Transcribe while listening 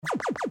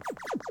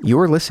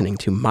You're listening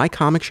to My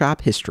Comic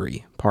Shop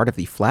History, part of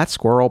the Flat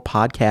Squirrel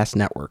Podcast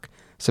Network.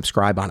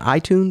 Subscribe on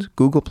iTunes,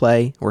 Google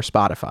Play, or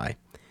Spotify.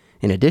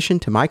 In addition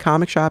to My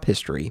Comic Shop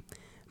History,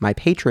 my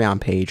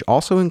Patreon page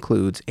also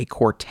includes a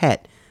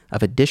quartet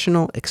of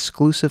additional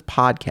exclusive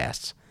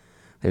podcasts.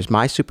 There's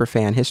My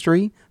Superfan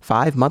History,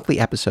 5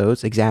 monthly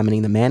episodes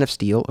examining the Man of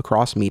Steel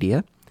across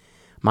media,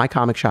 My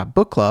Comic Shop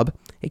Book Club,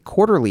 a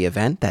quarterly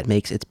event that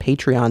makes its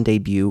Patreon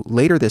debut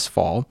later this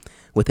fall,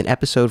 with an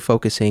episode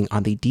focusing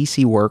on the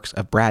DC works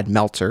of Brad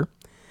Meltzer.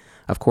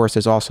 Of course,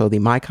 there's also the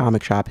My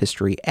Comic Shop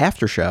History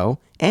After Show,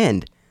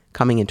 and,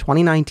 coming in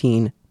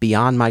 2019,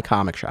 Beyond My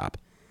Comic Shop.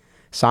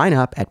 Sign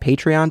up at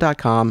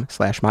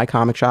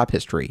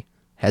patreon.com/mycomicshophistory.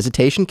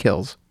 Hesitation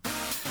kills.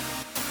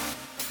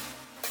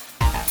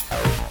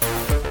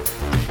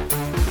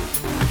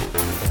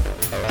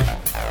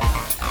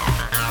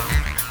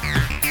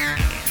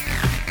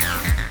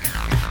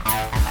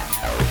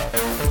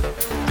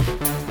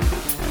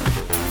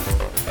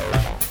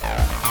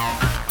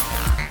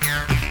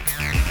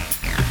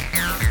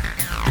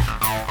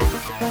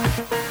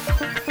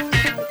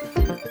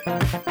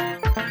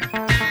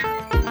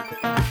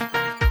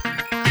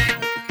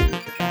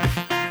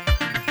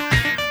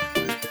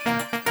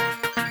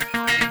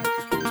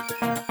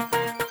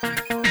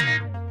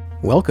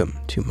 Welcome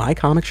to My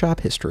Comic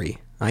Shop History.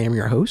 I am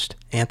your host,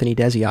 Anthony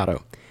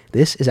Desiato.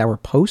 This is our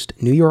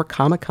post-New York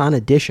Comic Con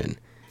edition,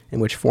 in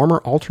which former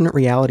Alternate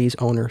Realities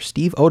owner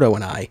Steve Odo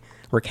and I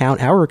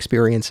recount our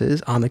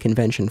experiences on the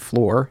convention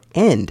floor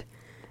and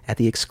at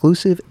the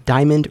exclusive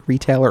Diamond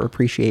Retailer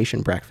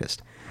Appreciation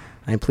Breakfast.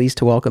 I am pleased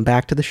to welcome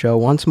back to the show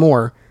once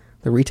more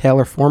the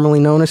retailer formerly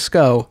known as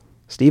SCO,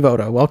 Steve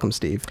Odo. Welcome,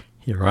 Steve.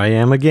 Here I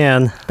am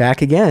again.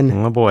 Back again.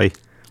 Oh, boy.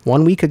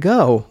 1 week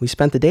ago, we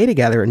spent the day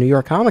together at New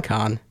York Comic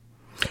Con.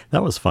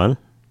 That was fun.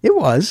 It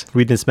was.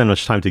 We didn't spend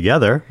much time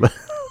together.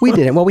 We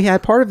didn't. Well, we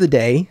had part of the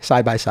day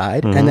side by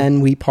side, and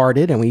then we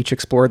parted and we each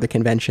explored the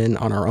convention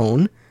on our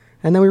own,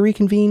 and then we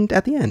reconvened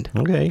at the end.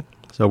 Okay.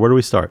 So where do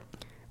we start?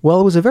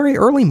 Well, it was a very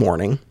early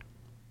morning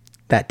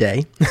that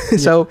day.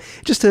 So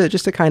just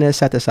to kind of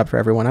set this up for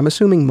everyone, I'm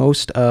assuming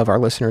most of our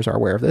listeners are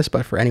aware of this,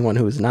 but for anyone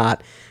who is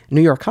not,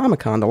 New York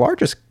Comic Con, the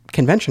largest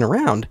convention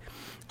around,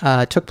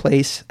 took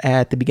place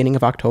at the beginning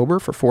of October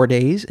for 4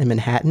 days in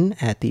Manhattan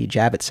at the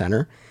Javits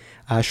Center.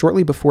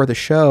 Shortly before the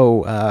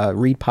show,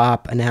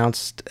 ReedPop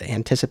announced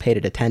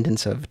anticipated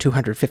attendance of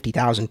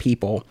 250,000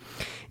 people.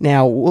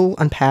 Now, we'll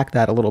unpack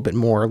that a little bit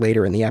more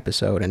later in the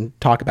episode and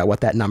talk about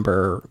what that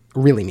number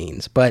really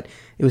means. But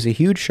it was a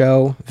huge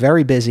show,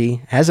 very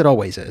busy, as it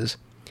always is.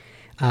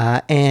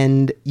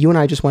 And you and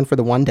I just went for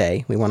the 1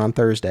 day. We went on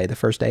Thursday, the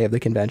first day of the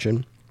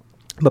convention.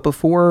 But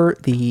before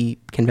the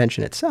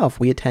convention itself,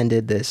 we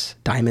attended this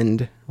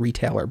Diamond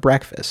Retailer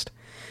Breakfast.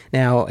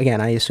 Now,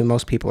 again, I assume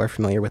most people are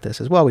familiar with this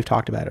as well. We've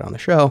talked about it on the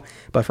show.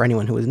 But for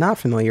anyone who is not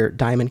familiar,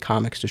 Diamond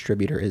Comics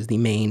Distributor is the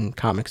main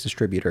comics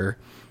distributor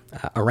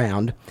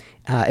around.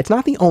 It's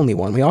not the only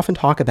one. We often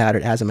talk about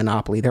it as a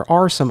monopoly. There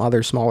are some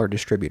other smaller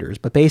distributors.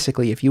 But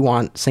basically, if you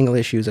want single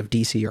issues of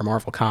DC or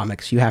Marvel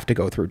Comics, you have to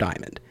go through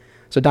Diamond.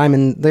 So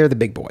Diamond, they're the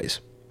big boys.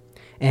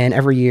 And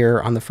every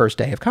year on the first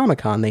day of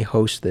Comic-Con, they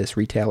host this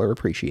retailer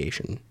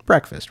appreciation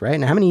breakfast, right?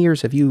 Now, how many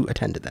years have you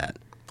attended that?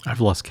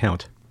 I've lost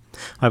count.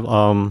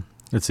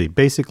 Let's see.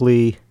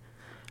 Basically,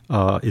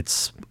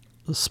 it's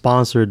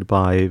sponsored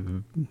by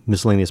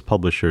miscellaneous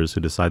publishers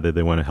who decide that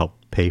they want to help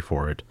pay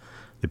for it.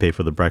 They pay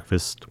for the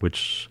breakfast,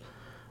 which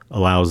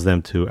allows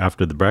them to,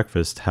 after the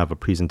breakfast, have a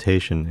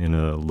presentation in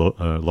a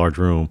large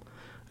room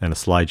and a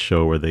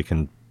slideshow where they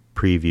can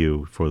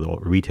preview for the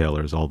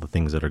retailers all the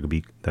things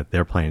that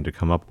they're planning to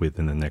come up with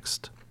in the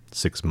next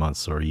 6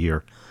 months or a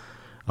year.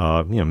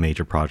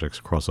 Major projects,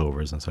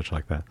 crossovers, and such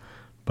like that.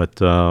 But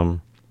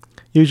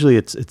usually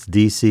it's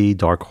DC,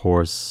 Dark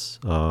Horse,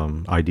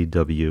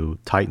 IDW,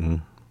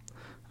 Titan,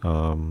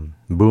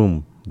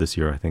 Boom this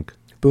year, I think.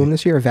 Boom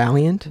this year,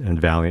 Valiant. And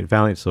Valiant.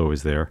 Valiant's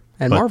always there.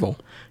 And Marvel.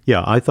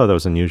 Yeah, I thought that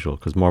was unusual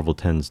because Marvel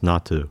tends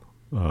not to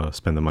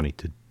spend the money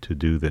to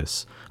do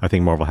this. I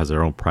think Marvel has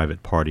their own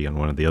private party on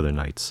one of the other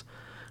nights.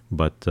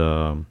 But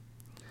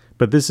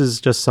this is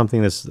just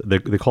something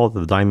they call it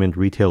the Diamond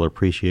Retailer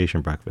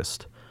Appreciation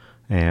Breakfast.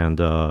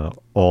 And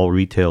all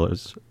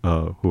retailers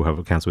who have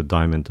accounts with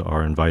Diamond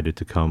are invited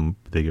to come.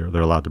 They're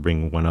allowed to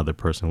bring one other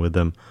person with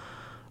them.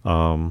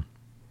 And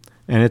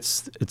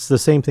it's the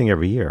same thing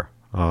every year.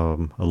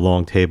 A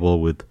long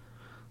table with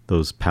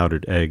those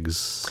powdered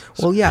eggs.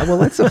 Well, yeah. Well,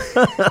 let's. I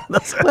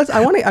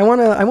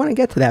want to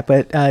get to that,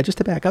 but just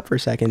to back up for a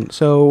second.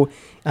 So,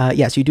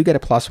 yes, you do get a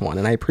 +1,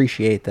 and I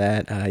appreciate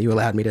that you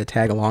allowed me to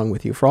tag along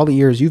with you for all the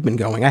years you've been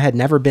going. I had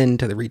never been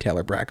to the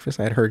retailer breakfast.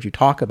 I had heard you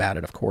talk about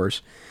it, of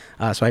course.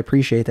 So I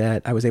appreciate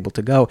that I was able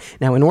to go.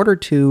 Now, in order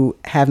to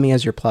have me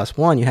as your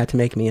 +1, you had to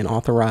make me an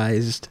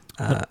authorized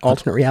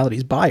Alternate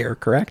Realities buyer,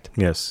 correct?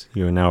 Yes,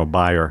 you are now a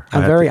buyer.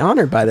 I'm very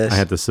honored by this. I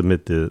had to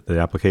submit the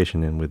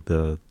application in with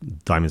the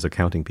Diamond's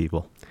accounting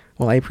people.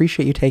 Well, I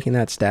appreciate you taking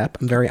that step.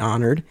 I'm very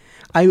honored.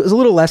 I was a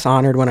little less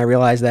honored when I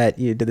realized that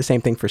you did the same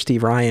thing for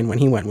Steve Ryan when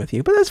he went with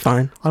you, but that's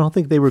fine. I don't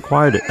think they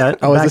required it.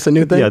 Is this a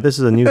new thing? Yeah, this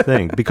is a new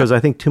thing because I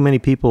think too many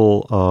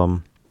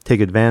people take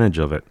advantage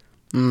of it,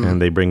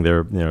 and they bring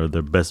their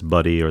their best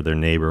buddy or their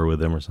neighbor with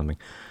them or something.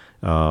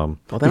 Well,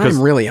 then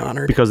I'm really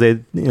honored because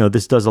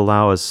this does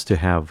allow us to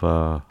have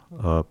a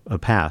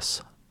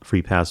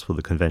free pass for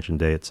the convention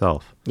day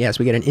itself. Yes,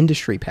 we get an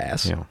industry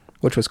pass,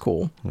 which was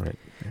cool. Right.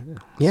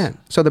 Yeah.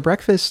 So the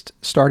breakfast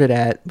started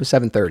at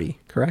 7:30,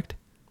 correct?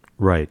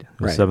 Right.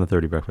 It was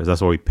 7:30 breakfast. That's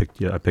why I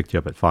picked you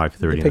up at 5:30 in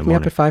the morning. You picked me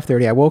up at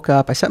 5:30. I woke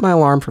up. I set my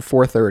alarm for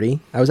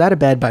 4:30. I was out of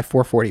bed by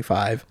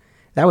 4:45.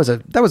 That was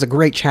a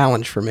great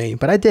challenge for me,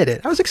 but I did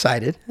it. I was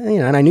excited,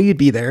 and I knew you'd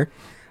be there.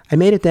 I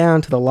made it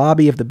down to the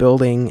lobby of the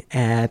building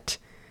at,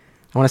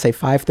 I want to say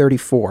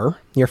 5:34.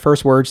 Your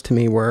first words to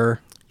me were,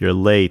 "You're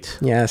late."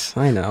 Yes,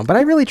 I know, but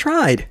I really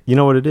tried. You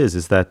know what it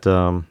is that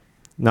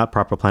not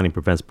proper planning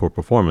prevents poor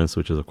performance,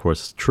 which is of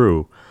course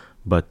true,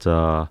 but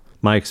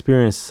my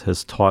experience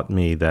has taught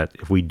me that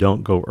if we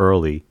don't go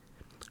early,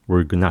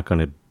 we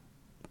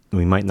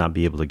might not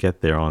be able to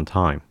get there on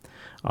time.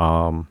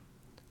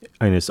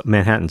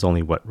 Manhattan's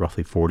only,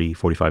 roughly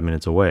 45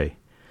 minutes away,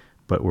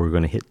 but we're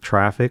going to hit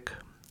traffic,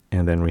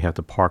 and then we have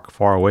to park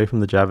far away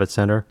from the Javits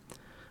Center,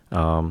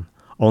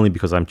 only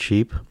because I'm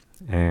cheap.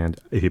 And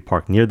if you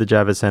park near the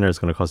Javits Center, it's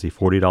going to cost you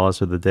 $40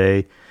 for the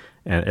day,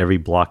 and every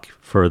block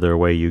further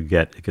away you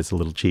get, it gets a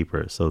little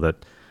cheaper, so that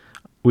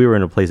we were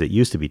in a place that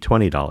used to be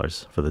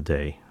 $20 for the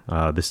day.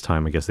 This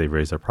time, I guess they've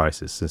raised their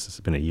prices since it's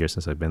been a year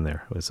since I've been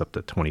there. It was up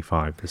to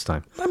 $25 this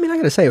time. I mean, I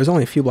got to say, it was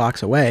only a few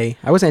blocks away.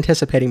 I was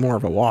anticipating more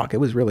of a walk. It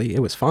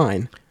was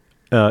fine.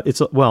 You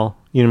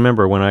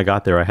remember when I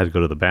got there, I had to go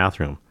to the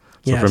bathroom.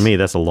 So for me,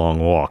 that's a long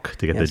walk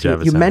to get to Javits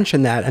Center. You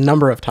mentioned that a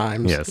number of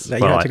times. Yes.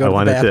 That you had to go to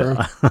the bathroom.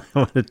 I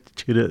wanted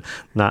you to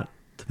not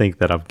think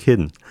that I'm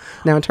kidding.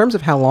 Now, in terms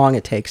of how long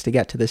it takes to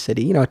get to the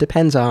city, it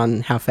depends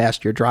on how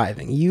fast you're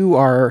driving. You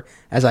are,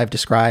 as I've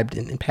described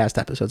in past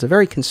episodes, a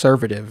very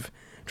conservative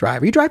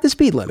driver. You drive the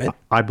speed limit.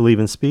 I believe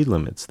in speed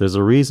limits. There's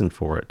a reason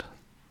for it.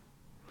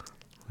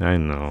 I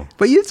know.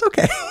 But it's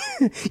okay.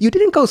 You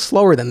didn't go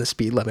slower than the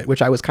speed limit,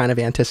 which I was kind of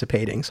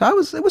anticipating. So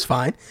it was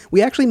fine.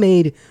 We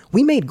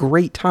made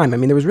great time. I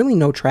mean, there was really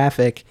no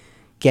traffic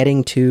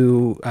getting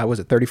to, was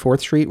it 34th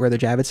Street where the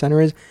Javits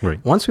Center is?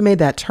 Right. Once we made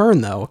that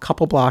turn, though, a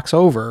couple blocks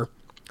over,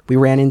 we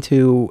ran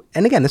into,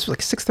 and again, this was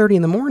like 6:30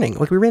 in the morning.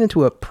 Like we ran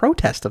into a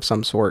protest of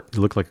some sort. It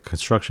looked like a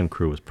construction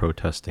crew was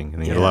protesting,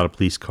 and they had a lot of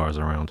police cars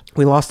around.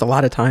 We lost a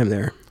lot of time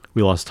there.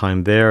 We lost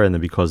time there, and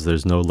then because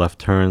there's no left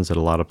turns at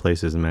a lot of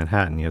places in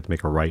Manhattan, you have to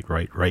make a right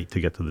to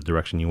get to the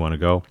direction you want to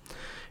go.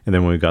 And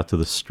then when we got to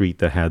the street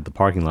that had the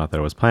parking lot that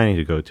I was planning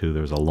to go to,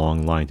 there was a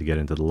long line to get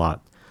into the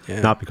lot.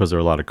 Yeah. Not because there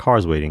were a lot of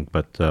cars waiting,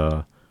 but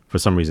for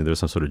some reason there was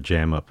some sort of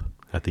jam up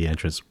at the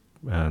entrance,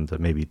 and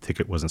maybe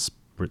ticket wasn't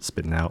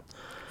spitting out.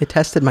 It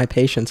tested my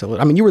patience a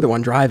little. I mean, you were the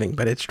one driving,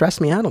 but it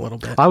stressed me out a little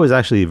bit. I was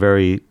actually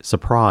very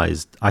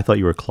surprised. I thought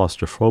you were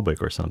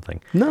claustrophobic or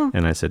something. No.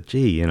 And I said,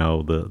 gee,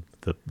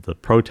 the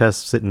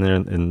protests sitting there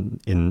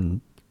in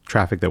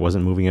traffic that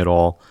wasn't moving at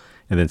all,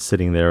 and then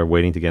sitting there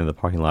waiting to get in the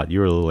parking lot, you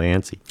were a little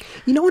antsy.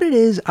 You know what it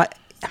is?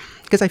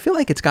 Because I feel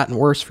like it's gotten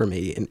worse for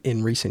me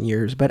in recent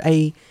years, but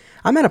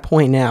I'm at a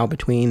point now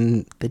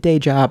between the day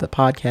job, the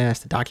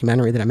podcast, the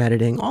documentary that I'm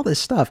editing, all this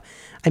stuff.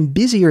 I'm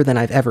busier than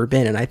I've ever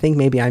been, and I think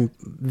maybe I'm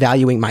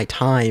valuing my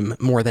time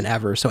more than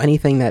ever. So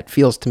anything that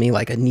feels to me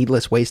like a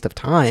needless waste of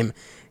time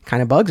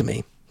kind of bugs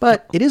me.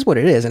 But it is what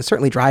it is, and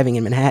certainly driving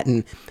in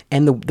Manhattan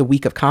and the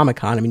week of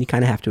Comic-Con, I mean, you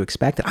kind of have to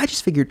expect it. I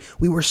just figured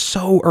we were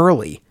so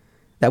early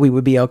that we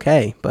would be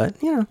okay, but,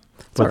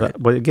 it's all right.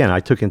 But again, I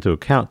took into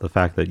account the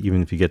fact that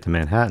even if you get to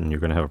Manhattan, you're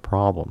going to have a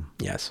problem.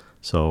 Yes.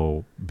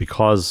 So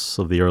because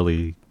of the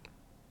early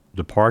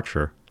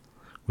departure,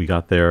 we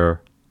got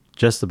there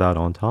just about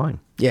on time.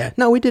 Yeah.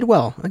 No, we did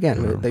well.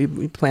 Again,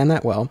 we planned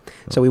that well.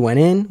 So we went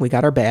in, we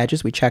got our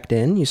badges, we checked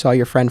in. You saw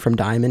your friend from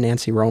Diamond,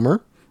 Nancy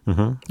Romer.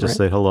 Mm-hmm. Just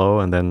say hello,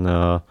 and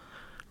then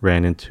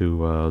ran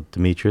into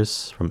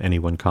Demetrius from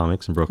Anyone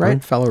Comics in Brooklyn.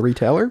 Right, fellow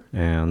retailer.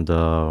 And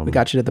we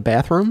got you to the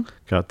bathroom.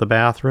 Got the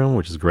bathroom,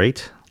 which is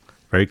great.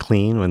 Very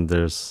clean when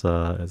there's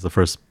it's the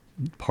first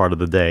part of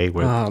the day.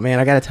 Oh, man,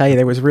 I got to tell you,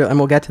 there was real, and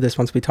we'll get to this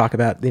once we talk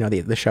about,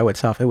 the show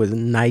itself. It was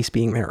nice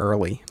being there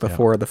early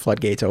before the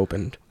floodgates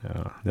opened.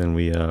 Then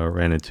we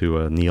ran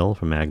into Neil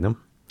from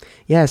Magnum.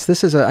 Yes,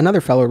 this is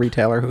another fellow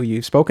retailer who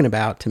you've spoken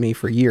about to me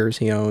for years.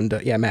 He owned,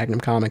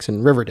 Magnum Comics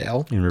in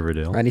Riverdale.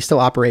 Right, he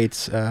still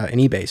operates an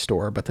eBay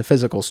store, but the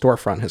physical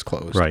storefront has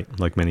closed. Right,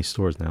 like many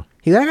stores now.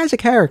 That guy's a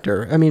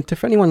character. I mean,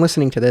 for anyone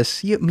listening to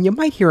this, you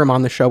might hear him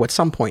on the show at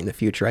some point in the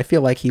future. I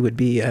feel like he would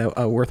be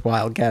a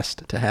worthwhile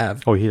guest to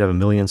have. Oh, he'd have a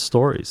million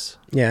stories.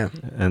 Yeah.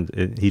 And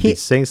he'd be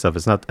saying stuff.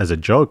 It's not as a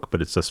joke,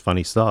 but it's just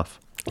funny stuff.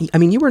 I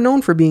mean, you were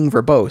known for being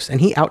verbose,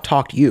 and he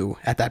out-talked you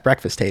at that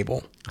breakfast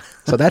table.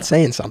 So that's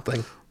saying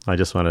something. I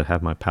just want to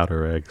have my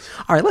powder eggs.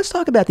 All right, let's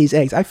talk about these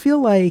eggs. I feel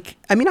like,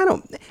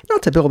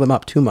 not to build them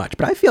up too much,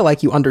 but I feel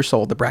like you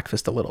undersold the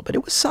breakfast a little bit.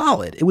 It was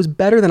solid. It was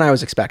better than I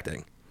was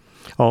expecting.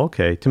 Oh,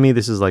 okay. To me,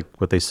 this is like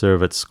what they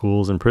serve at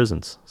schools and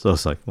prisons. So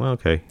it's like, well,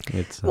 okay.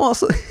 It's Well,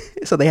 so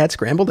they had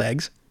scrambled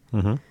eggs,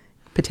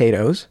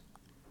 potatoes.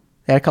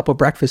 They had a couple of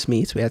breakfast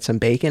meats. We had some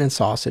bacon and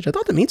sausage. I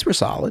thought the meats were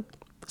solid.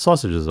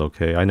 sausage is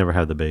okay. I never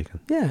had the bacon.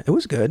 Yeah, it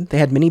was good. They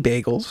had mini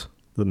bagels.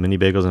 The mini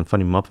bagels and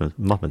funny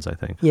muffins, I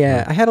think.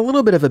 Yeah, I had a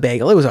little bit of a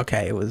bagel. It was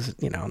okay. It was,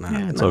 not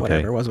it's whatever.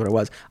 okay. It was what it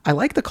was. I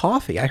like the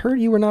coffee. I heard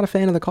you were not a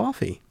fan of the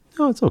coffee.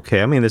 No, it's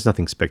okay. I mean, there's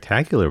nothing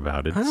spectacular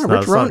about it. I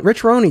don't know.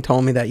 Rich Roney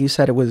told me that you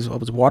said it was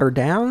watered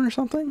down or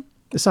something.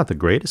 It's not the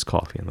greatest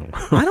coffee in the world.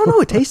 I don't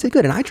know. It tasted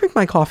good. And I drink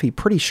my coffee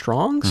pretty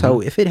strong.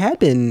 So if it had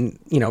been,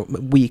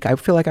 weak, I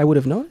feel like I would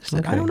have noticed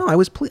it. I don't know. I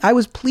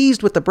was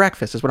pleased with the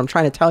breakfast is what I'm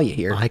trying to tell you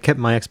here. I kept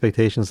my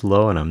expectations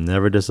low, and I'm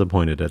never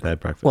disappointed at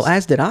that breakfast. Well,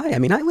 as did I. I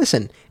mean, I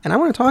listen, and I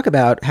want to talk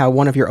about how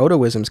one of your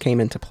Odoisms came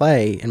into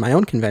play in my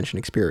own convention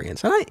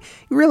experience. And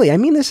I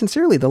mean this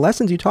sincerely. The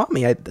lessons you taught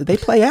me, they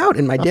play out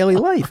in my daily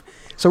life.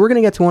 So we're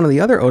going to get to one of the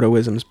other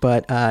Odoisms,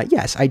 but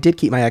yes, I did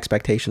keep my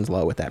expectations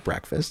low with that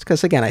breakfast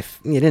because again,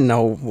 you didn't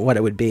know what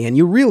it would be, and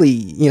you really,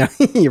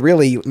 you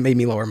really made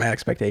me lower my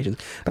expectations.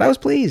 But I was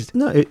pleased.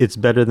 No, it's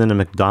better than a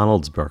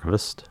McDonald's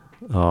breakfast.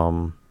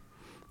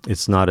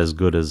 It's not as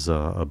good as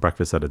a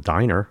breakfast at a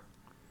diner,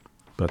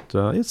 but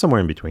it's somewhere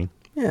in between.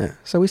 Yeah.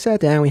 So we sat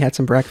down, we had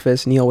some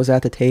breakfast. Neil was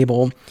at the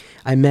table.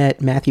 I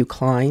met Matthew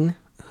Klein,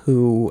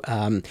 who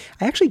I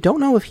actually don't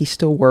know if he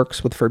still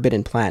works with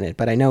Forbidden Planet,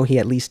 but I know he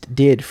at least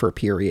did for a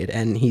period,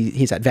 and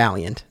he's at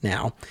Valiant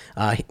now.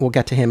 We'll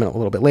get to him a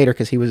little bit later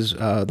because he was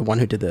the one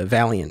who did the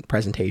Valiant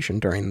presentation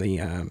during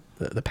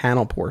the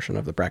panel portion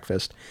of the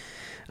breakfast.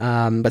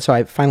 But so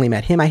I finally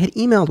met him. I had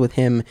emailed with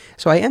him,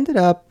 so I ended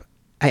up,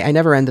 I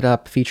never ended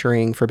up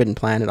featuring Forbidden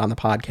Planet on the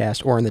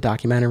podcast or in the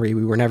documentary.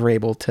 We were never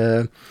able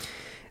to...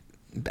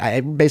 I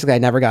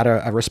never got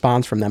a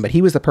response from them, but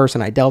he was the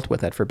person I dealt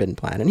with at Forbidden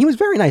Planet, and he was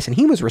very nice, and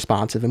he was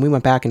responsive, and we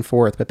went back and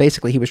forth, but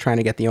basically he was trying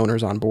to get the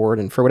owners on board,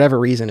 and for whatever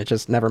reason, it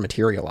just never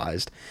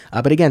materialized.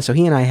 But again, so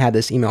he and I had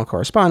this email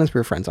correspondence. We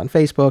were friends on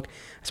Facebook,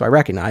 so I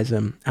recognized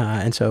him,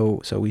 and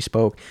so we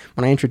spoke.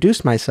 When I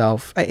introduced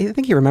myself, I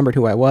think he remembered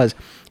who I was,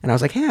 and I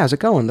was like, hey, how's it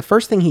going? The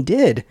first thing he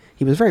did,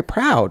 he was very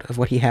proud of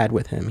what he had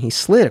with him. He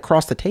slid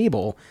across the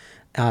table,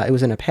 it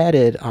was in a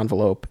padded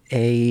envelope,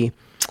 a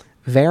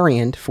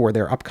variant for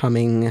their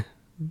upcoming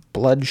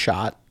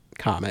Bloodshot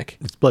comic.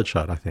 It's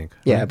Bloodshot, I think.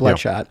 Yeah,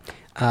 Bloodshot,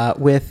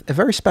 with a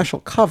very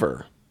special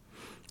cover.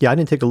 Yeah, I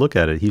didn't take a look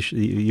at it.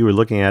 You were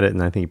looking at it,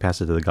 and I think you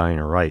passed it to the guy on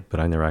your right, but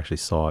I never actually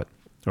saw it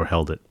or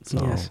held it.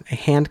 So. Yes, a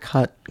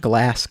hand-cut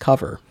glass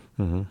cover,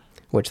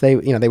 which they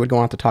would go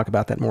on to talk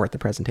about that more at the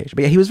presentation.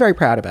 But yeah, he was very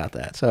proud about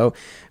that. So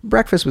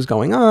breakfast was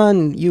going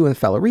on, you and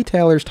fellow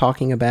retailers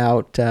talking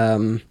about...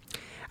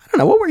 I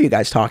don't know, what were you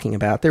guys talking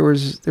about?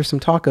 There's some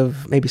talk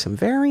of maybe some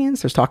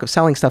variants. There's talk of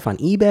selling stuff on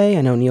eBay.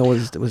 I know Neil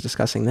was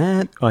discussing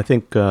that. I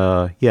think,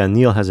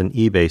 Neil has an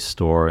eBay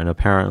store, and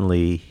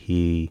apparently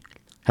he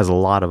has a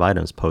lot of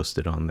items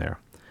posted on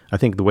there. I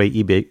think the way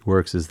eBay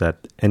works is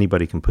that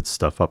anybody can put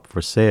stuff up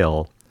for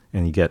sale,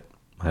 and you get,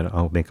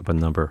 I'll make up a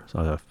number,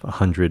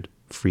 100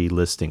 free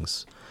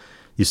listings.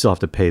 You still have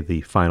to pay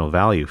the final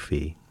value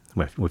fee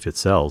if it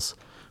sells.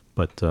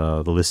 But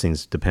the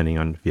listings, depending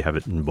on if you have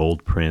it in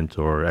bold print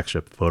or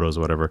extra photos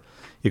or whatever,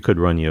 it could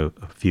run you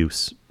a few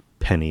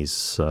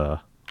pennies,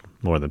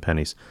 more than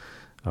pennies.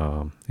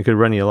 It could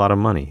run you a lot of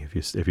money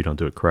if you don't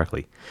do it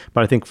correctly.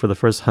 But I think for the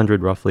first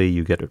 100, roughly,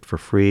 you get it for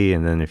free.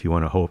 And then if you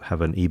want to have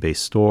an eBay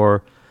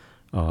store,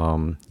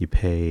 you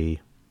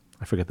pay,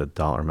 I forget the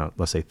dollar amount,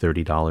 let's say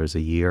 $30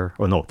 a year.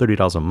 Or no,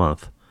 $30 a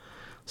month,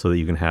 so that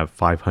you can have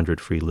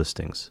 500 free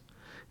listings.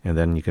 And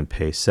then you can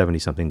pay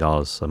 $70-something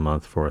a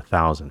month for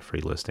 1,000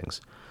 free listings.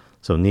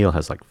 So Neil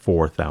has like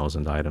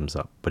 4,000 items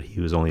up, but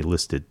he was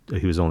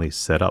only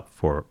set up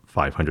for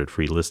 500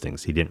 free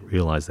listings. He didn't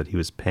realize that he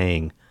was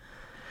paying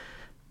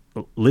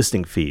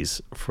listing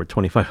fees for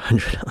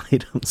 2,500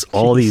 items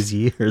all these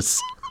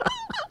years.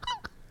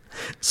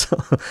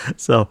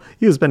 So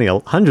he was spending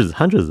hundreds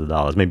of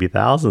dollars, maybe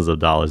thousands of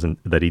dollars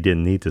that he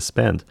didn't need to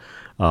spend.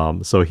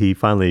 So he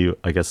finally,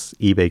 I guess,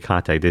 eBay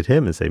contacted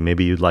him and said,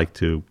 maybe you'd like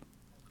to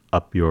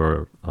up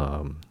your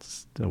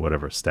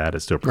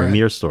status to a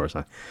premier store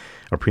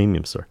or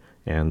premium store.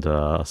 And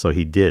so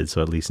he did.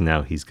 So at least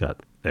now he's got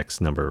X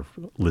number of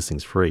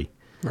listings free.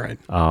 Right.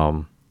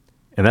 And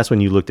that's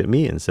when you looked at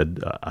me and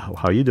said,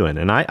 how are you doing?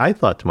 And I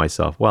thought to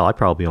myself, well, I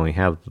probably only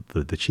have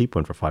the cheap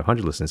one for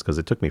 500 listings because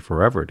it took me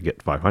forever to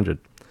get 500.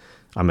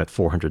 I'm at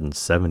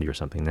 470 or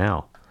something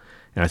now.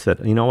 And I said,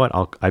 you know what?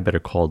 I better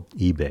call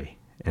eBay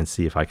and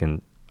see if I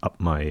can up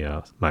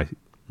my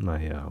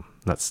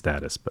not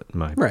status, but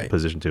my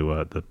position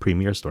to the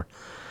premier store,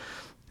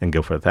 and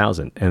go for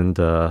 1,000. And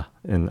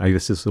I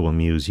guess this will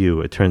amuse you.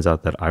 It turns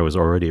out that I was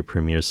already a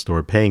premier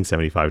store paying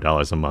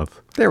 $75 a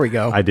month. There we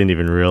go. I didn't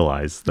even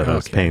realize that I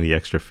was paying the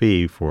extra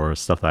fee for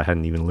stuff that I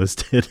hadn't even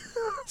listed.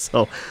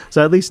 So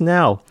at least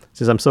now,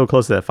 since I'm so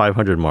close to that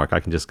 500 mark, I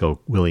can just go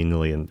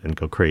willy-nilly and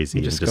go crazy.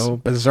 Just go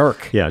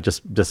berserk. Yeah,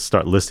 just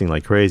start listing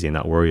like crazy and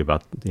not worry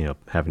about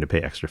having to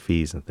pay extra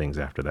fees and things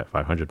after that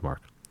 500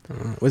 mark.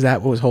 Was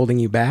that what was holding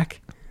you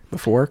back?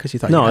 before because you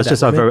thought No, you had it's that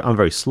just limit? I'm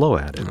very slow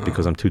at it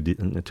because I'm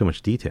too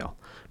much detail.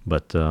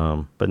 But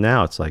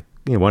now it's like,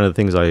 one of the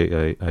things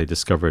I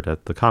discovered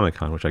at the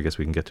Comic-Con, which I guess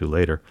we can get to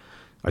later.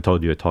 I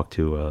told you I talked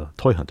to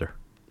Toy Hunter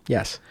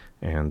Yes.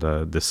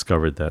 and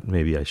discovered that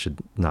maybe I should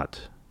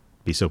not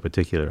be so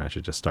particular. I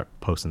should just start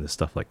posting this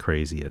stuff like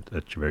crazy at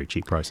very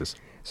cheap prices.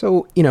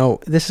 So,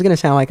 this is going to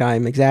sound like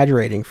I'm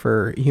exaggerating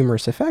for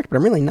humorous effect, but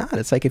I'm really not.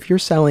 It's like if you're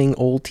selling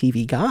old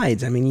TV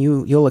guides, I mean,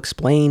 you'll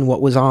explain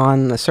what was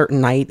on a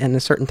certain night and a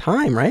certain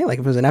time, right? Like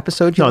if it was an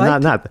episode you No,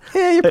 liked. not.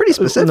 Yeah, you're pretty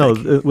specific.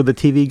 No, with the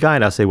TV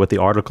guide, I'll say what the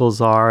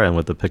articles are and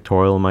what the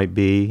pictorial might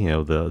be.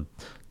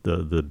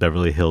 The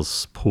Beverly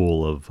Hills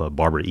pool of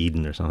Barbara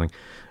Eden or something.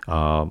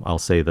 I'll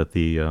say that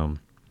the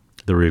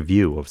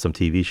review of some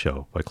TV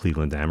show by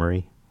Cleveland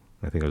Amory,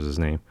 I think that was his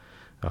name,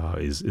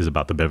 is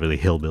about the Beverly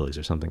Hillbillies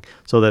or something.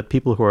 So that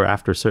people who are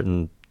after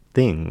certain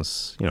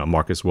things,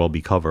 Marcus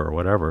Welby cover or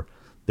whatever,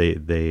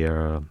 they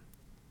are,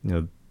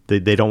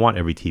 they don't want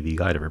every TV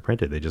guide ever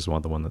printed. They just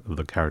want the one of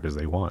the characters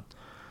they want.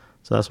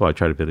 So that's why I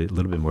try to put a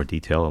little bit more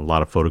detail and a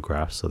lot of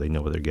photographs so they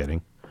know what they're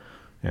getting.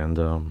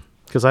 And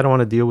because I don't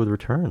want to deal with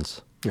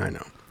returns. I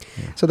know.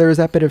 Yeah. So there was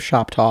that bit of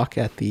shop talk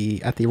at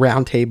the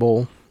round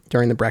table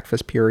during the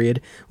breakfast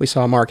period. We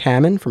saw Mark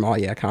Hammond from All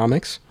Yeah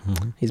Comics.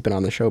 Mm-hmm. He's been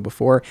on the show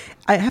before.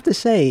 I have to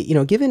say,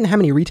 given how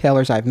many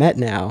retailers I've met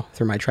now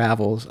through my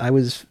travels, I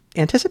was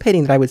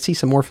anticipating that I would see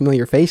some more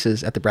familiar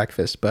faces at the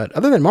breakfast. But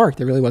other than Mark,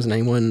 there really wasn't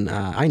anyone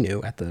I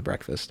knew at the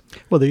breakfast.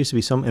 Well, there used to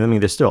be some, I mean,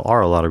 there still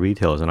are a lot of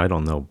retailers, and I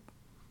don't know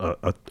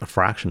a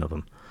fraction of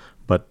them.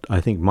 But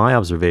I think my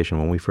observation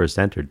when we first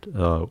entered,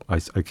 I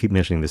keep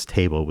mentioning this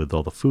table with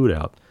all the food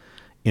out.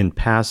 In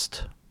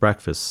past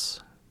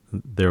breakfasts,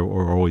 there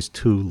were always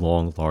two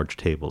long, large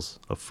tables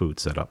of food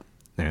set up.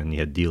 And you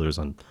had dealers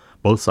on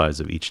both sides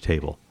of each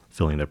table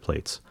filling their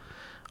plates.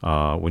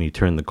 When you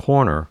turn the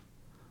corner,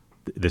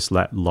 this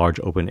large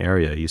open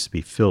area used to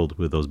be filled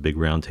with those big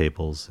round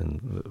tables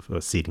and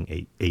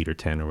seating eight or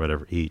 10 or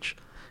whatever each.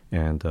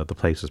 And the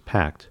place was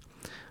packed.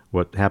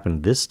 What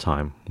happened this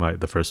time,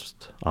 the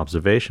first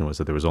observation was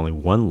that there was only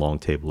one long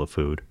table of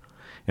food.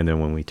 And then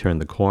when we turned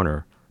the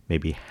corner,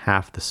 maybe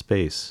half the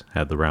space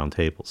had the round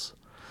tables.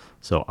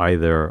 So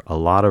either a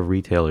lot of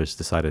retailers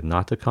decided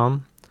not to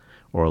come,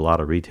 or a lot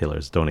of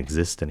retailers don't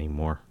exist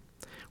anymore.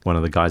 One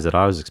of the guys that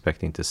I was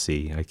expecting to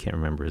see, I can't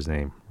remember his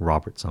name,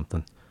 Robert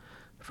something,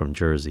 from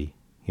Jersey.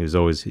 He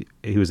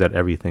was at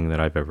everything that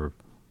I've ever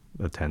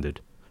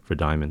attended for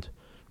Diamond,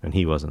 and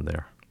he wasn't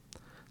there.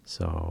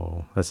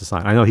 So that's a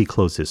sign. I know he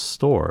closed his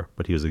store,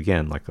 but he was,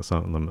 again, like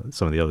some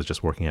of the others,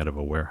 just working out of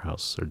a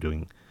warehouse or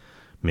doing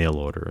mail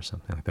order or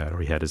something like that, or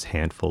he had his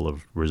handful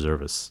of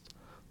reservists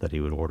that he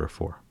would order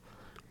for.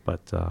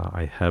 But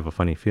I have a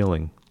funny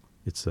feeling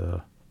it's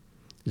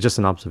just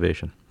an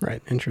observation.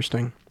 Right.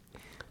 Interesting.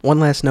 One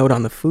last note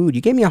on the food.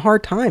 You gave me a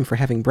hard time for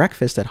having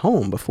breakfast at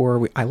home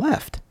before I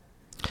left.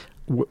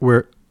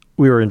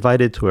 We were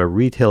invited to a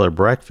retailer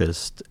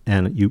breakfast,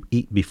 and you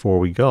eat before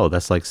we go.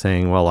 That's like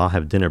saying, well, I'll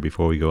have dinner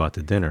before we go out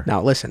to dinner.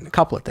 Now, listen, a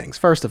couple of things.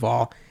 First of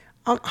all,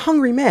 I'm a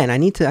hungry man. I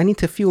need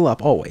to fuel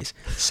up always.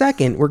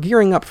 Second, we're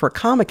gearing up for a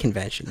comic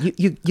convention.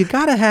 You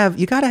gotta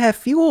have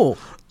fuel.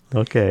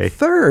 Okay.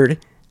 Third,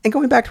 and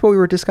going back to what we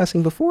were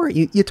discussing before,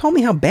 you told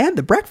me how bad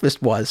the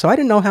breakfast was, so I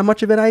didn't know how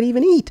much of it I'd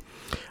even eat.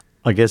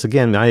 I guess,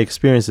 again, my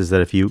experience is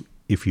that if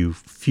you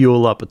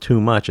fuel up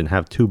too much and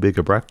have too big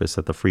a breakfast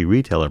at the free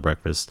retailer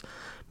breakfast,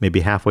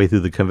 maybe halfway through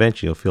the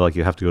convention, you'll feel like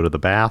you have to go to the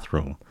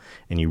bathroom,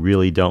 and you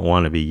really don't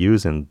want to be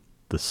using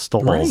the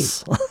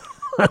stalls. Right.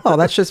 Well,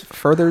 that's just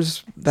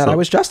furthers that I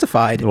was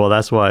justified. Well,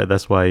 that's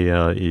why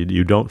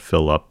you don't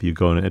fill up. You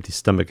go on an empty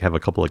stomach, have a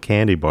couple of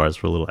candy bars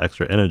for a little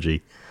extra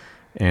energy,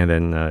 and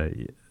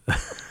then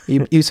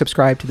you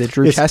subscribe to the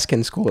Drew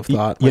Cheskin school of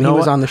thought. When he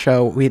was on the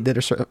show, we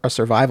did a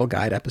survival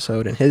guide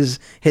episode, and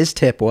his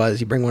tip was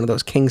you bring one of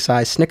those king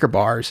size Snicker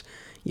bars,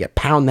 you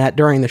pound that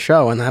during the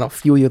show, and that'll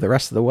fuel you the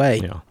rest of the way.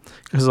 Yeah,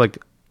 because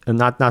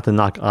not to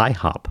knock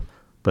IHOP,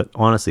 but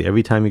honestly,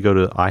 every time you go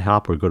to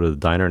IHOP or go to the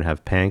diner and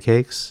have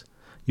pancakes,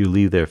 you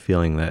leave there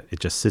feeling that it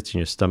just sits in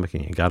your stomach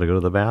and you got to go to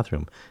the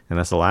bathroom. And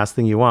that's the last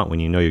thing you want when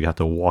you know you have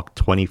to walk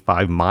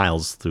 25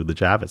 miles through the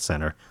Javits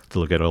Center to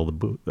look at all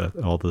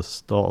the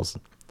stalls.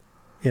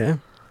 Yeah.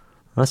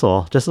 That's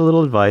all. Just a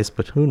little advice,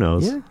 but who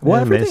knows? Yeah.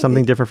 Well,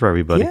 something different for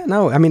everybody. Yeah,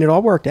 no, I mean, it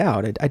all worked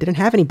out. I didn't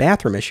have any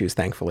bathroom issues,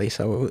 thankfully,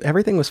 so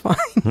everything was fine.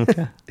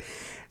 Okay.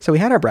 So we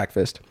had our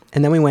breakfast,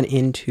 and then we went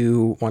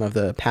into one of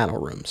the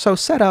panel rooms. So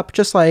set up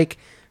just like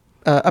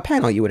a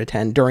panel you would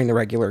attend during the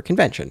regular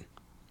convention.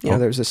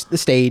 There's the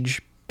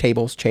stage,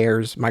 tables,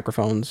 chairs,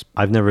 microphones.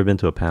 I've never been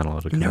to a panel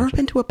at a convention. Never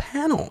been to a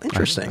panel.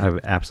 Interesting. I have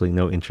absolutely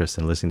no interest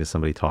in listening to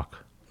somebody talk.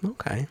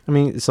 Okay. I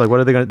mean, it's like, what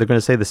are they going to? They're going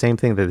to say the same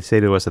thing that they say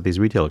to us at these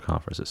retailer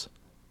conferences,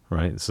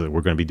 right? So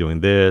we're going to be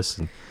doing this.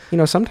 And,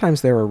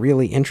 sometimes there are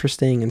really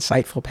interesting,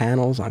 insightful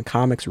panels on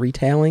comics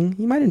retailing.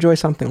 You might enjoy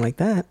something like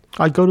that.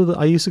 I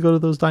used to go to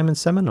those Diamond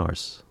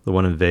seminars. The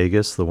one in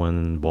Vegas, the one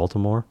in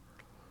Baltimore.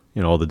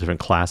 All the different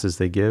classes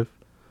they give.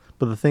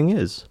 But the thing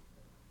is,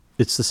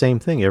 it's the same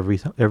thing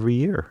every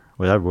year.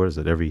 Whatever, what is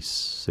it? Every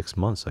 6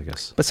 months, I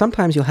guess. But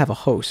sometimes you'll have a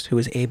host who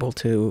is able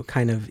to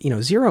kind of,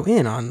 zero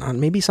in on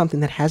maybe something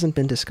that hasn't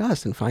been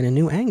discussed and find a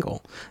new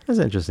angle. That's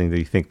interesting that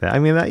you think that. I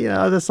mean,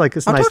 that's like,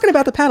 it's I'm nice. talking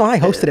about the panel I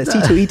hosted at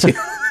C2E2.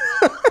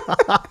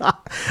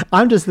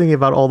 I'm just thinking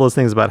about all those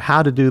things about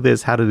how to do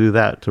this, how to do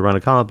that, to run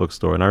a comic book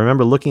store. And I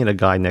remember looking at a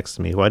guy next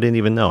to me who I didn't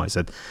even know. I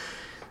said,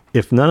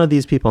 if none of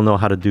these people know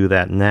how to do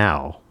that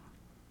now,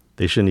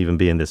 they shouldn't even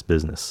be in this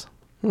business.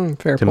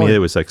 Fair To point. me, it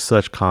was like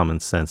such common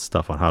sense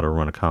stuff on how to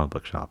run a comic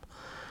book shop.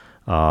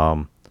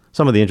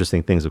 Some of the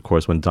interesting things, of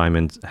course, when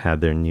Diamond had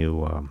their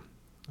new,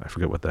 I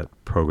forget what that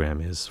program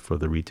is for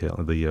the retail,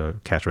 the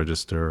cash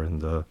register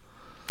and the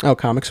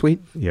Comic Suite?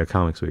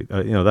 Comic Suite.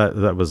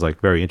 That was like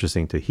very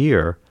interesting to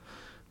hear,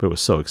 but it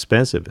was so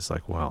expensive. It's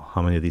like, wow,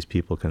 how many of these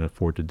people can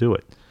afford to do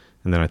it?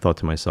 And then I thought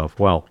to myself,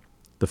 well,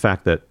 the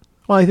fact that,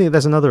 I think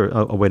that's another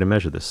a way to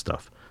measure this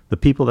stuff. The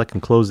people that can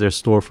close their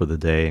store for the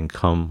day and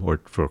come, or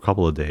for a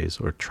couple of days,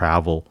 or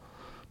travel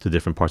to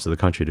different parts of the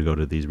country to go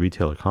to these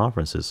retailer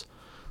conferences,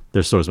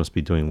 their stores must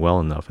be doing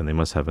well enough, and they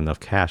must have enough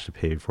cash to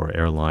pay for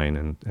airline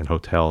and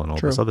hotel and all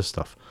this other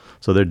stuff.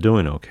 So they're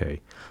doing okay.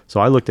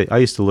 So I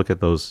used to look at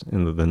those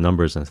in the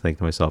numbers and think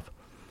to myself,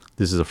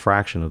 this is a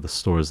fraction of the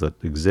stores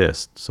that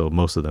exist, so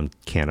most of them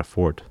can't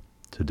afford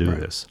to do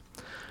this.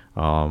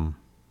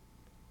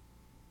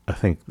 I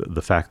think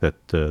the fact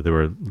that there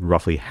were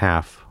roughly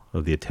half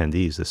of the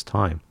attendees this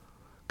time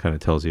kind of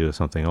tells you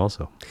something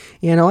also.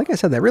 Yeah, no, like I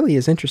said, that really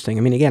is interesting.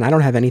 I mean, again, I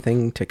don't have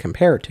anything to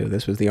compare it to.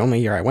 This was the only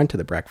year I went to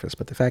the breakfast,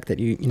 but the fact that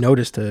you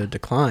noticed a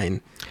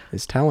decline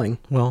is telling.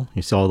 Well,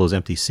 you saw all those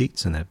empty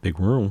seats in that big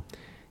room.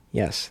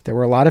 Yes, there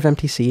were a lot of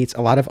empty seats,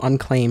 a lot of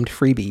unclaimed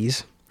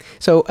freebies.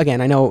 So again,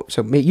 I know,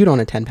 you don't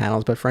attend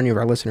panels, but for any of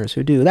our listeners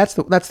who do, that's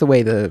the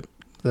way the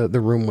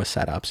room was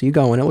set up. So you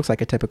go in, it looks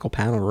like a typical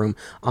panel room.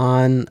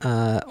 On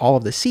all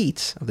of the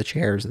seats of the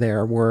chairs,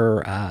 there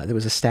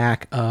was a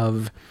stack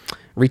of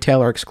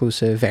retailer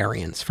exclusive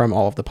variants from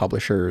all of the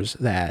publishers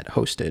that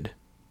hosted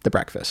the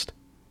breakfast.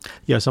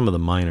 Yeah, those are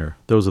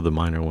the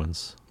minor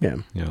ones. Yeah.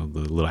 The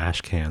little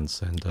ash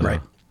cans and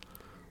Right.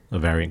 a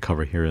variant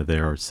cover here or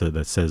there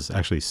that says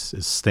actually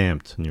is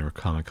stamped New York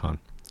Comic Con.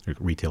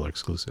 Retailer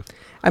exclusive.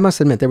 I must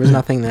admit, there was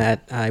nothing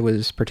that I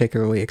was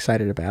particularly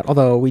excited about,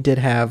 although we did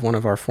have one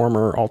of our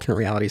former Alternate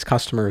Realities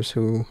customers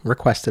who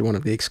requested one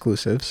of the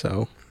exclusives,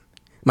 so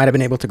might have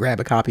been able to grab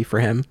a copy for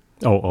him.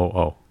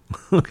 Oh.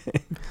 Okay.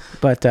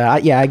 But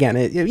again,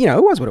 it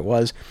was what it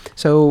was.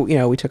 So,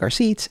 we took our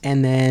seats,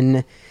 and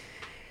then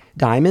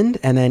Diamond,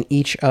 and then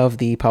each of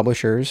the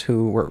publishers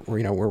who were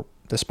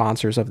the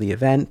sponsors of the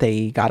event,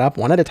 they got up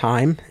one at a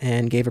time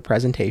and gave a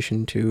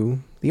presentation to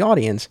the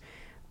audience.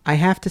 I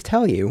have to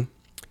tell you,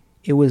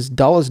 it was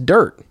dull as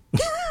dirt.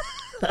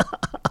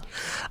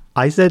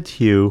 I said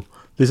to you,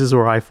 this is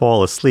where I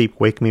fall asleep.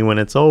 Wake me when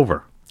it's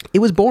over. It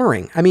was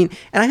boring. I mean,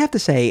 and I have to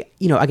say,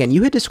 again,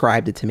 you had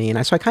described it to me,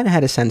 and so I kind of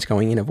had a sense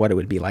going in of what it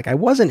would be like. I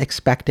wasn't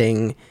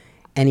expecting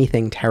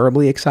anything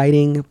terribly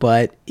exciting,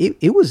 but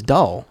it was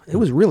dull. It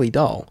was really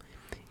dull.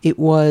 It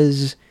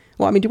was,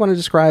 do you want to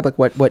describe like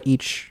what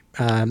each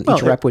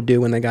rep would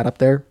do when they got up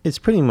there? It's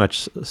pretty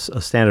much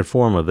a standard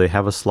form of they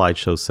have a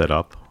slideshow set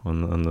up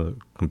on the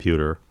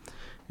computer,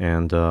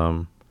 and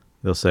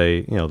they'll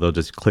say, they'll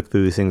just click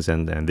through these things,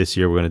 and this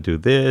year we're going to do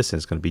this, and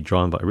it's going to be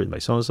written by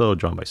so-and-so,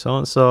 drawn by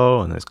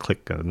so-and-so, and let's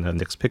click on the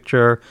next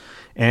picture,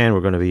 and we're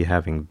going to be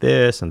having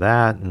this and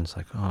that, and it's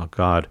like, oh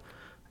God,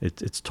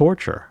 it's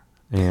torture.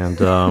 And,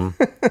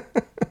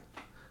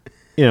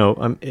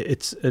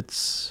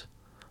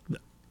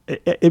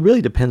 it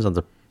really depends on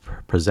the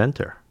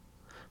presenter.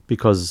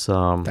 Because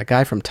that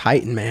guy from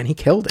Titan, man, he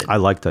killed it. I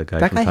like that guy.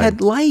 That guy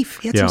had life.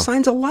 He had some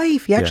signs of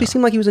life. He actually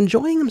seemed like he was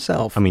enjoying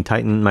himself. I mean,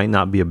 Titan might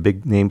not be a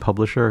big name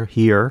publisher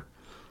here.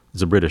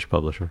 It's a British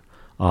publisher.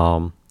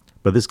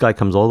 But this guy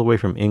comes all the way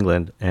from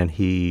England, and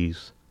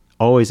he's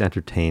always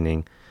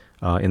entertaining.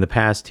 In the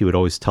past, he would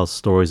always tell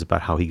stories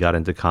about how he got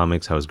into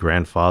comics, how his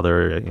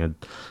grandfather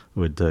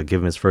would give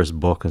him his first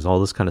book, and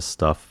all this kind of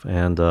stuff.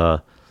 And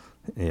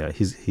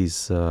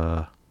he's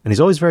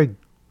always very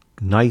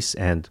nice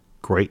and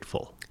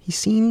grateful. He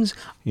seems,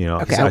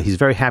 he's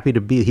very happy to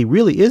be. He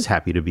really is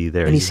happy to be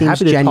there. And he seems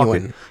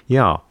genuine.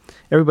 Yeah.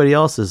 Everybody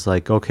else is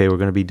like, okay, we're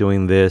going to be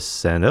doing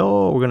this, and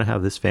we're going to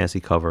have this fancy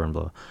cover and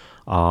blah.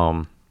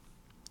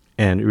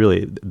 And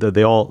really,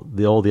 all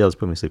the others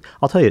put me to sleep.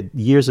 I'll tell you,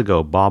 years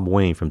ago, Bob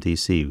Wayne from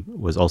DC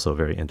was also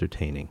very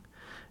entertaining,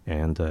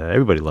 and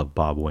everybody loved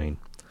Bob Wayne.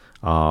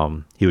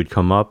 He would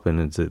come up,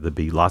 and there'd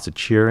be lots of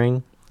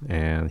cheering,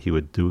 and he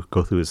would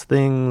go through his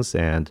things,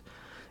 and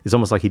it's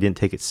almost like he didn't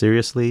take it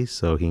seriously,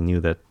 so he knew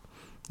that,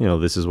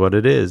 this is what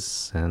it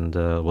is, and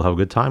we'll have a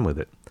good time with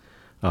it.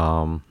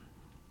 I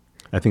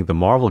think the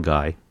Marvel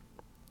guy,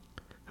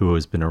 who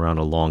has been around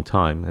a long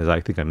time, as I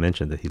think I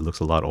mentioned that he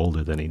looks a lot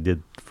older than he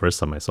did the first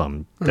time I saw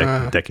him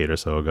a decade or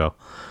so ago.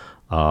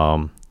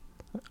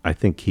 I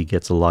think he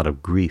gets a lot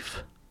of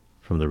grief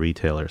from the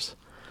retailers.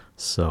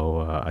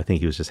 So I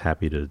think he was just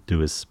happy to do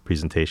his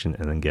presentation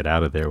and then get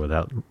out of there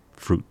without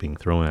fruit being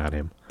thrown at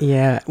him.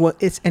 Yeah, well,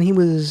 and he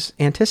was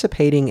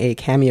anticipating a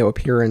cameo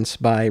appearance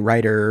by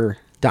writer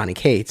Donny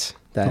Cates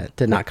that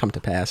did not come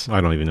to pass.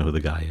 I don't even know who the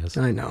guy is.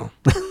 I know.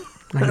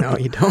 I know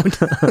you don't.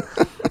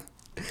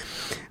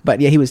 But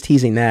yeah, he was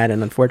teasing that,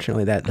 and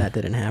unfortunately that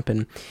didn't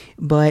happen.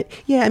 But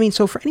yeah, I mean,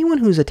 so for anyone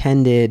who's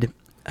attended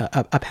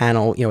a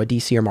panel, a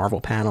DC or Marvel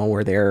panel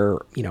where they're,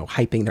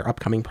 hyping their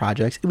upcoming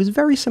projects, it was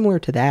very similar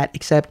to that,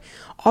 except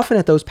often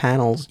at those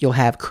panels, you'll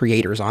have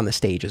creators on the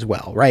stage as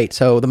well, right?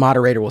 So the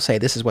moderator will say,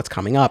 this is what's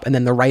coming up, and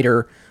then the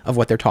writer of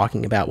what they're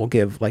talking about will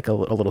give like a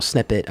little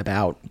snippet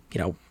about,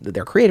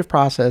 their creative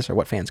process or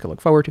what fans could look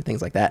forward to,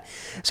 things like that.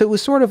 So it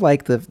was sort of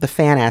like the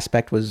fan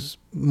aspect was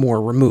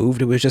more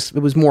removed. It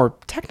was more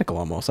technical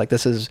almost. Like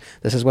this is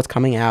what's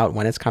coming out,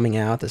 when it's coming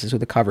out, this is who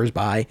the cover's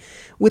by,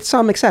 with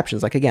some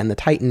exceptions. Like again, the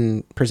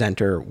Titan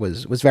presenter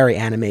was very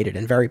animated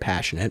and very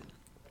passionate.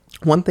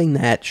 One thing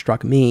that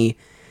struck me,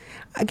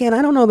 again,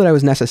 I don't know that I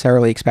was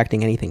necessarily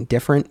expecting anything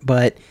different,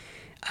 but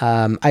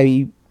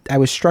I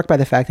was struck by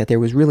the fact that there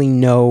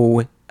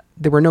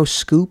were no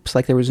scoops,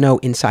 like there was no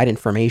inside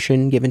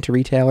information given to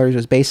retailers. It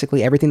was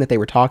basically everything that they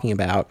were talking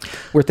about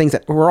were things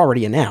that were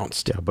already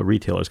announced. Yeah, but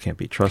retailers can't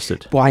be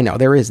trusted. Well, I know,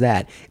 there is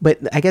that. But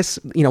I guess,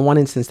 one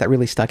instance that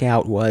really stuck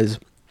out was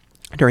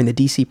during the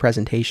DC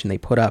presentation, they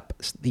put up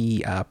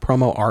the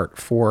promo art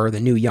for the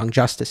new Young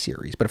Justice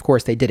series. But of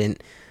course, they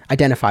didn't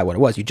identify what it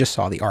was. You just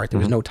saw the art. There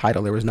was no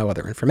title. There was no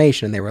other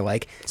information. And they were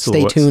like,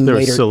 stay tuned there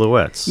later. Were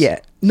silhouettes. Yeah.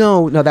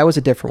 No, that was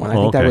a different one. I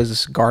think okay. that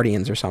was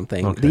Guardians or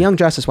something. Okay. The Young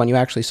Justice one, you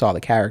actually saw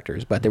the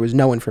characters, but there was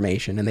no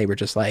information. And they were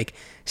just like,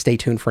 stay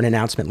tuned for an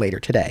announcement later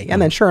today.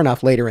 And then sure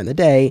enough, later in the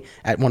day,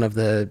 at one of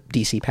the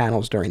DC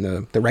panels during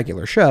the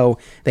regular show,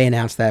 they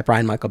announced that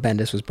Brian Michael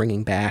Bendis was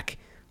bringing back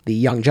the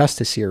Young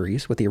Justice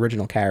series with the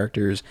original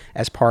characters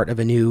as part of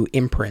a new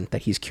imprint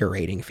that he's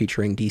curating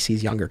featuring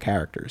DC's younger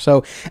characters.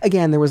 So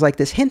again, there was like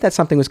this hint that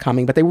something was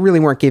coming, but they really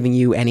weren't giving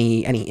you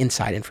any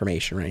inside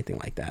information or anything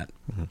like that.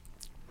 Mm-hmm.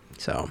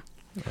 So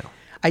yeah.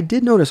 I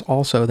did notice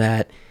also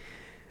that,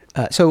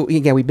 so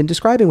again, we've been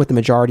describing what the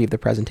majority of the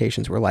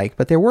presentations were like,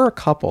 but there were a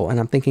couple, and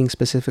I'm thinking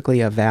specifically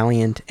of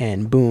Valiant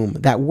and Boom,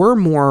 that were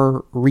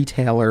more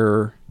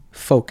retailer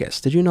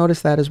focused. Did you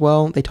notice that as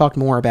well? They talked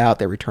more about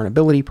their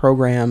returnability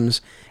programs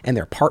and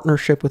their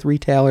partnership with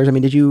retailers. I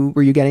mean,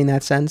 were you getting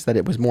that sense that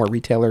it was more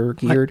retailer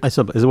geared? I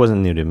suppose it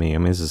wasn't new to me. I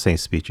mean, it's the same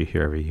speech you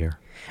hear every year.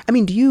 I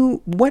mean,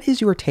 what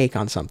is your take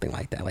on something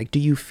like that? Like, do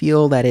you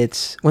feel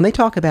that when they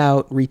talk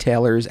about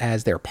retailers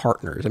as their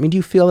partners, I mean, do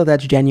you feel that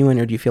that's genuine,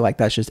 or do you feel like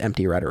that's just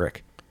empty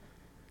rhetoric?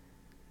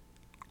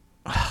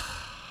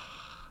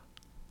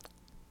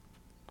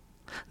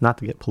 Not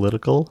to get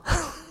political,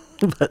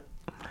 but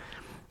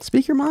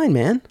speak your mind,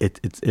 man.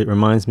 It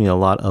reminds me a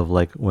lot of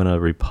like when a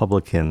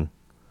Republican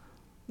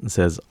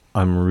says,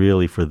 I'm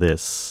really for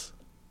this,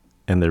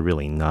 and they're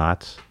really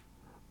not,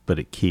 but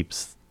it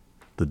keeps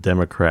the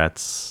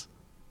Democrats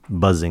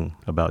buzzing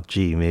about,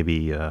 gee,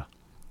 maybe,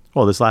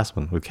 this last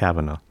one with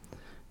Kavanaugh,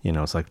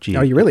 it's like, gee.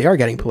 Oh, you really are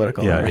getting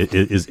political. Yeah. Right?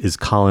 Is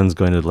Collins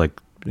going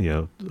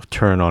to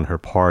turn on her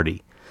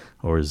party,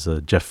 or is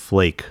Jeff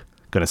Flake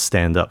going to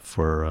stand up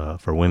for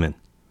women?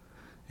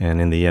 And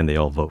in the end, they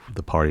all vote for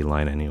the party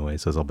line anyway,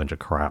 so it's a bunch of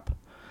crap.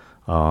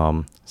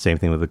 Same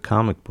thing with the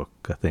comic book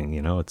thing,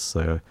 it's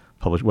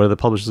what are the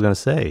publishers going to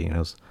say?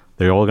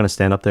 They're all going to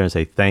stand up there and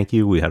say, thank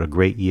you, we had a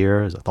great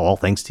year, it's all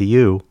thanks to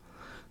you.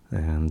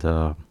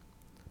 And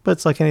but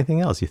it's like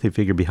anything else. You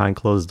figure behind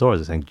closed doors,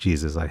 they're saying,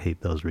 Jesus, I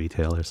hate those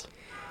retailers.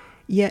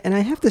 Yeah, and I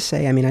have to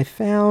say, I mean, I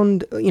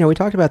found, we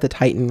talked about the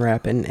Titan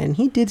rep, and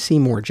he did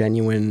seem more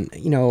genuine,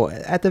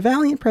 at the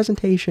Valiant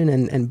presentation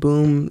and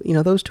Boom,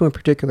 those two in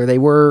particular,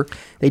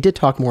 they did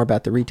talk more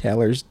about the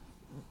retailers.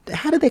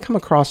 How did they come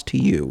across to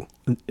you?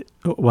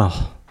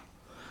 Well,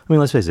 I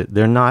mean, let's face it,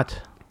 they're not.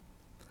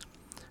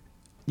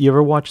 You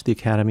ever watch the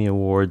Academy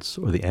Awards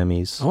or the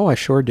Emmys? Oh, I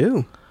sure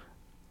do.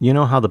 You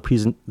know how the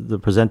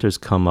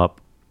presenters come up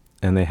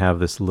and they have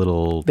this their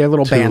little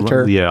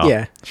banter.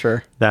 Yeah,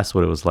 sure. That's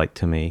what it was like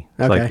to me.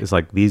 It's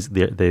like these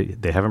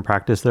they haven't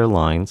practiced their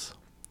lines.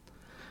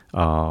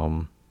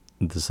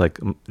 It's like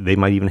they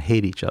might even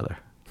hate each other,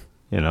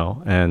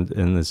 and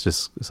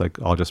it's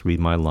like, I'll just read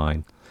my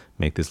line,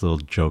 make this little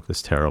joke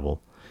that's terrible,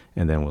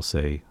 and then we'll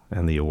say,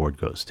 and the award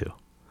goes to.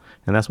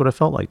 And that's what it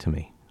felt like to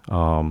me.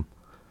 I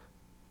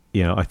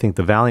think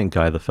the Valiant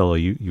guy, the fellow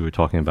you were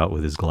talking about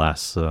with his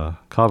glass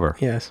cover.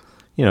 Yes.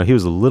 He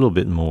was a little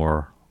bit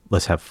more,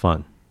 let's have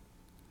fun.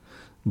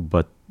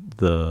 But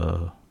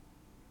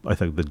I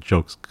think the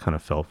jokes kind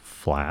of fell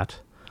flat.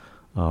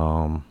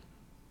 I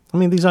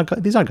mean, these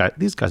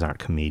guys aren't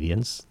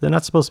comedians. They're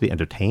not supposed to be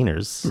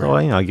entertainers. So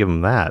right. I give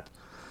them that.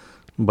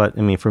 But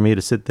I mean, for me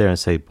to sit there and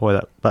say, boy,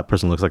 that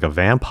person looks like a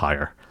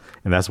vampire,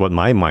 and that's what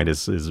my mind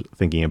is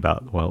thinking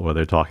about while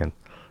they're talking.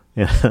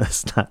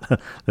 That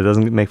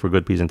doesn't make for a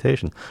good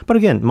presentation. But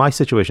again, my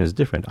situation is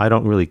different. I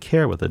don't really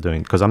care what they're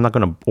doing because I'm not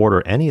going to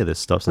order any of this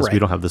stuff since we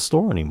don't have the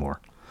store anymore.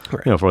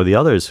 Right. For the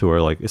others who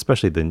are like,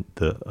 especially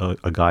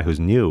a guy who's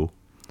new,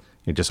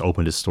 He just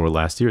opened his store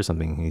last year or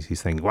something.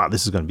 He's thinking, wow,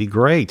 this is going to be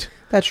great.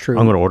 That's true.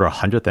 I'm going to order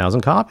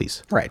 100,000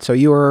 copies. Right. So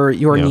your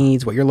Yeah.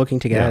 needs, what you're looking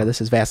to get Yeah. out of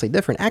this is vastly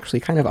different. Actually,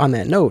 kind of on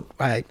that note,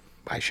 I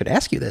should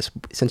ask you this.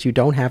 Since you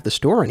don't have the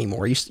store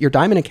anymore, your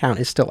Diamond account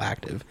is still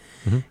active.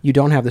 Mm-hmm. You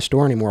don't have the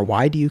store anymore.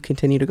 Why do you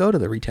continue to go to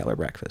the retailer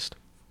breakfast?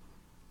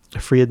 A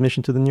free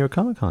admission to the New York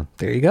Comic Con.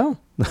 There you go.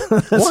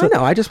 Well, I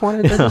know. I just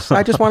wanted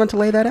to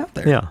lay that out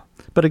there. Yeah.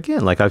 But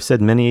again, like I've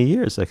said many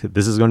years, like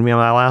this is going to be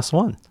my last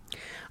one.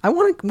 I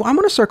want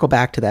to circle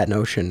back to that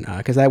notion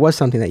because that was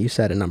something that you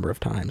said a number of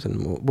times,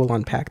 and we'll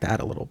unpack that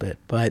a little bit.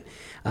 But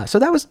so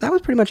that was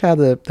pretty much how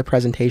the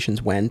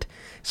presentations went.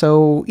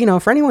 So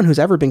for anyone who's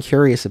ever been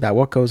curious about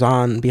what goes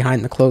on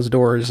behind the closed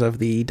doors of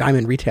the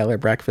Diamond Retailer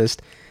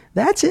Breakfast,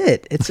 that's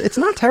it. It's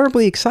not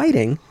terribly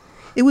exciting.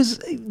 It was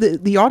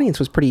the audience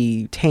was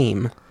pretty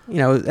tame,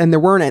 and there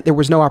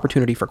was no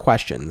opportunity for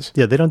questions.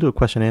 Yeah, they don't do a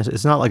question and answer.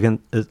 It's not like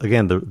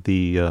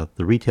the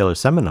retailer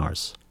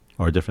seminars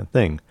are a different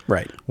thing.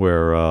 Right.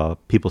 Where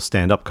people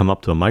stand up, come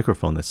up to a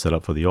microphone that's set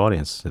up for the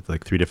audience. It's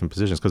like 3 different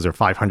positions because there are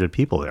 500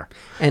 people there.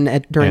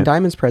 And during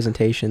Diamond's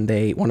presentation,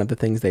 one of the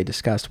things they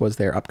discussed was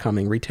their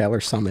upcoming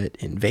retailer summit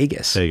in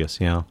Vegas. Vegas,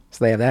 yeah.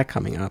 So they have that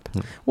coming up.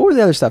 What were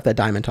the other stuff that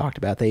Diamond talked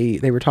about?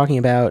 They were talking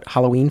about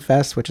Halloween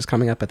Fest, which is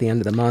coming up at the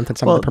end of the month, and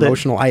some of the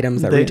promotional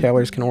items that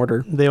retailers can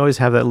order. They always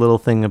have that little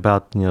thing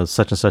about,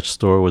 such and such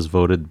store was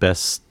voted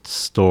best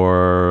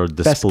store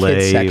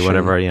display,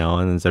 whatever,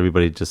 and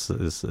everybody just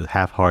is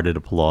half-hearted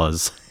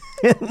applause.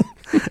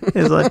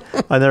 It's like,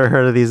 I never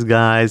heard of these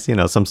guys,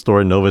 some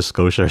store in Nova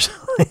Scotia or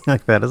something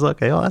like that. It's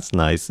okay, oh, that's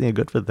nice.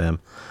 Good for them.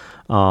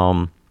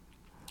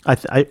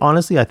 I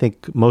honestly, I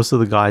think most of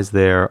the guys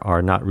there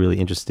are not really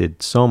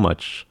interested so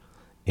much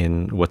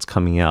in what's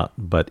coming out,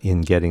 but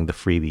in getting the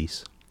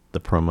freebies, the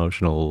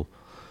promotional.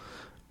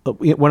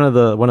 One of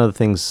the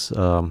things,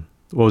 what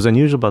was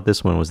unusual about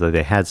this one was that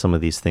they had some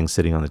of these things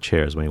sitting on the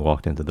chairs when you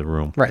walked into the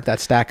room. Right,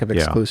 that stack of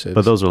exclusives. Yeah,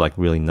 but those are like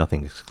really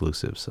nothing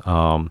exclusives.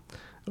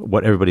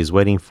 What everybody's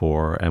waiting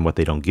for and what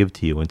they don't give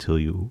to you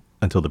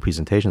until the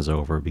presentation's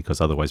over,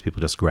 because otherwise people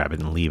just grab it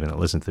and leave and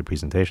listen to the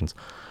presentations.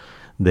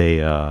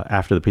 They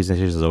after the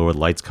presentation is over,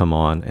 lights come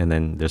on, and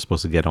then they're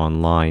supposed to get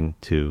online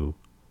to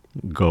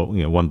go,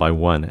 one by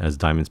one as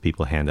Diamond's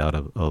people hand out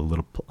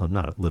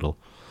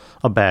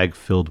a bag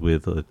filled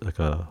with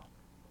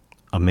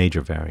a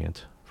major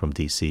variant from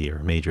DC or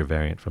a major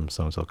variant from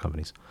so-and-so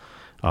companies.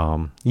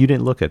 You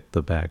didn't look at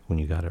the bag when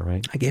you got it,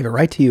 right? I gave it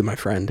right to you, my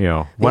friend.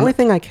 The only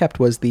thing I kept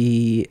was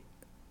the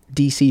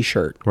DC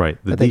shirt. Right.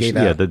 The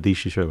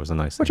DC shirt was a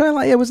nice thing. Which I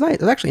like. It was nice.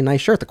 It was actually a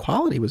nice shirt. The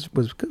quality was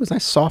good. It was a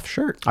nice, soft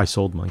shirt. I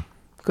sold mine.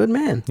 Good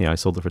man. Yeah, I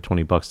sold it for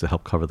 $20 to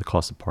help cover the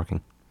cost of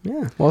parking.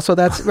 Yeah. Well, so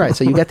that's right.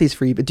 So you get these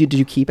free. But did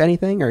you keep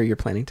anything, or you're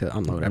planning to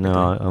unload everything?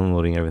 No, I'm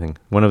unloading everything.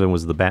 One of them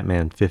was the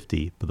Batman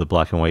 50, the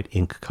black and white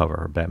ink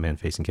cover, Batman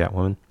facing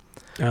Catwoman.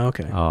 Oh,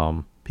 okay.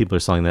 People are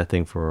selling that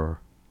thing for,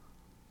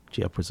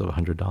 upwards of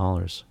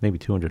 $100, maybe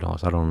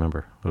 $200. I don't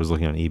remember. I was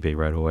looking on eBay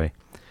right away.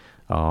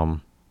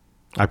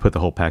 I put the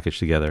whole package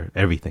together,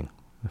 everything,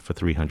 for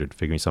 $300,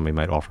 figuring somebody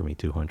might offer me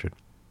 $200.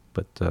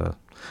 But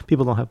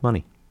people don't have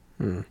money.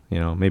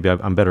 Maybe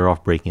I'm better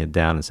off breaking it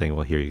down and saying,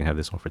 well, here, you can have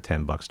this one for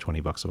 $10,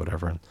 $20 or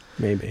whatever,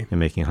 and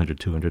making $100,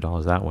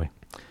 $200 that way.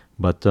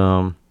 But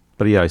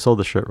yeah, I sold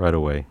the shirt right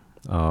away.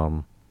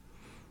 I'm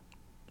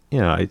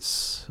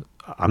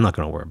not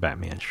going to wear a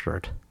Batman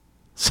shirt.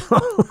 So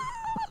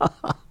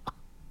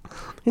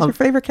He's your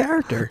favorite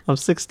character. I'm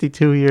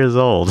 62 years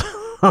old.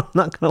 I'm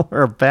not going to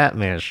wear a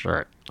Batman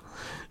shirt.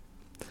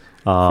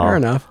 Fair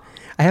enough.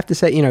 I have to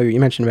say, you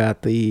mentioned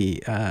about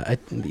the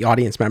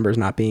audience members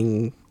not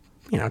being,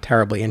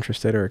 terribly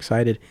interested or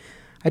excited.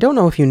 I don't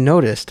know if you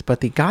noticed, but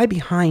the guy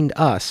behind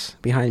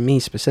me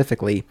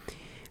specifically,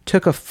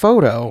 took a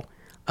photo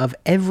of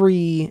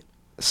every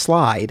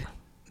slide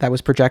that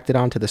was projected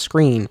onto the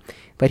screen,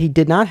 but he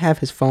did not have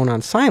his phone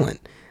on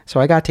silent. So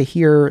I got to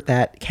hear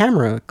that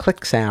camera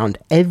click sound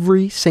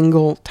every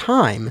single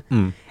time.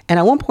 And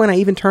at one point I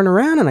even turned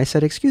around and I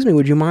said, "Excuse me,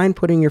 would you mind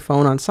putting your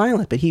phone on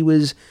silent?" But he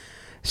was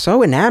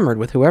so enamored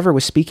with whoever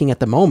was speaking at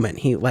the moment.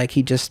 I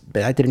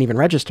didn't even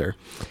register.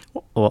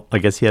 Well, I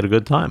guess he had a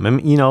good time. I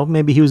mean,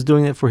 maybe he was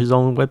doing it for his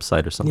own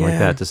website or something like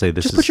that to say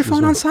this. Just put your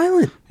phone on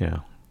silent. Yeah.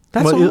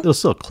 That's all. It'll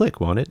still click,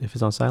 won't it, if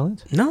it's on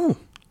silent? No.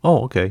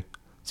 Oh, okay.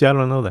 See, I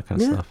don't know that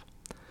kind of stuff.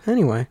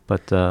 Anyway.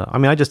 But,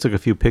 I just took a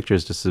few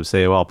pictures just to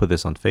say, well, I'll put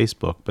this on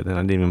Facebook, but then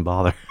I didn't even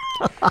bother.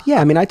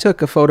 Yeah, I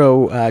took a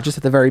photo just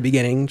at the very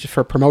beginning, just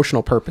for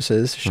promotional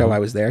purposes, to show I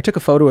was there. I took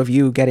a photo of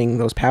you getting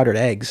those powdered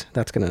eggs.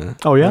 That's going to...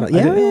 Oh, yeah?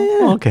 Yeah.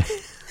 Oh, okay.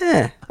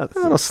 Yeah, a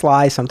little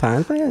sly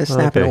sometimes, but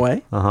snapping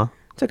away. Uh-huh.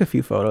 Took a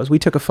few photos. We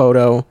took a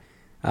photo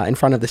in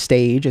front of the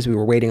stage as we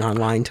were waiting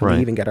online to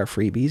leave and get our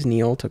freebies.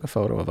 Neil took a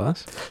photo of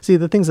us. See,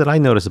 the things that I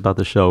notice about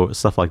the show,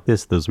 stuff like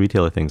this, those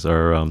retailer things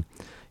are...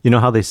 you know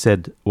how they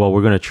said, well,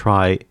 we're going to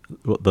try,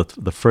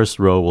 the first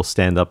row will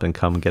stand up and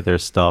come get their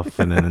stuff,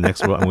 and then the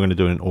next row, we're going to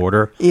do it in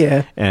order.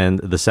 Yeah. And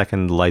the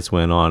second the lights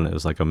went on, it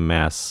was like a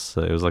mass.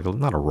 It was like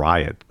not a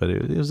riot, but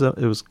it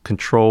was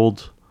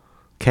controlled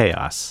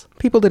chaos.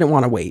 People didn't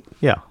want to wait.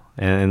 Yeah.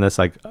 And that's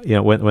like,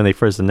 when they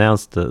first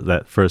announced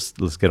that first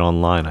let's get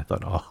online, I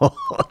thought, oh,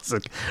 it's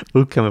like,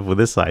 who came up with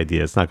this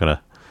idea? It's not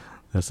gonna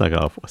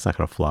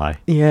fly.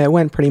 Yeah, it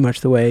went pretty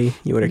much the way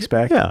you would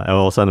expect. Yeah,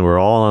 all of a sudden we're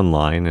all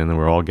online and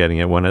we're all getting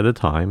it one at a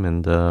time,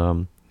 and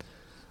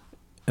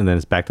then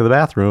it's back to the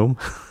bathroom,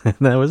 and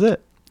that was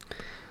it.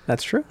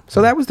 That's true.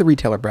 So that was the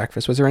retailer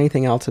breakfast. Was there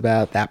anything else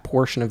about that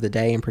portion of the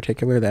day in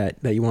particular that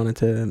you wanted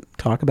to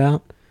talk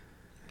about?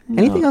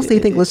 Anything else that you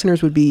think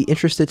listeners would be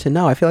interested to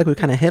know? I feel like we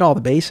kind of hit all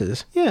the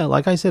bases. Yeah,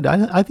 like I said,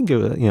 I think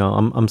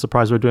I'm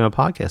surprised we're doing a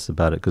podcast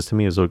about it, because to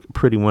me it was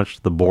pretty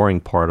much the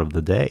boring part of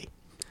the day.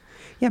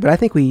 Yeah, but I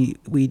think we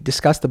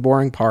discussed the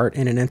boring part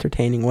in an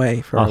entertaining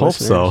way for our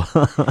listeners. I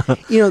hope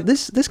so.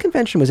 This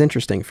convention was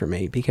interesting for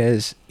me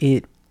because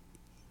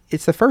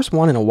it's the first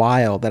one in a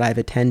while that I've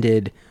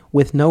attended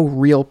with no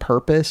real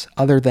purpose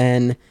other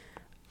than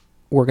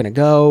we're going to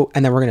go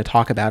and then we're going to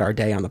talk about our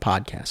day on the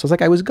podcast. So it's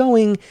like I was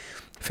going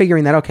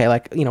figuring that, okay,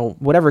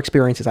 whatever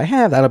experiences I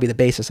have, that'll be the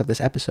basis of this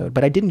episode.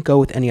 But I didn't go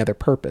with any other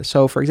purpose.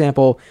 So, for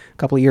example, a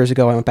couple of years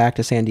ago, I went back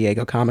to San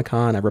Diego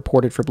Comic-Con. I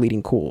reported for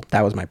Bleeding Cool.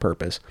 That was my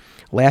purpose.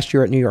 Last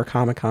year at New York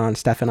Comic-Con,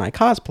 Steph and I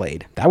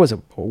cosplayed. That was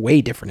a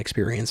way different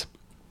experience.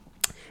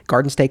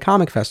 Garden State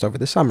Comic Fest over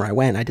the summer. I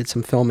went. I did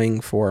some filming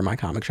for my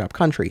comic shop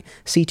Country.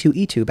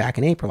 C2E2 back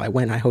in April. I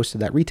went and I hosted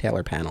that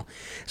retailer panel.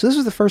 So this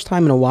was the first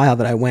time in a while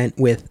that I went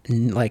with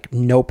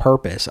no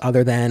purpose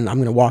other than I'm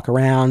going to walk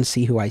around,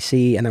 see who I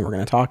see, and then we're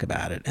going to talk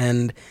about it.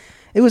 And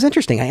it was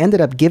interesting. I ended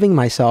up giving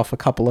myself a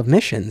couple of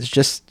missions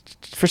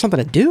just for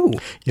something to do.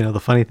 The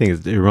funny thing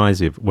is, it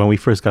reminds me of when we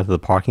first got to the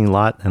parking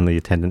lot and the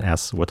attendant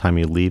asked what time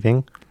you're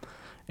leaving,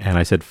 and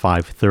I said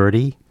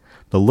 5:30.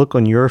 The look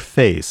on your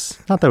face,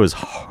 not that I was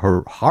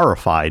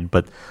horrified,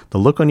 but the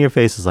look on your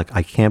face is like,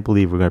 I can't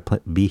believe we're going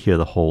to be here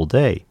the whole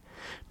day.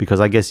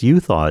 Because I guess you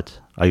thought,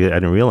 I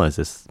didn't realize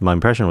this, my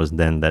impression was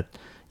then that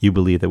you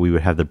believed that we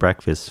would have the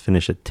breakfast,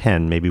 finish at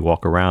 10, maybe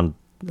walk around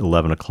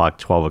 11 o'clock,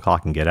 12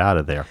 o'clock and get out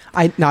of there.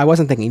 I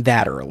wasn't thinking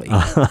that early.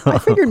 I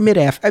figured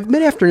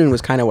mid-afternoon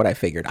was kind of what I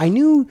figured. I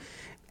knew...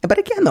 But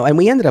again, though, and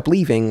we ended up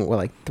leaving,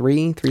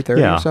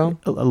 3:30 or so?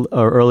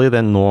 Earlier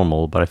than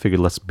normal, but I figured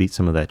let's beat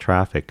some of that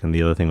traffic. And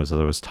the other thing was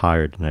that I was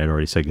tired, and I had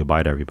already said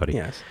goodbye to everybody.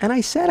 Yes. And I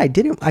said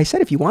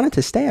if you wanted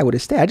to stay, I would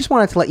have stayed. I just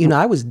wanted to let you know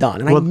I was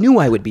done, and I knew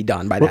I would be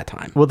done by that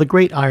time. Well, the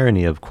great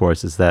irony, of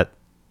course, is that,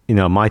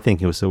 my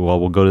thinking was,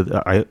 we'll go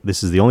to,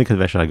 this is the only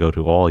convention I go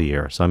to all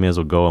year, so I may as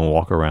well go and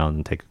walk around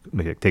and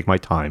take my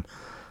time,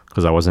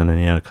 because I wasn't in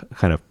any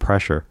kind of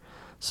pressure.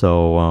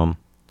 So,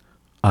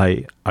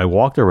 I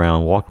walked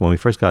around, when we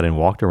first got in,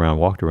 walked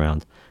around,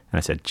 and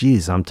I said,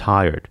 geez, I'm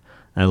tired.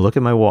 And I look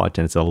at my watch,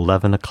 and it's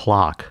 11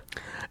 o'clock.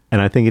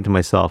 And I'm thinking to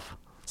myself,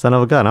 son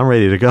of a gun, I'm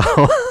ready to go.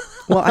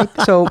 Well,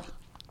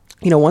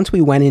 once we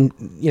went in,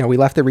 we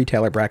left the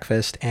retailer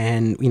breakfast,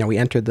 and, we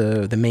entered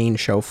the main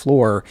show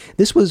floor.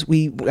 This was,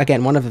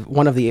 one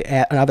of the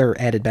other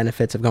added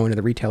benefits of going to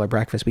the retailer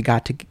breakfast, we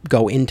got to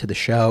go into the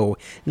show,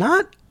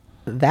 not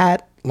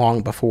that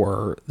long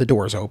before the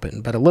doors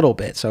opened, but a little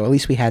bit. So at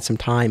least we had some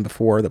time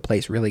before the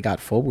place really got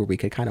full where we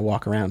could kind of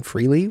walk around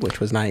freely, which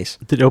was nice.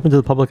 Did it open to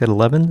the public at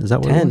 11? Is that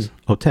what 10. It was?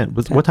 Oh, 10.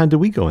 10. What time did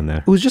we go in there?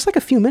 It was just like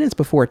a few minutes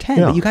before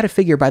 10, but you got to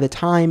figure by the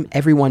time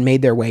everyone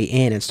made their way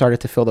in and started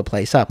to fill the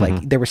place up,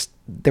 there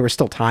was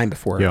still time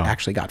before it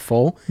actually got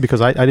full. Because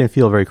I didn't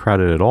feel very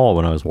crowded at all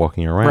when I was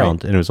walking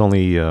around, and it was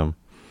only...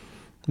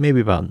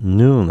 maybe about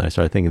noon that I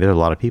started thinking there's a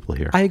lot of people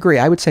here. I agree.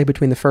 I would say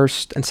between the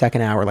first and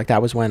second hour,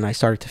 that was when I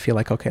started to feel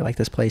like, okay,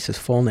 this place is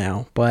full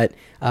now. But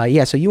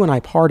so you and I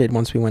parted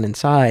once we went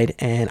inside,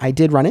 and I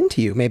did run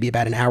into you maybe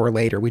about an hour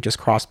later. We just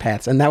crossed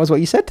paths, and that was what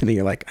you said to me.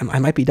 You're like, I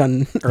might be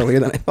done earlier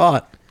than I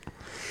thought.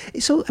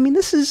 So, I mean,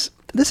 this is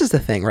the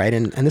thing, right?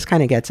 And this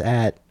kind of gets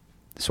at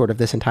sort of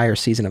this entire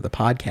season of the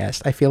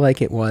podcast. I feel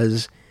like it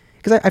was,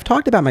 because I've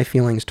talked about my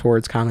feelings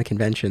towards comic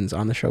conventions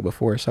on the show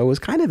before, so it was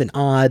kind of an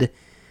odd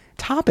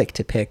topic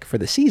to pick for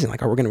the season, we're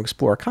going to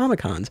explore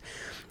Comic-Cons.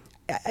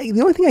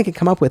 The only thing I could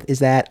come up with is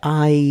that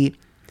I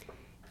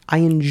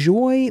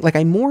enjoy,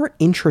 I'm more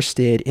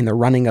interested in the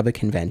running of a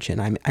convention,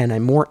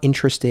 I'm more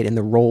interested in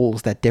the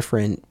roles that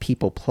different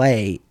people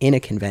play in a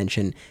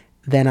convention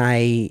than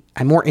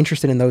I'm more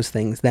interested in those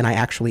things than I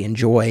actually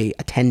enjoy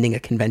attending a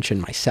convention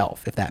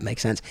myself, if that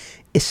makes sense,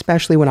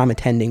 especially when I'm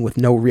attending with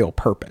no real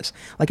purpose.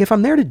 If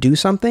I'm there to do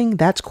something,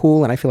 that's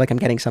cool, and I feel like I'm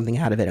getting something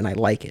out of it, and I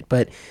like it.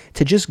 But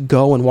to just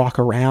go and walk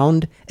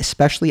around,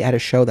 especially at a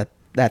show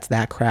that's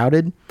that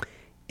crowded,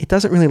 it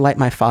doesn't really light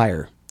my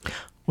fire.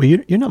 Well,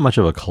 you're not much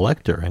of a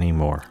collector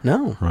anymore.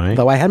 No. Right?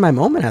 Though I had my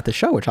moment at the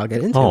show, which I'll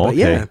get into. Oh, but okay.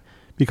 Yeah.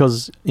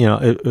 Because,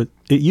 it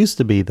used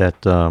to be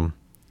that...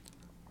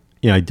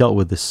 I dealt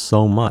with this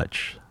so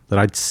much that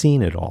I'd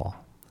seen it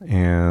all.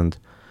 And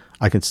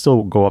I could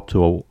still go up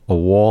to a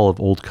wall of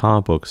old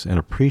comic books and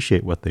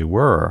appreciate what they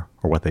were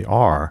or what they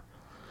are.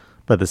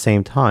 But at the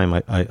same time,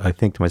 I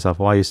think to myself,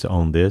 I used to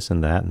own this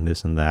and that and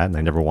this and that, and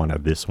I never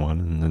wanted this one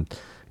and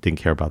didn't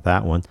care about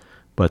that one.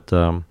 But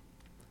now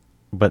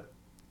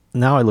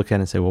I look at it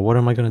and say, well, what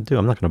am I going to do?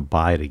 I'm not going to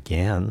buy it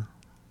again.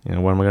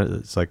 What am I going to...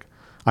 It's like,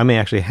 I may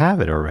actually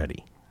have it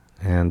already.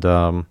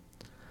 And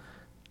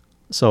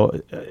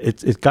so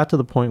it got to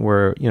the point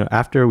where,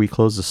 after we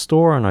closed the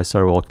store and I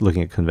started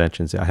looking at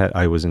conventions,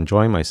 I was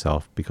enjoying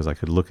myself because I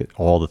could look at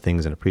all the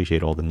things and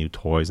appreciate all the new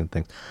toys and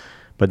things.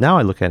 But now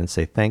I look at it and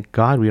say, thank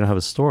God we don't have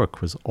a store,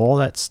 because all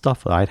that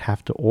stuff that I'd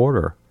have to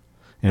order,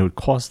 and it would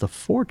cost a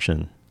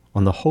fortune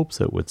on the hopes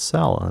that it would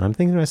sell. And I'm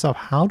thinking to myself,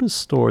 how do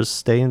stores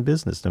stay in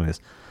business doing this?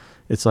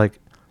 It's like,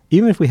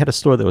 even if we had a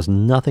store that was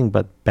nothing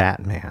but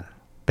Batman,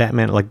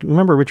 like,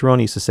 remember Rich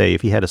Roney used to say,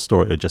 if he had a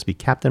store, it would just be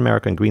Captain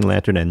America and Green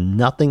Lantern and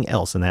nothing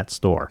else in that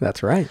store.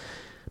 That's right.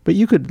 But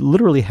you could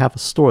literally have a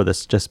store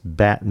that's just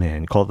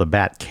Batman. Call it the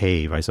Bat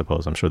Cave, I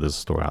suppose. I'm sure there's a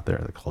store out there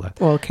that call that.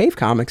 Well, Cave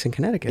Comics in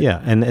Connecticut.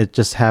 Yeah, and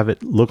just have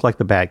it look like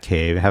the Bat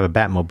Cave, have a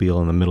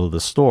Batmobile in the middle of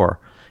the store,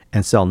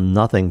 and sell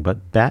nothing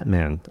but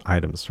Batman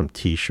items, from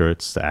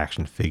T-shirts to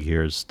action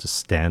figures to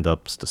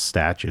stand-ups to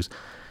statues.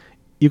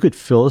 You could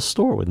fill a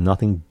store with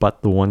nothing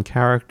but the one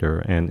character,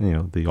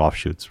 and the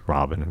offshoots,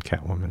 Robin and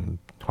Catwoman and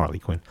Harley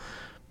Quinn.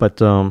 But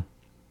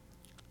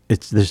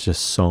there's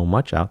just so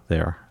much out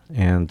there,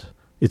 and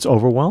it's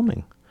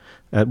overwhelming.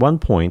 At one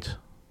point,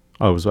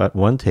 I was at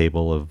one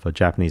table of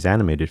Japanese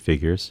animated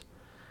figures,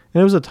 and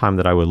there was a time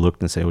that I would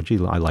look and say, "Oh,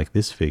 gee, I like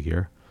this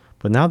figure."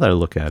 But now that I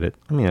look at it,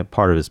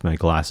 part of it is my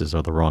glasses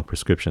are the wrong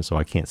prescription, so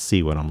I can't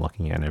see what I'm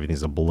looking at, and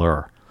everything's a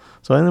blur.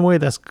 So in a way,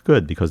 that's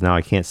good, because now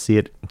I can't see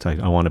it. It's like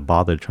I want to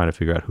bother trying to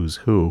figure out who's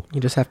who. You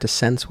just have to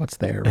sense what's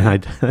there.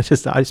 Right? And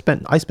I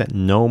spent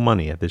no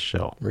money at this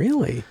show.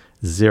 Really?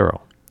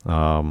 Zero.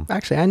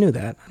 Actually, I knew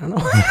that. I don't know.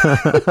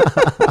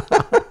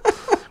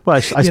 Well,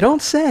 you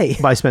don't say.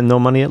 But I spent no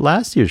money at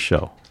last year's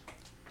show.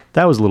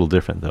 That was a little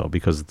different, though,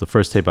 because the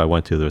first tape I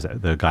went to,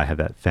 the guy had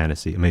that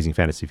Amazing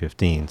Fantasy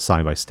 15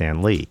 signed by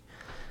Stan Lee,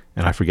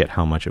 and I forget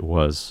how much it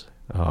was.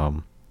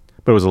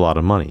 But it was a lot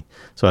of money.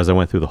 So as I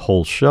went through the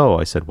whole show,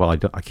 I said, well,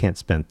 I can't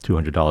spend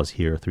 $200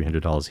 here,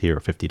 $300 here,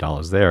 or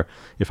 $50 there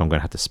if I'm going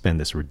to have to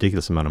spend this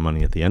ridiculous amount of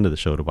money at the end of the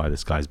show to buy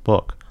this guy's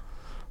book.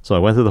 So I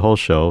went through the whole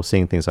show,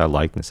 seeing things I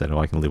liked, and said, oh,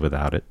 I can live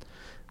without it.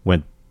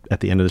 Went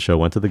at the end of the show,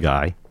 went to the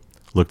guy,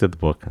 looked at the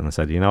book, and I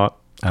said, you know what?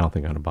 I don't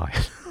think I'm going to buy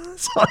it.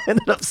 So I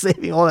ended up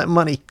saving all that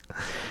money.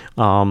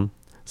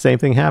 Same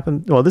thing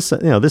happened. Well,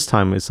 this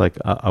time it's like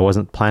I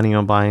wasn't planning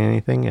on buying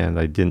anything, and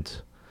I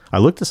didn't. I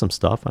looked at some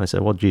stuff and I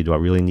said, well, gee, do I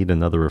really need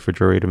another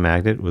refrigerator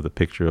magnet with a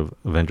picture of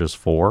Avengers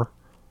 4?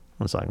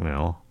 I was like,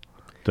 no.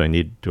 Do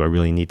I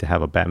really need to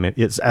have a Batman?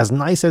 It's as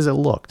nice as it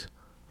looked.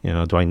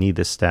 Do I need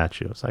this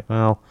statue? It's like,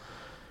 well,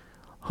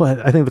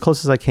 I think the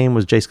closest I came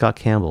was J. Scott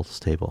Campbell's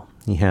table.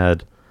 He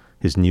had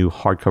his new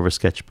hardcover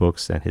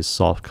sketchbooks and his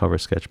softcover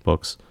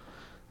sketchbooks.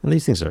 And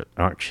these things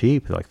aren't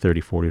cheap. They're like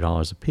 $30,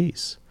 $40 a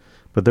piece.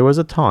 But there was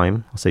a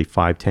time, I'll say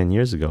 5-10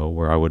 years ago,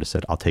 where I would have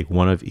said, I'll take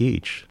one of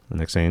each. The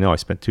next thing you know, I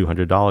spent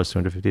 $200,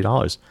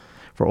 $250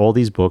 for all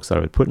these books that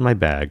I would put in my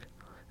bag.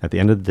 At the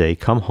end of the day,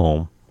 come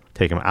home,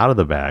 take them out of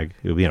the bag.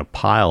 It would be in a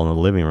pile on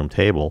the living room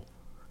table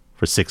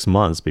for 6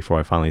 months before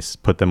I finally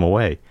put them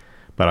away.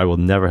 But I will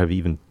never have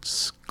even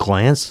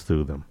glanced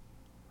through them.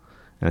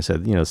 And I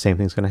said, the same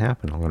thing's going to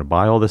happen. I'm going to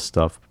buy all this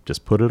stuff,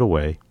 just put it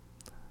away,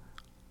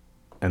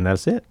 and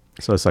that's it.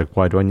 So it's like,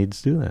 why do I need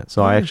to do that?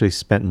 So I actually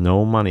spent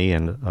no money,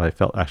 and I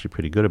felt actually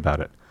pretty good about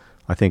it.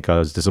 I think I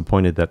was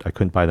disappointed that I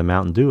couldn't buy the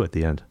Mountain Dew at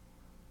the end.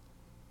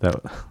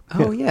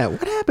 Yeah.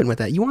 What happened with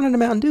that? You wanted a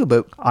Mountain Dew,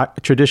 but...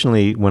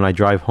 Traditionally, when I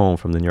drive home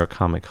from the New York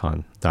Comic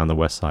Con down the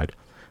West Side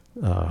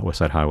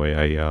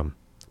Highway, I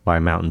buy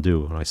a Mountain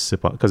Dew, and I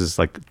sip on, because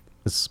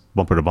it's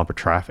bumper-to-bumper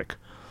traffic.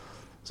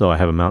 So I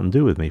have a Mountain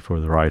Dew with me for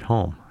the ride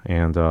home.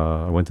 And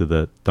I went to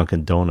the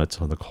Dunkin' Donuts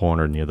on the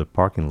corner near the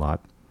parking lot,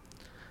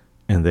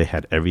 and they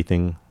had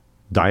everything,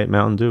 Diet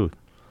Mountain Dew,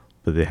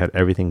 but they had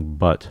everything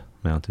but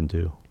Mountain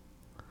Dew.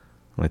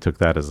 And I took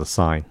that as a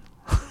sign.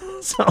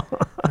 So,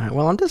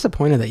 well, I'm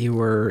disappointed that you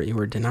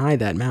were denied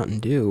that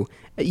Mountain Dew.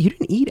 You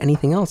didn't eat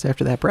anything else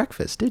after that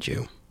breakfast, did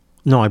you?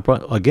 No, I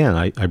brought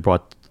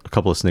a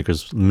couple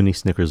of mini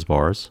Snickers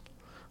bars.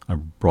 I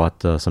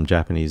brought some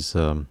Japanese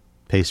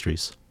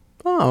pastries.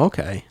 Oh,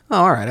 okay.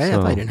 Oh, all right. I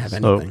thought you didn't have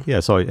anything.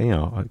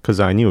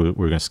 Because I knew we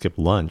were going to skip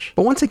lunch.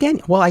 But once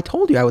again, well, I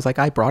told you, I was like,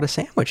 I brought a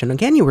sandwich. And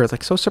again, you were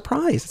like so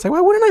surprised. It's like, why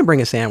wouldn't I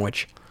bring a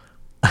sandwich?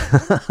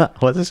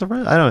 Was I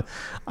surprised? I don't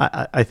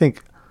know. I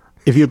think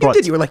if you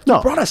brought... You were like, you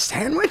brought a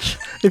sandwich?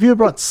 If you had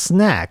brought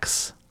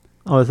snacks,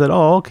 I said,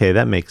 oh, okay,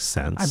 that makes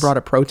sense. I brought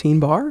a protein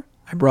bar.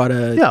 I brought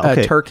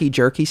a turkey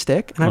jerky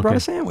stick. And I brought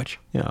a sandwich.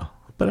 Yeah.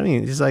 But I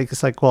mean, it's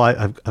like, well,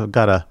 I've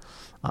got a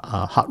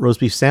hot roast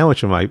beef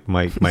sandwich in my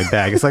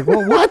bag. It's like,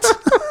 well, what?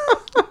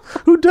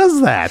 Who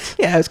does that?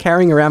 Yeah, I was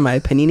carrying around my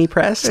panini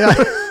press.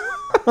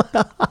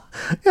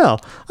 Yeah.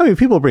 I mean,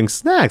 people bring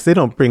snacks. They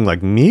don't bring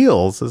like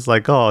meals. It's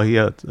like, oh,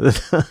 yeah.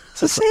 It's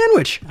a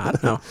sandwich. I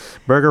don't know.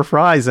 Burger,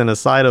 fries, and a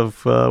side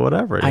of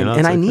whatever.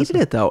 I needed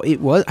it, though. It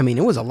was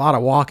a lot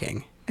of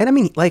walking. And I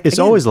mean, like, It's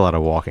again, always a lot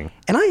of walking.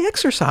 and I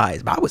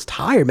exercised, but I was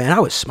tired, man.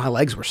 My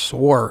legs were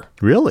sore.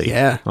 Really?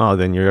 Yeah. Oh,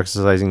 then you're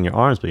exercising your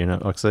arms, but you're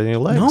not exercising your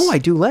legs. No, I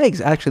do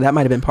legs. Actually, that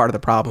might have been part of the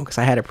problem because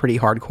I had a pretty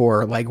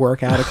hardcore leg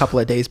workout a couple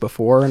of days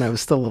before, and I was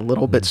still a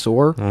little bit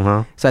sore.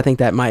 So I think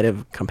that might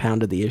have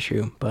compounded the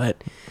issue.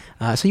 But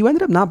so you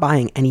ended up not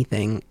buying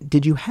anything.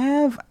 Did you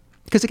have?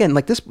 Because again,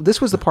 like this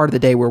was the part of the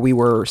day where we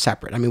were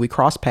separate. I mean, we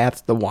crossed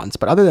paths the once,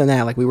 but other than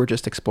that, like we were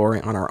just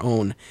exploring on our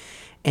own.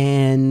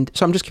 And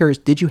so I'm just curious,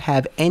 did you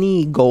have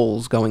any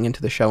goals going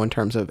into the show in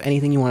terms of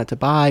anything you wanted to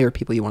buy or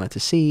people you wanted to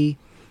see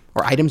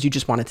or items you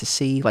just wanted to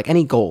see? Like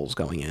any goals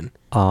going in?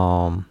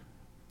 No,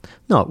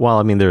 well,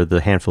 I mean, there are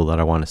the handful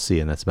that I want to see,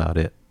 and that's about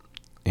it.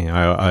 You know,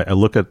 I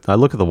look at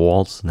the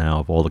walls now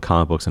of all the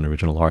comic books and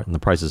original art, and the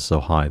price is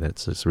so high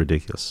that it's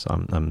ridiculous.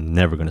 I'm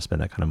never going to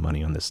spend that kind of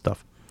money on this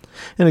stuff.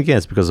 And again,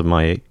 it's because of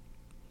my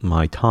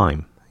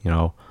time. You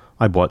know,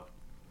 I bought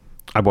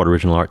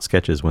original art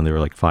sketches when they were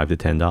like $5 to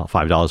 $10,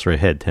 $5 for a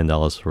head,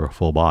 $10 for a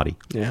full body.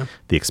 Yeah.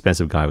 The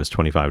expensive guy was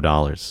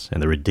 $25,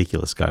 and the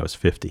ridiculous guy was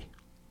 $50.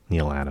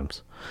 Neil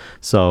Adams.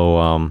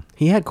 So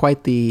He had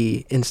quite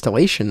the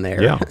installation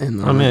there. yeah, On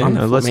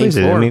the let's main face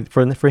it. floor. I mean,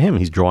 for him,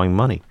 he's drawing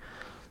money.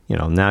 You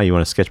know, now you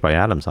want a sketch by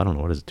Adams? I don't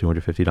know, what is it,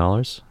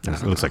 $250?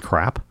 It looks like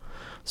crap.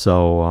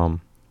 So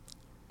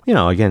you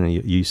know, again,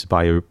 you used to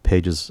buy your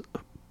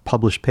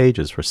published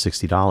pages for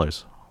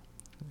 $60,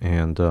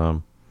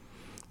 and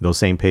those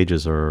same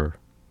pages are,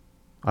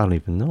 I don't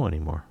even know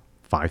anymore,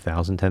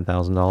 $5,000,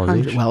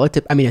 $10,000 each. Well, it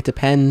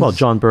depends. Well,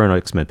 John Byrne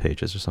X-Men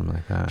pages or something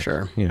like that.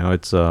 Sure. You know,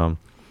 it's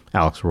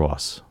Alex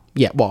Ross.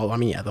 Yeah. Well, I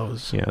mean, yeah,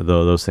 those. Yeah,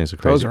 those things are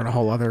crazy. Those are in a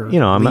whole other. You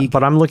know, league.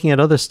 but I'm looking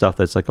at other stuff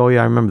that's like, oh yeah,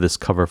 I remember this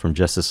cover from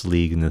Justice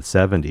League in the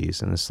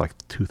 '70s, and it's like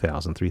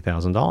 $2,000,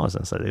 $3,000,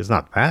 and it's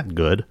not that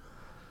good.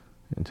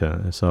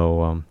 And,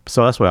 so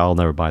that's why I'll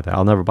never buy that.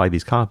 I'll never buy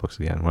these comic books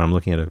again. When I'm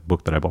looking at a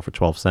book that I bought for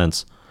 12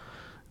 cents,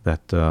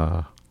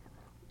 that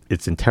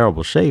it's in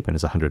terrible shape and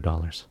it's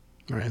 $100.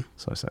 Right.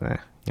 So I said,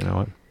 you know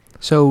what?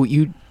 So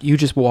you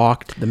just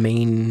walked the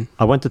main.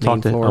 I went to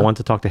talk floor?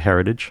 to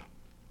Heritage,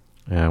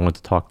 and I went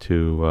to talk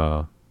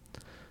to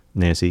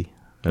Nancy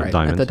Right,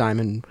 Diamond at the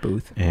Diamond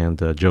booth. and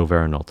Joe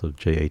Verinault of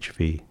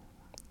JHV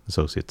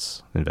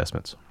Associates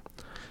Investments.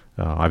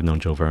 I've known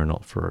Joe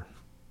Verinault for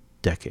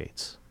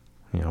decades.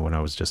 You know, when I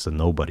was just a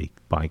nobody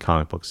buying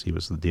comic books, he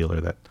was the dealer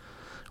that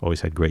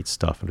always had great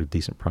stuff at a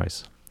decent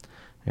price.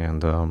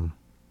 And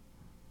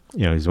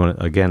you know, he's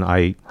again,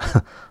 I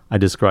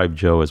describe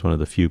Joe as one of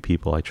the few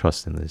people I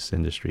trust in this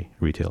industry,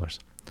 retailers,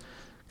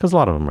 because a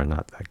lot of them are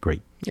not that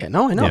great. Yeah,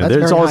 no, I know. You know,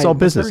 That's it's all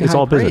business. very It's high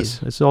all praise.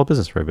 business. It's all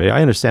business for everybody.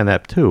 I understand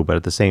that too, but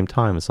at the same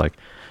time, it's like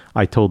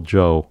I told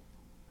Joe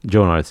and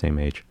I are the same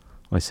age.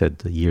 I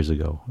said years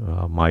ago,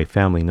 my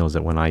family knows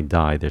that when I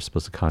die, they're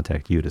supposed to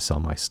contact you to sell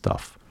my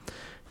stuff.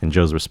 And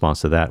Joe's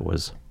response to that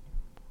was,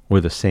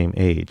 "We're the same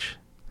age.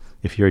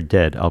 If you're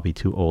dead, I'll be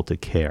too old to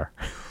care."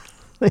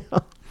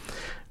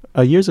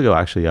 Years ago,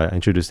 actually, I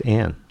introduced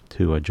Anne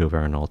to Joe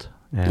Verinault.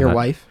 Your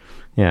wife?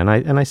 Yeah,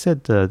 and I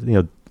said,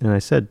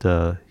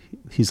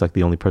 he's like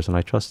the only person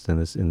I trust in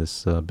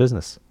this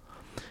business.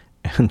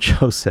 And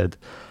Joe said,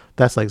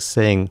 "That's like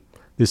saying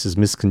this is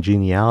Miss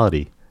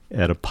Congeniality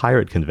at a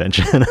pirate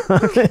convention."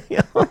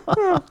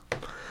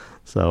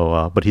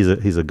 So, but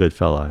he's a good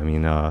fella. I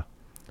mean,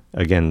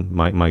 again,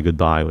 my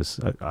goodbye was,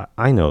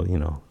 I know, you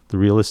know,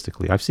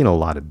 realistically, I've seen a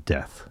lot of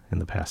death in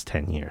the past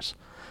 10 years.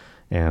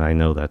 And I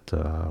know that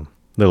there are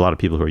a lot of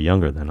people who are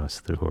younger than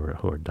us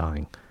who are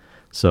dying.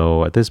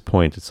 So at this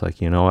point, it's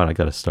like, you know what, I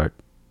got to start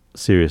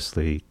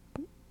seriously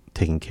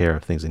taking care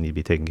of things that need to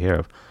be taken care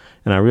of.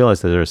 And I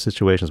realized that there are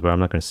situations where I'm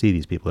not going to see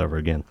these people ever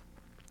again.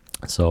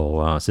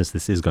 So since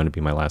this is going to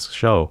be my last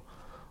show,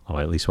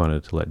 I at least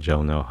wanted to let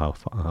Joe know how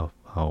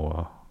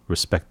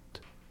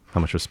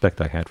much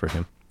respect I had for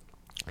him.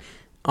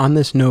 On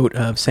this note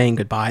of saying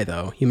goodbye,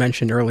 though, you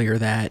mentioned earlier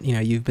that, you know,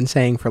 you've been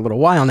saying for a little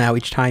while now,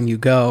 each time you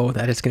go,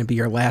 that it's going to be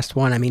your last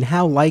one. I mean,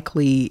 how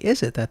likely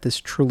is it that this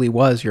truly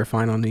was your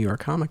final New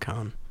York Comic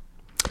Con?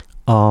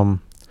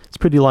 It's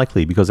pretty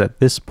likely because at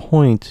this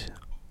point,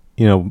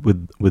 you know,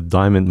 with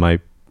Diamond, I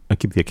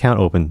keep the account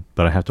open,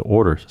 but I have to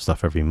order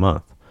stuff every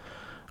month.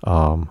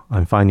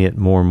 I'm finding it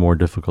more and more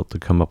difficult to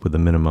come up with the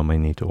minimum I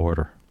need to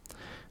order.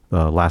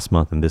 Last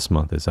month and this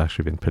month has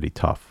actually been pretty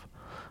tough.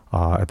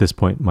 At this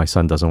point, my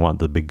son doesn't want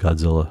the big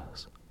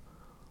Godzillas.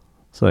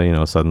 So, you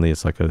know, suddenly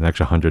it's like an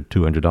extra $100,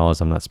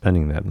 $200 I'm not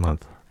spending that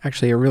month.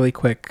 Actually, a really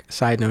quick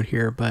side note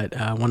here, but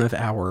one of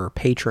our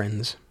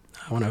patrons,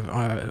 one of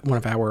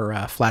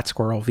our Flat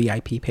Squirrel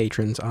VIP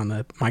patrons on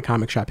the My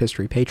Comic Shop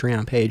History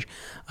Patreon page,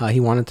 he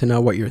wanted to know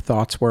what your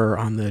thoughts were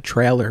on the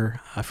trailer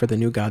for the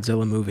new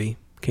Godzilla movie,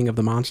 King of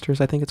the Monsters,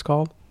 I think it's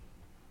called.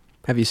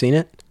 Have you seen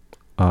it?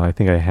 I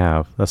think I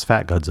have. That's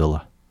Fat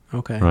Godzilla.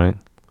 Okay. Right?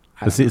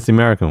 It's the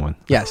American one.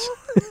 Yes.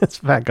 It's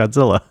Fat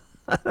Godzilla.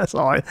 That's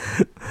all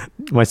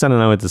my son and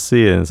I went to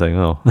see it, and it's like,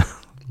 oh,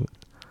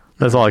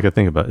 that's all I could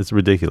think about. It's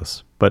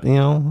ridiculous. But, you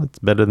know, it's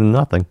better than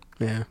nothing.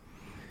 Yeah.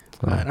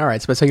 All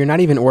right. So you're not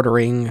even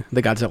ordering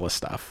the Godzilla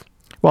stuff.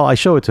 Well, I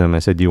show it to him. I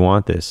said, "Do you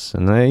want this?"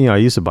 And I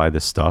used to buy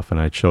this stuff, and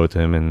I'd show it to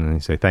him, and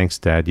he'd say, "Thanks,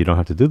 Dad. You don't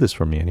have to do this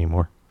for me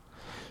anymore."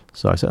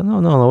 So I said, no,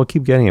 we'll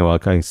keep getting it. Well, I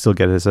can still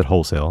get this at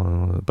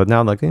wholesale. But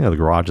now, like, the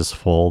garage is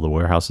full. The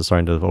warehouse is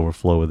starting to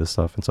overflow with this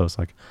stuff. And so it's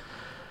like,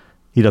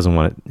 he doesn't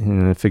want it.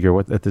 And I figure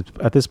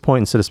at this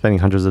point, instead of spending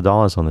hundreds of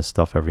dollars on this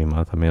stuff every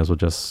month, I may as well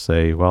just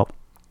say, well,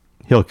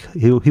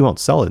 he won't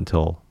sell it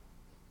until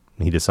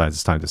he decides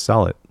it's time to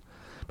sell it.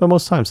 But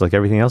most times, like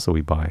everything else that we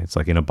buy, it's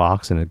like in a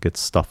box and it gets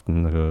stuffed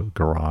in the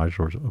garage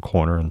or a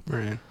corner. And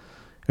Right.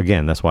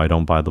 again, that's why I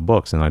don't buy the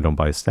books and I don't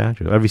buy a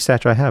statue. Every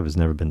statue I have has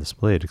never been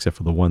displayed except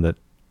for the one that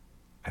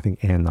I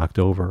think Anne knocked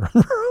over.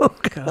 Oh,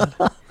 God.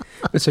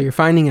 But so you're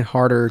finding it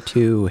harder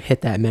to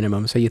hit that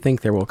minimum. So you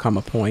think there will come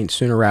a point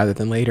sooner rather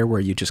than later where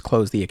you just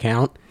close the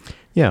account?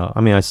 Yeah,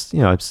 I mean, I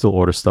still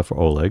order stuff for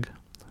Oleg,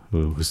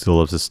 who still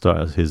loves his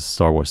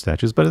Star Wars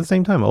statues. But at the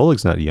same time,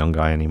 Oleg's not a young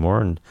guy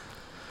anymore, and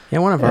Yeah,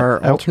 one of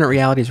our alternate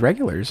realities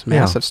regulars,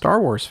 massive Star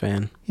Wars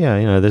fan.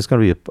 yeah, there's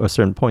going to be a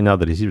certain point now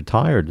that he's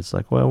retired. It's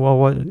like, well,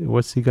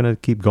 what's he going to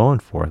keep going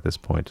for at this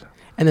point?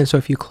 And then so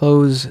if you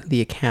close the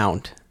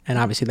account, and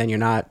obviously then you're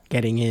not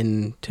getting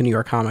in to New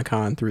York Comic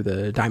Con through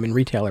the Diamond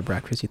Retailer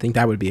Breakfast, you think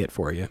that would be it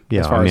for you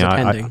Yeah, as far as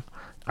attending?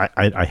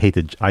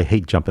 I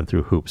hate jumping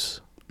through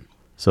hoops.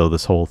 So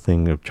this whole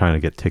thing of trying to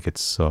get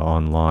tickets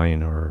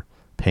online or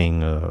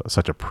paying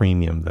such a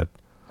premium that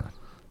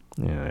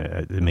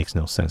it makes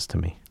no sense to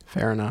me.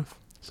 Fair enough.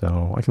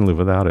 So I can live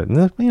without it.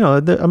 And I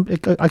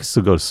can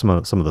still go to some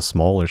of the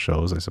smaller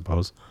shows, I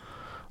suppose.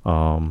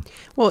 Well,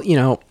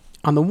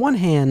 on the one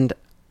hand,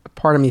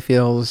 part of me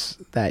feels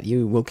that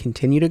you will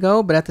continue to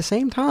go, but at the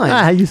same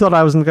time... You thought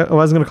I wasn't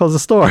going to close the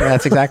store.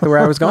 That's exactly where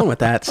I was going with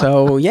that.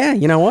 So, yeah,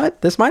 you know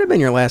what? This might have been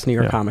your last New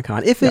York Comic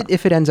Con. If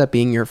it ends up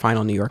being your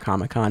final New York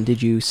Comic Con,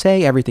 did you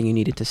say everything you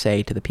needed to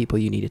say to the people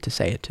you needed to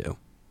say it to?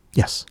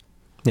 Yes.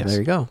 There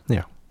you go.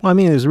 Yeah. Well, I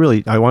mean,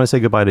 I want to say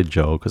goodbye to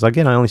Joe, because,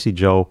 again, I only see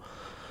Joe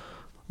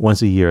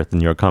once a year at the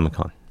New York Comic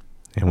Con.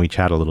 And we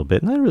chat a little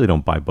bit, and I really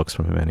don't buy books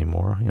from him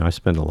anymore. I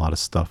spend a lot of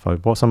stuff. I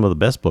bought some of the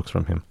best books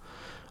from him.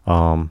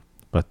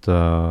 But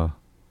we're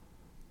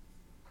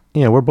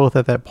both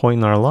at that point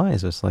in our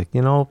lives. It's like,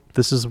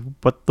 this is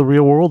what the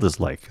real world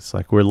is like. It's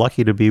like we're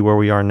lucky to be where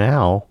we are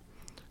now.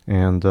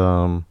 And,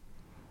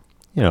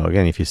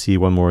 again, if you see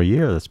one more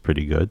year, that's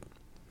pretty good.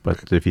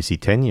 But if you see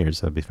 10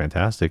 years, that'd be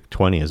fantastic.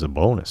 20 is a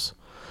bonus.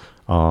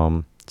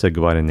 Said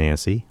goodbye to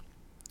Nancy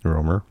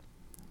Romer,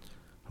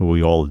 who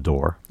we all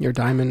adore. Your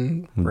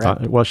Diamond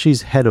rep? Well,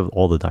 she's head of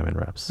all the Diamond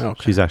reps.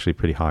 Okay. She's actually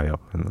pretty high up.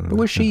 But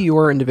was she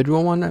your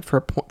individual one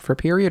for a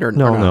period? Or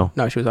No.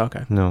 No, she was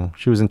okay. No,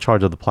 she was in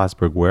charge of the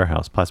Plattsburgh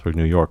warehouse, Plattsburgh,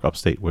 New York,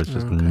 upstate, where it's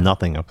just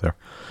nothing up there.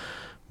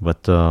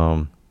 But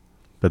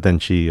then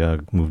she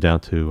moved down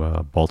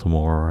to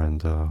Baltimore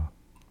and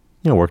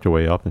worked her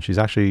way up, and she's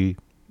actually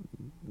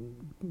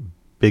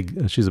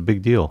big. She's a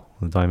big deal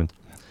with Diamond.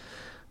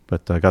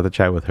 But I got to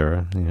chat with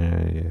her.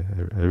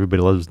 Everybody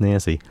loves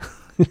Nancy.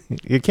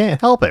 You can't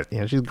help it.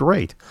 She's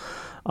great.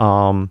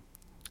 But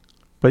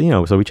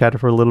so we chatted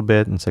for a little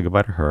bit and said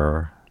goodbye to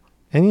her.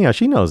 And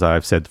she knows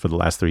I've said for the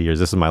last 3 years,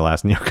 this is my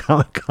last New York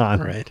Comic Con.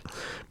 Right.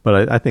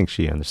 But I think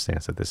she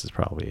understands that this is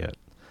probably it.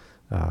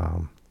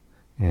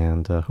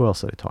 And who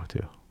else did I talk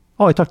to?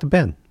 Oh, I talked to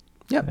Ben.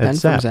 Yep, Ben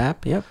from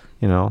Zap. Yep.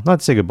 Not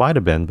to say goodbye to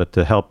Ben, but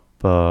to help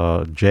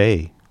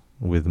Jay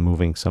with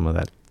moving some of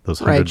those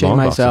 100 Right, Jay long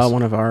Mizell, boxes.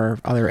 one of our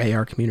other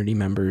AR community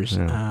members.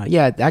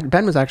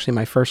 Ben was actually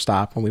my first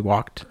stop when we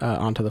walked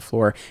onto the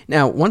floor.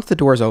 Now, once the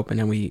doors opened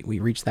and we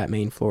reached that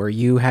main floor,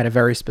 you had a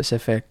very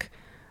specific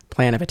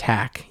plan of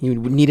attack. You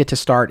needed to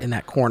start in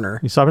that corner.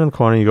 You stop it in the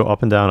corner, you go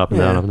up and down, up and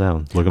down, up and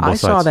down. Look at both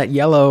sides. I saw that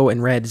yellow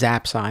and red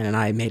Zap sign, and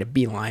I made a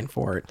beeline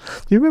for it.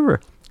 Do you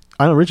remember?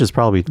 I know Rich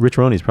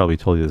Roney's probably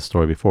told you this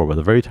story before, but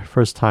the very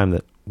first time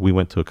that we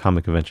went to a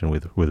comic convention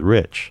with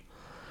Rich,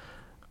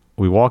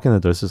 we walk in the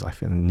door. This is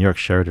in New York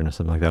Sheridan or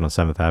something like that on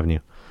 7th Avenue.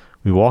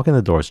 We walk in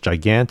the door. It's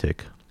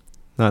gigantic.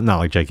 Not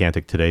like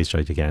gigantic, today's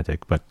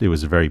gigantic, but it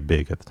was very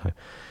big at the time.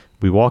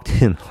 We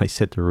walked in. I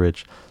said to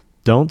Rich,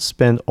 don't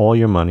spend all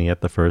your money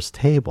at the first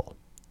table.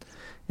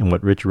 And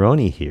what Rich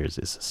Roney hears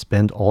is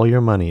spend all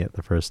your money at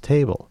the first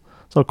table.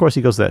 So, of course,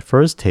 he goes to that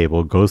first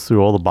table, goes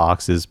through all the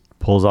boxes,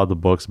 pulls out the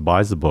books,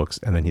 buys the books,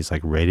 and then he's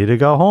like ready to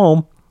go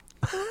home.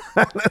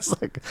 That's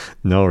like,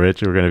 no,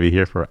 Rich, we're going to be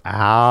here for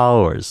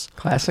hours.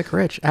 Classic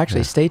Rich.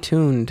 Actually, stay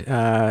tuned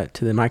to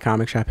the My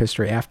Comic Shop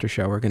History After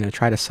Show. We're going to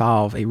try to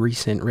solve a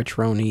recent Rich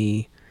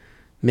Roney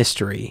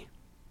mystery.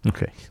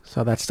 Okay.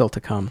 So that's still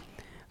to come.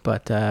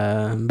 But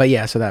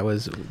yeah, so that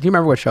was... Do you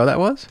remember what show that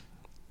was?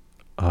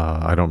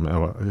 I don't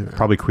know.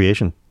 Probably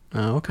Creation.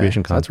 Oh, okay.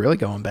 Creation So that's really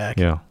going back.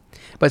 Yeah.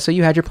 But so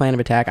you had your plan of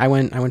attack. I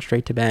went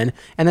straight to Ben,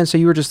 and then so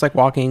you were just like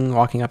walking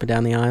up and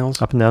down the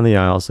aisles. Up and down the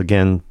aisles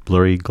again,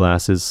 blurry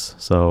glasses,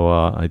 so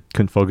I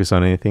couldn't focus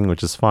on anything,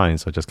 which is fine.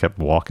 So I just kept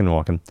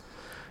walking.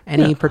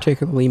 Any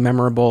particularly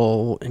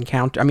memorable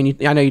encounter? I mean,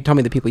 I know you told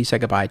me the people you said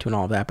goodbye to and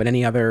all of that, but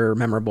any other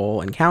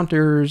memorable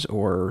encounters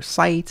or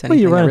sights?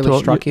 Anything that really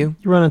struck you?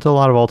 You run into a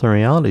lot of alternate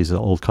realities,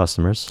 old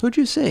customers. Who'd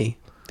you see?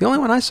 The only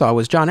one I saw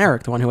was John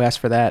Eric, the one who asked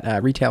for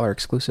that retailer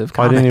exclusive I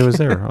comic. didn't know he was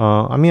there.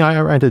 I mean, I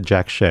rented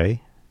Jack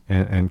Shea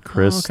and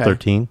Chris, Oh,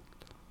 okay.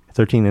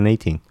 13 and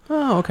 18.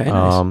 Oh, okay,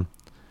 nice.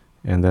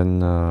 And then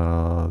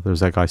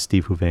there's that guy,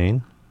 Steve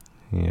Houvain.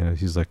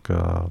 He's like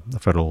a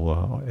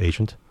federal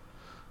agent.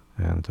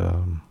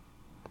 And,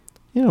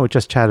 we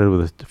just chatted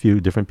with a few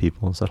different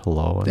people and said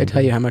hello. Did they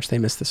tell you how much they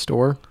miss the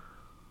store?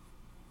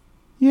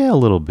 Yeah, a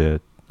little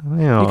bit.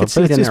 You could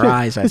see it in their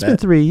eyes, I It's been bet.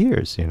 3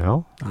 years, I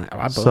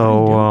believe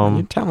So, you.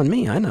 You're telling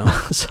me, I know.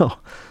 So,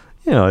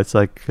 it's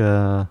like,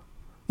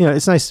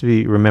 it's nice to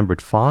be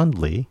remembered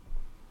fondly.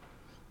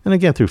 And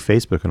again, through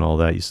Facebook and all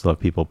that, you still have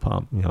people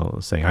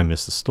saying, I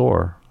miss the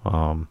store.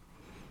 I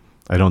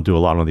don't do a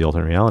lot on the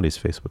Alternate Realities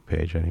Facebook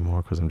page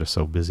anymore because I'm just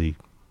so busy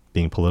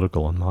being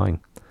political on mine.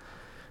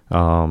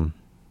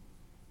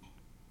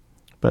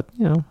 But,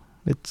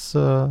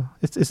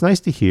 it's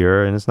nice to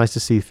hear, and it's nice to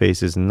see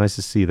faces, and nice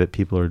to see that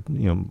people are,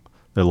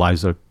 their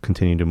lives are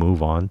continuing to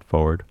move on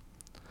forward.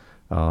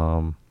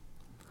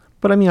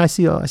 But I mean, I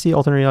see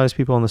alternate realities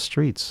people on the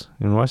streets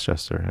in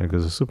Westchester. I go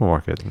to the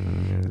supermarket.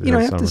 And,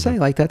 I have to say,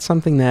 like, that's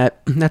something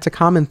that's a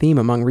common theme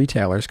among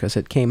retailers, because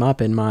it came up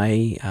in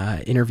my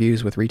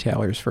interviews with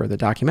retailers for the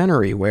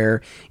documentary,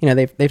 where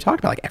they've talked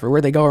about, like,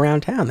 everywhere they go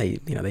around town,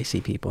 they see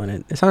people,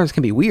 and it sometimes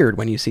can be weird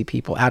when you see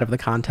people out of the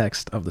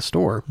context of the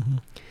store. Mm-hmm.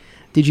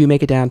 Did you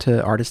make it down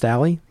to Artist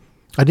Alley?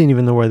 I didn't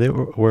even know where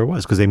it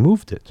was, because they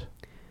moved it.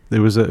 It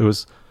was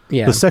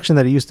the section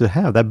that it used to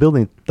have. That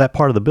building, that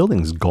part of the building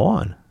is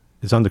gone.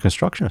 It's under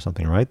construction or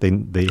something, right?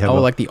 They have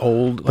like the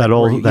old that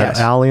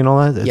alley and all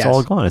that. It's yes.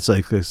 all gone. It's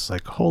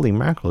like holy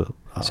mackerel.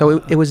 So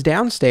it was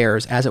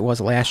downstairs as it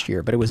was last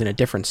year, but it was in a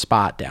different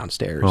spot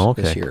downstairs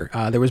this year.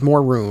 There was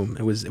more room.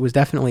 It was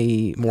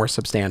definitely more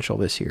substantial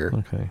this year.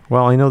 Okay.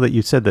 Well, I know that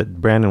you said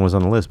that Brandon was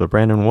on the list, but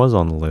Brandon was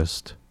on the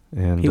list,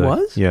 and he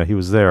was. Yeah, he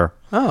was there.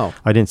 Oh,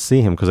 I didn't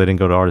see him because I didn't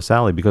go to Artist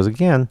Alley because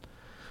again,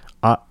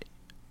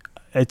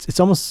 it's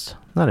almost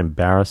not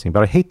embarrassing,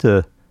 but I hate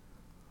to.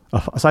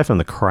 Aside from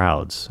the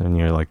crowds, and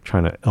you're like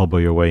trying to elbow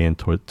your way in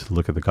to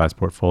look at the guy's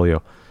portfolio,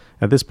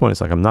 at this point,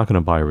 it's like, I'm not going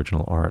to buy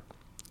original art.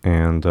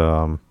 And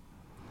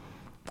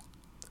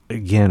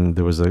again,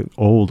 there was an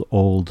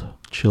old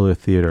Chiller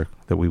theater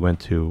that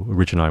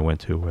Rich and I went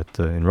to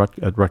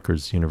at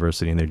Rutgers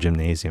University in their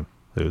gymnasium.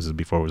 It was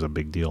before it was a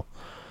big deal.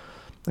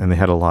 And they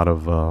had a lot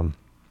of,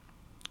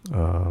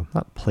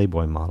 not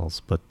Playboy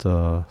models,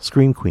 but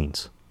scream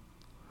queens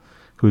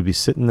who would be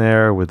sitting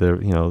there with their,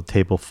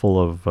 table full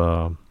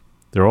of,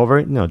 they're all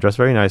very, dressed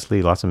very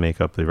nicely, lots of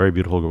makeup. They're very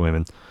beautiful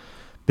women.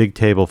 Big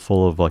table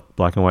full of like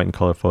black and white and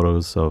color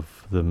photos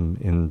of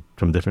them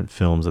from different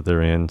films that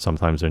they're in.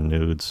 Sometimes they're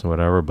nudes or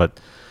whatever, but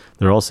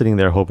they're all sitting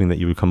there hoping that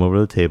you would come over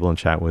to the table and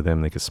chat with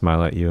them. They could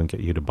smile at you and get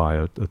you to buy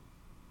a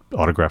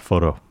autograph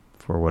photo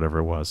for whatever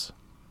it was.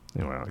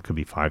 It could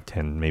be 5,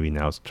 10, maybe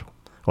now it's,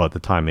 at the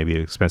time, maybe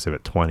expensive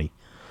at 20.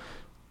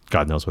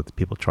 God knows what the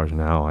people charge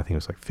now. I think it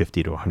was like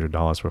 $50 to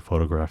 $100 for a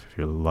photograph if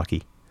you're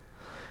lucky.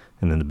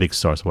 And then the big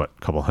star's a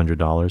couple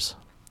 $100.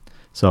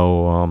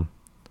 So,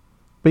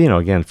 but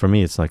again, for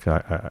me, it's like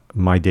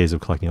my days of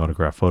collecting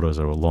autograph photos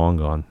are long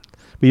gone.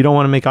 But you don't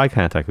want to make eye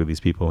contact with these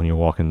people when you're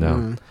walking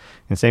down.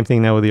 And same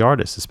thing now with the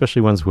artists,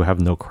 especially ones who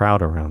have no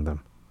crowd around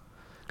them.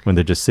 When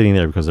they're just sitting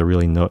there because they're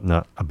really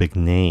not a big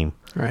name.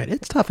 Right.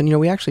 It's tough. And,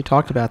 we actually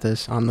talked about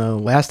this on the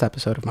last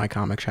episode of My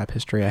Comic Shop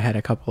History. I had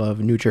a couple of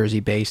New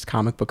Jersey-based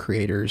comic book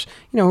creators,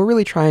 who are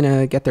really trying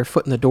to get their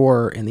foot in the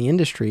door in the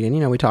industry.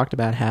 And, we talked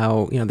about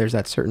how, there's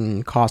that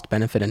certain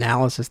cost-benefit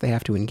analysis they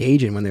have to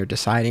engage in when they're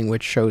deciding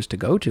which shows to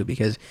go to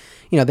because,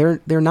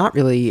 they're not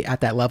really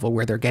at that level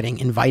where they're getting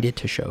invited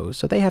to shows.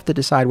 So they have to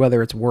decide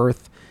whether it's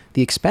worth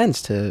the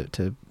expense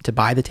to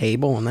buy the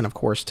table, and then of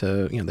course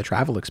to the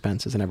travel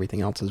expenses and everything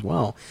else as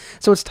well.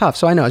 So it's tough.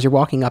 So I know as you're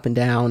walking up and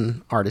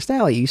down Artist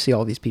Alley, you see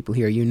all these people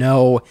here.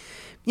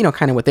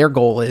 Kind of what their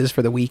goal is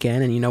for the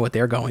weekend, and what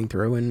they're going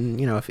through.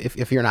 And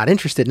if you're not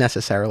interested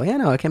necessarily, I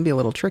know it can be a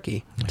little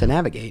tricky to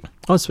navigate.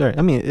 Oh, it's very.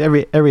 I mean,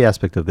 every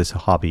aspect of this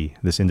hobby,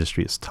 this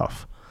industry is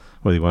tough.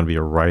 Whether you want to be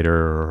a writer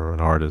or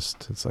an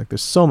artist, it's like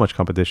there's so much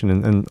competition,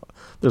 and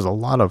there's a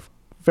lot of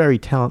there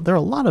are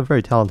a lot of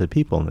very talented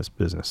people in this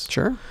business.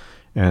 Sure.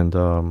 And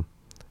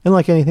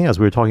like anything else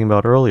we were talking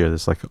about earlier,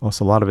 there's like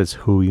also a lot of it's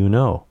who you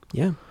know.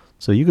 Yeah.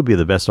 So you could be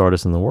the best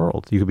artist in the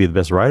world. You could be the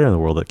best writer in the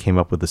world that came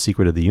up with the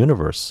secret of the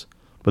universe,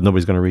 but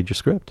nobody's going to read your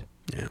script.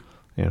 Yeah.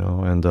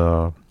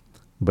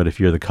 But if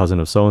you're the cousin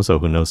of so-and-so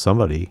who knows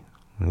somebody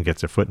and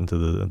gets their foot into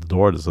the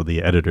door so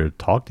the editor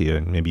talk to you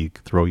and maybe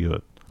throw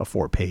you a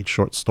 4-page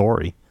short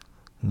story,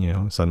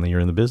 suddenly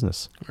you're in the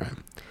business. Right.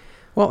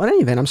 Well, in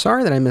any event, I'm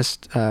sorry that I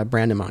missed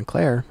Brandon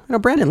Montclair.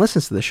 Brandon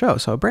listens to the show,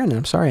 so Brandon,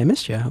 I'm sorry I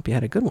missed you. I hope you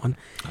had a good one.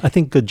 I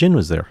think Jen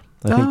was there.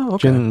 I think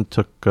okay. Jen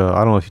took, I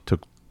don't know if he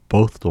took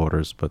both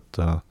daughters, but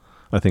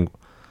I think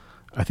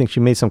she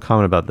made some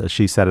comment about that.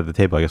 She sat at the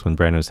table, I guess, when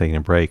Brandon was taking a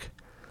break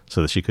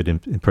so that she could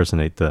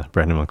impersonate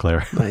Brandon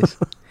Montclair. Nice.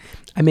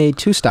 I made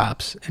 2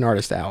 stops in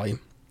Artist Alley.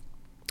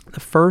 The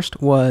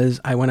first was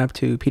I went up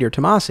to Peter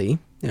Tomasi,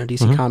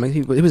 DC Comics.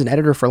 He was an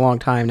editor for a long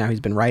time. Now he's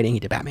been writing. He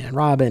did Batman and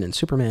Robin and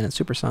Superman and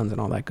Super Sons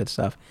and all that good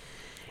stuff.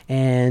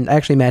 And I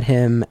actually met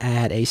him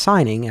at a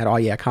signing at All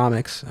Yeah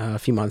Comics a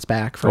few months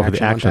back for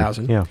Action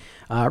 1000. Yeah.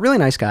 Really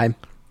nice guy.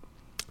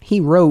 He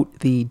wrote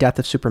the Death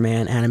of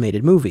Superman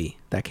animated movie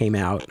that came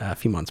out a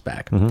few months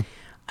back,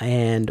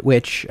 and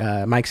which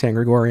Mike San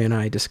Gregorio and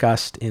I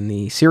discussed in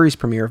the series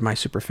premiere of my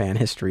Superfan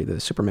History, the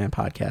Superman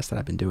podcast that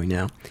I've been doing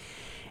now.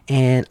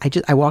 And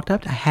I walked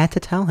up, I had to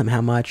tell him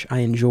how much I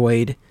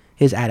enjoyed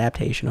his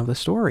adaptation of the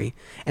story.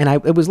 And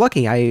it was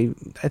lucky. I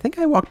think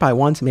I walked by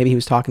once, and maybe he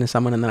was talking to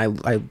someone, and then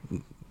I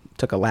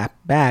took a lap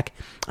back,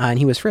 and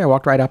he was free. I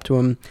walked right up to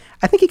him.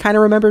 I think he kind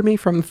of remembered me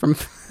from from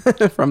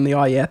the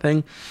Oh Yeah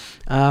thing.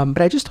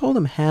 But I just told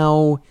him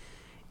how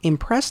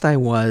impressed I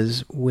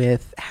was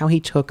with how he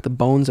took the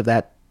bones of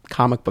that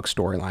comic book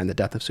storyline, The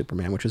Death of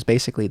Superman, which was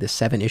basically the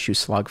 7-issue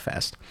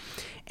slugfest.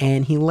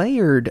 And he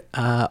layered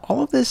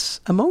all of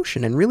this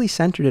emotion and really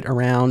centered it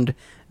around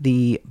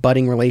the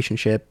budding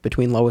relationship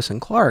between Lois and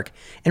Clark,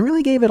 and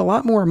really gave it a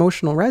lot more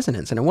emotional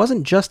resonance. And it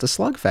wasn't just a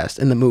slugfest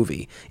in the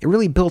movie. It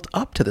really built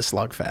up to the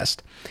slugfest.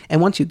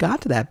 And once you got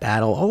to that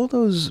battle, all of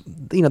those,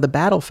 the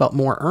battle felt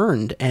more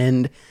earned.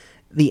 And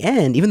the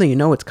end, even though you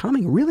know it's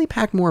coming, really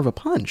packed more of a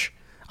punch.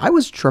 I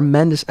was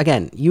tremendous.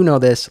 Again, you know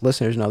this,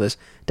 listeners know this.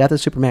 Death of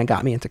Superman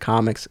got me into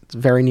comics. It's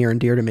very near and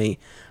dear to me.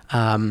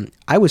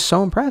 I was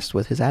so impressed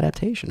with his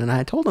adaptation, and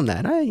I told him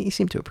that. He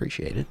seemed to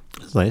appreciate it.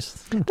 That's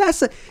nice.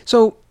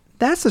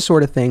 That's the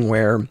sort of thing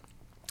where,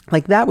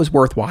 like, that was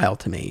worthwhile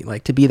to me.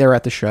 Like, to be there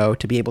at the show,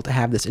 to be able to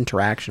have this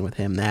interaction with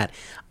him that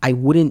I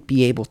wouldn't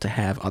be able to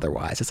have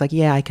otherwise. It's like,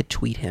 yeah, I could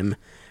tweet him.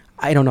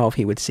 I don't know if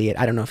he would see it.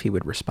 I don't know if he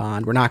would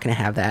respond. We're not going to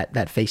have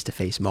that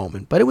face-to-face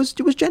moment. But it was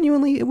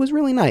genuinely, it was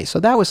really nice. So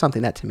that was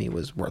something that to me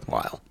was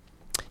worthwhile.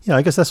 Yeah,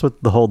 I guess that's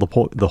what the whole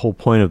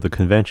point of the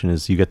convention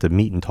is. You get to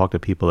meet and talk to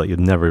people that you'd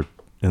never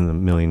in a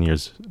million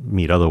years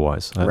meet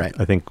otherwise. Right.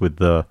 I think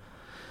with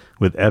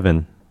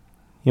Evan,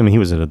 I mean, he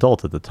was an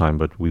adult at the time,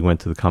 but we went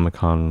to the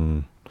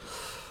Comic-Con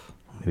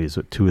maybe it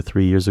was 2 or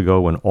 3 years ago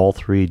when all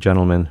three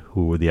gentlemen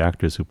who were the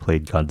actors who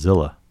played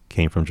Godzilla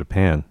came from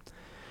Japan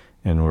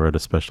and were at a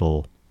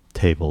special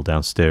table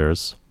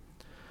downstairs.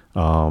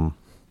 And,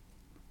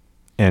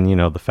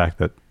 the fact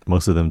that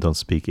most of them don't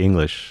speak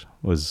English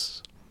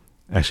was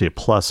actually a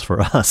plus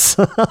for us.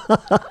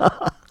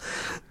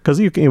 Because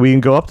we can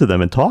go up to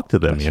them and talk to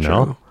them, That's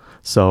know? True.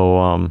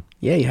 So...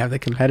 yeah, you have the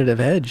competitive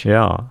edge.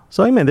 Yeah.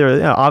 So, I mean,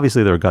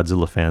 obviously there were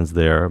Godzilla fans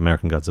there,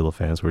 American Godzilla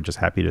fans, who were just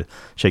happy to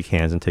shake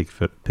hands and take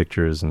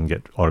pictures and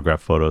get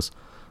autographed photos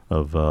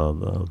of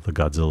the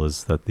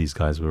Godzillas that these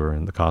guys were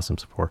in the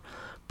costumes for.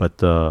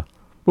 But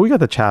we got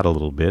to chat a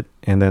little bit.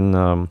 And then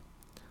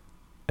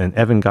and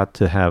Evan got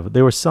to have...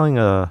 They were selling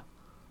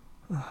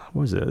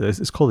what is it?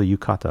 It's called a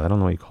yukata. I don't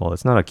know what you call it.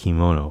 It's not a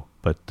kimono,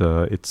 but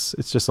it's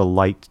just a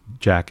light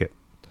jacket.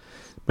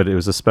 But it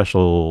was a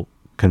special...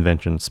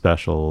 convention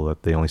special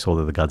that they only sold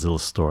at the Godzilla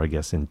store, I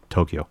guess, in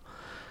Tokyo.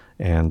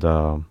 And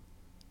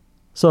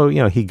so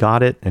he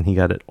got it, and he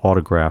got it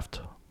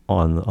autographed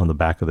on the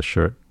back of the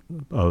shirt,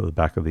 the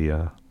back of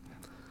the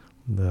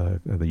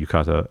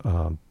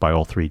yukata by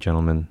all three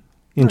gentlemen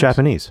in Nice.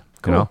 Japanese.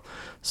 Cool.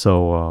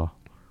 So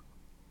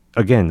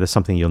again, that's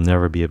something you'll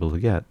never be able to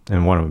get,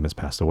 and one of them has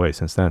passed away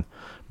since then.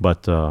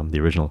 But the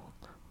original,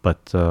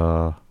 but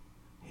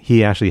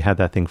he actually had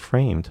that thing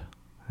framed,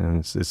 and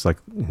it's like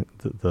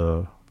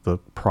the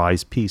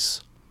prize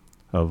piece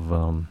of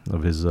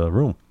his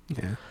room.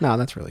 Yeah, no,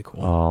 that's really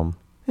cool.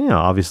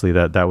 Obviously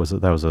that was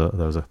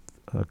a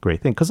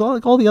great thing, because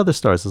all the other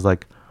stars is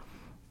like,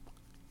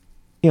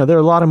 there are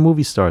a lot of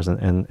movie stars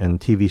and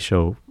TV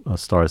show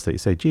stars that you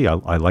say, gee,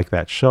 I like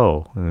that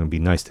show, and it'd be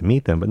nice to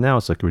meet them. But now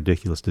it's like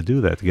ridiculous to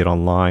do that, to get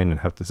online and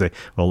have to say,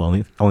 well,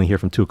 only here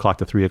from 2 o'clock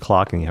to 3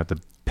 o'clock, and you have to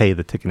pay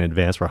the ticket in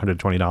advance for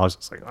 $120.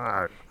 It's like,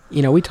 ah.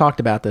 We talked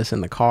about this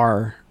in the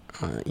car.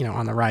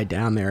 On the ride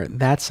down there,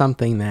 that's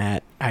something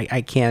that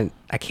I can't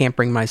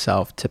bring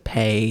myself to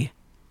pay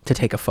to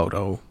take a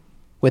photo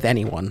with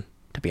anyone,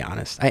 to be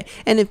honest.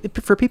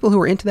 For people who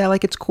are into that,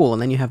 like, it's cool,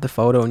 and then you have the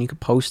photo and you can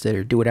post it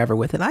or do whatever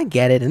with it. I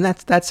get it, and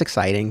that's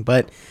exciting,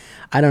 but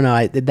I don't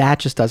know, that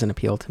just doesn't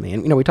appeal to me.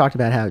 And we talked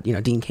about how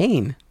Dean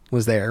Cain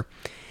was there,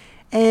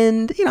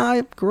 and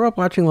I grew up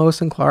watching Lois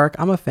and Clark.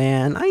 I'm a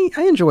fan. I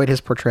enjoyed his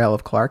portrayal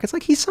of Clark. It's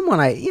like he's someone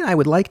I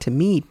would like to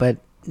meet, but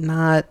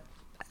not.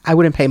 I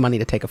wouldn't pay money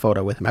to take a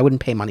photo with him. I wouldn't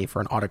pay money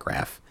for an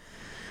autograph.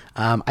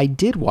 I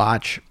did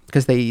watch,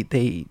 because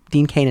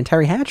Dean Cain and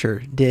Terry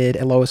Hatcher did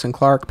a Lois and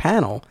Clark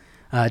panel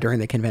during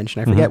the convention.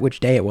 I forget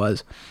which day it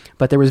was,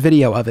 but there was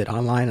video of it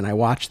online, and I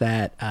watched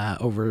that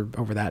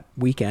over that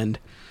weekend.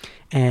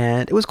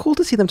 And it was cool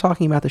to see them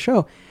talking about the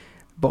show.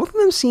 Both of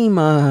them seem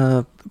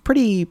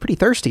pretty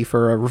thirsty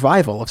for a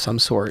revival of some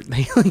sort.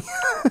 They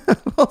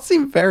both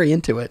seem very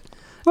into it.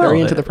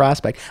 Very into the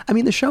prospect. I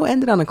mean, the show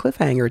ended on a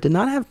cliffhanger. It did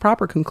not have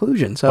proper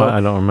conclusion. So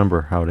I don't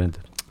remember how it ended.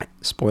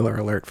 Spoiler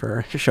alert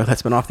for a show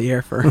that's been off the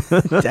air for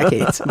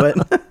decades. But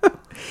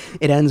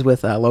it ends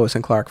with Lois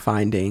and Clark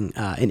finding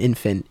an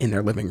infant in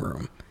their living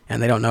room.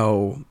 And they don't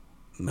know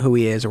who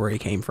he is or where he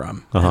came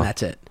from, Uh-huh. and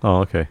that's it. Oh,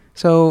 okay.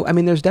 So, I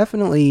mean, there's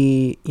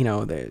definitely,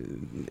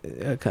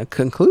 a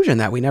conclusion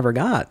that we never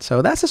got.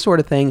 So that's the sort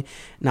of thing,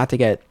 not to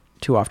get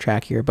too off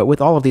track here, but with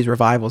all of these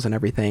revivals and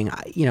everything,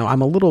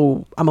 I'm a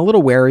little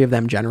wary of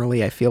them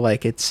generally. I feel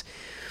like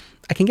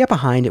I can get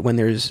behind it when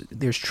there's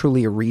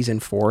truly a reason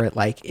for it,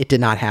 like it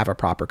did not have a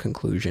proper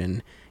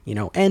conclusion,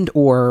 and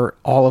or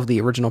all of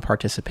the original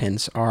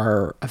participants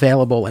are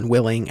available and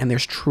willing, and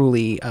there's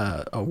truly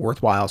a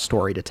worthwhile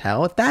story to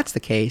tell. If that's the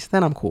case,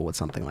 then I'm cool with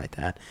something like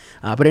that.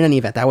 But in any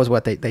event, that was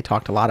what they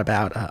talked a lot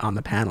about on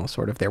the panel,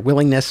 sort of their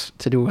willingness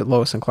to do a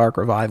Lois and Clark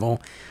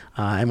revival,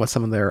 and what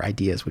some of their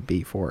ideas would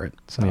be for it.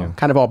 So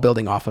kind of all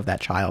building off of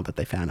that child that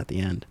they found at the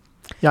end.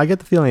 Yeah, I get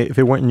the feeling if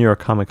it weren't New York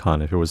Comic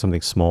Con, if it was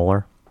something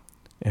smaller,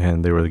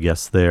 and there were the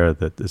guests there,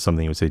 that is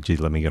something you would say, "Gee,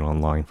 let me get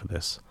online for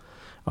this."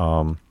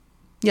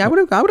 Yeah, I would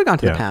have gone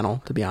to the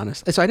panel, to be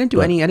honest. So I didn't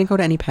do I didn't go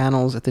to any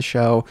panels at the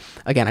show.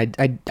 Again,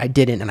 I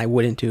didn't, and I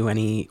wouldn't do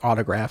any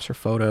autographs or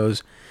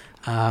photos.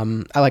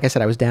 Like I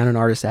said, I was down in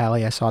Artist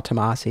Alley. I saw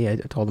Tomasi. I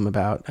told him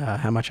about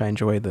how much I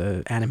enjoyed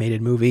the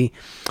animated movie.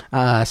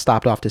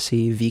 Stopped off to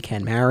see V.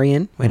 Ken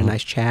Marion. We had a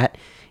nice chat.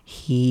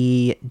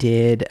 He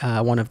did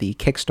one of the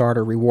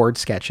Kickstarter reward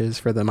sketches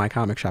for the My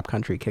Comic Shop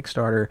Country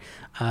Kickstarter.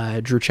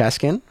 Drew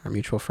Cheskin, our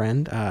mutual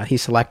friend, he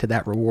selected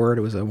that reward.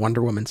 It was a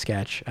Wonder Woman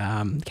sketch.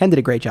 Ken did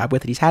a great job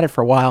with it. He's had it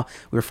for a while.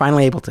 We were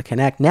finally able to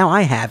connect. Now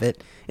I have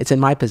it. It's in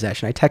my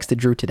possession. I texted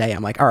Drew today.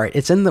 I'm like, all right,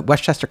 it's in the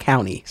Westchester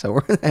County,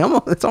 so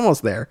it's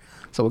almost there.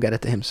 So we'll get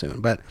it to him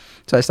soon.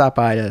 So I stopped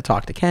by to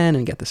talk to Ken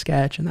and get the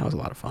sketch, and that was a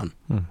lot of fun.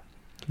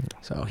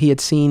 So he had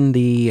seen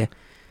the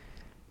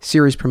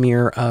series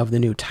premiere of the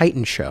new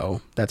Titan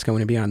show that's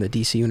going to be on the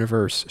DC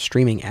Universe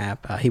streaming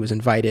app. He was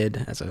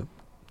invited as a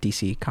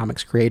DC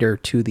Comics creator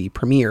to the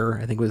premiere.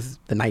 I think it was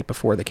the night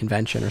before the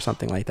convention or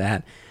something like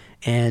that.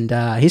 And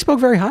he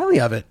spoke very highly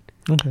of it.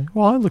 Okay.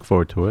 Well, I look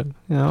forward to it.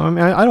 I mean,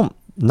 I don't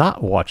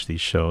not watch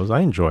these shows. I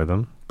enjoy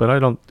them, but I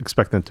don't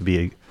expect them to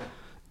be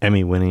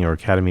Emmy-winning or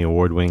Academy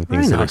Award-winning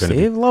things I know, that are going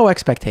Steve. to be low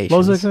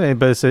expectations.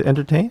 But it's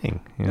entertaining.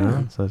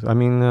 So, I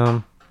mean,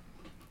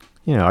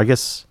 I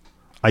guess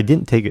I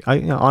didn't take it.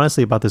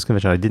 Honestly, about this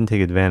convention, I didn't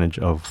take advantage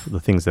of the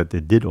things that they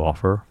did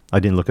offer. I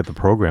didn't look at the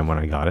program when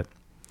I got it.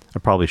 I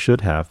probably should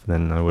have.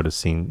 Then I would have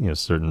seen,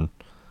 some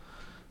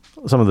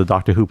of the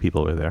Doctor Who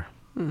people were there,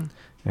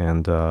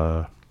 and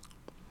I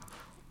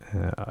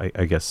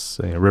guess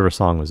River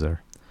Song was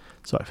there.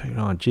 So I figured,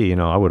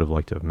 I would have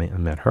liked to have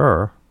met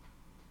her,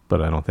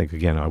 but I don't think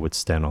I would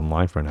stand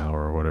online for an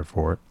hour or whatever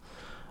for it.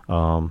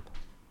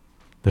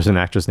 There's an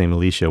actress named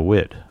Alicia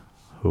Witt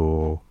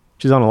who.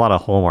 She's on a lot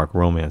of Hallmark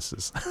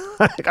romances.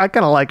 I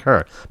kind of like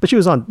her. But she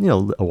was on,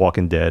 A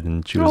Walking Dead,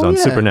 and she was on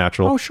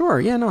Supernatural. Oh, sure.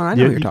 Yeah, no, I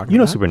know what you're talking about. You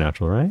know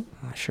Supernatural, right?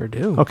 I sure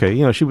do.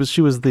 Okay, she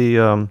was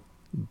the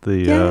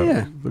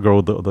girl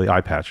with the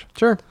eye patch.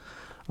 Sure.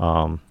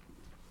 I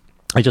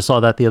just saw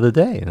that the other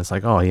day, and it's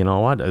like, oh, you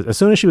know what? As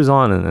soon as she was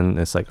on, and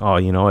it's like, oh,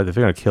 you know what? If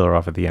they're going to kill her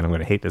off at the end, I'm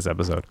going to hate this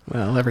episode.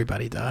 Well,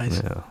 everybody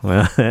dies. Yeah,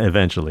 well,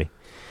 eventually.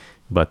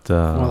 But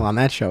well, on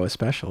that show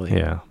especially.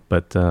 Yeah,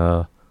 but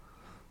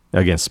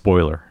again,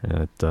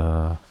 spoiler.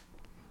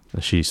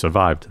 She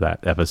survived that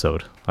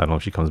episode. I don't know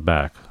if she comes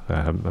back.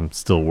 I'm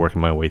still working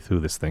my way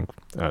through this thing.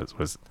 It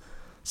was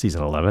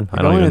season 11.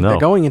 I don't even know. They're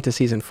going into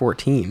season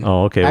 14.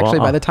 Oh, okay. Actually,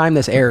 by the time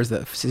this airs,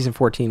 the season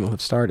 14 will have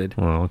started.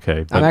 Oh,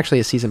 okay. I'm actually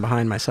a season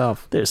behind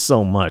myself. There's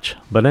so much.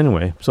 But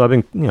anyway, so I've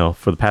been,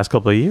 for the past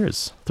couple of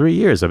years, 3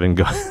 years, I've been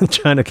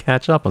trying to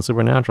catch up on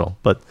Supernatural.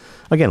 But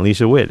again,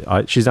 Alicia Witt,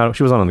 she was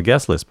not on the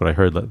guest list, but I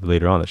heard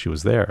later on that she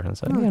was there. And I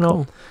said,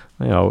 cool.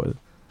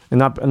 And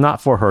not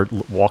for her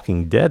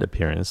Walking Dead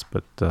appearance,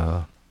 but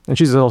and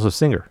she's also a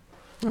singer.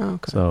 Oh,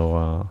 okay.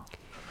 So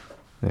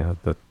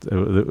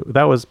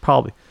that was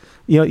probably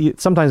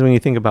sometimes when you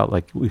think about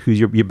like who's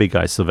your big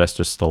guy,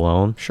 Sylvester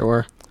Stallone.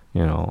 Sure.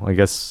 I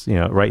guess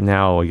right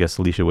now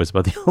Alicia Witt's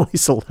about the only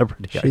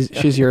celebrity.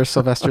 She's your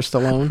Sylvester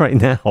Stallone right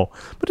now,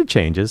 but it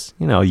changes.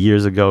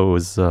 Years ago it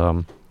was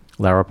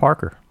Lara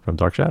Parker from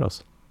Dark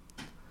Shadows.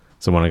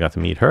 So when I got to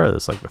meet her,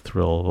 it's like the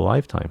thrill of a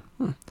lifetime.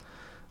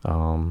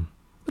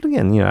 But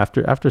again,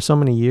 after so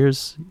many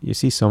years, you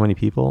see so many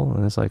people,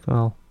 and it's like,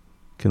 well,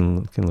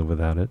 can live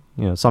without it.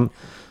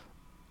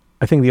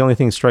 I think the only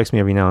thing that strikes me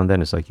every now and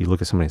then is like you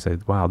look at somebody and say,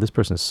 wow, this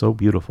person is so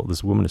beautiful.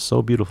 This woman is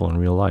so beautiful in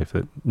real life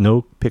that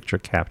no picture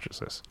captures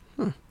this.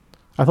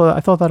 I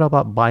thought that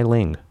about Bai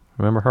Ling.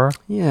 Remember her?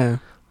 Yeah.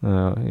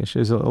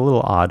 She's a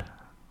little odd,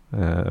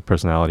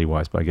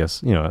 personality-wise, but I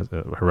guess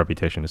her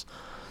reputation is.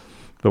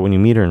 But when you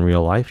meet her in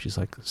real life, she's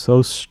like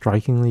so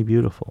strikingly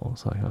beautiful.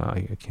 It's like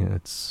I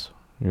can't.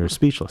 You're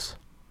speechless.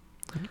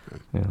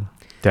 Yeah.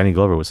 Danny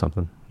Glover was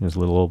something. There's a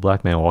little old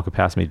black man walking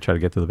past me to try to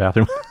get to the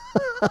bathroom.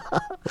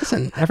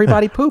 Listen,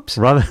 everybody poops.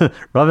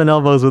 Rubbing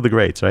elbows with the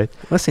greats, right?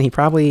 Listen, he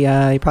probably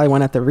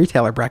went at the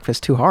retailer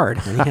breakfast too hard,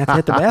 and he had to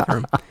hit the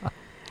bathroom.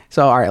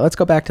 So, all right, let's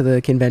go back to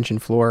the convention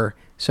floor.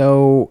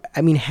 So,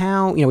 I mean,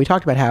 how, we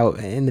talked about how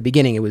in the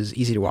beginning it was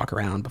easy to walk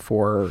around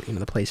before,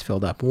 the place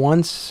filled up.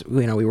 Once,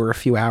 we were a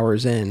few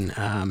hours in,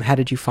 how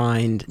did you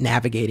find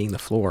navigating the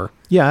floor?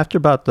 Yeah, after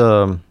about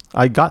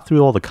I got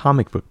through all the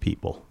comic book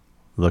people,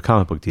 the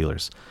comic book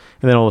dealers,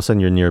 and then all of a sudden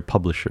you're near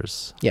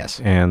publishers. Yes.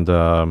 And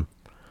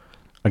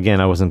again,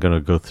 I wasn't going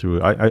to go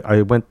through.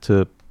 I went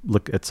to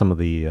look at some of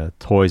the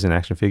toys and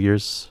action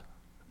figures.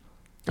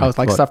 Oh, it's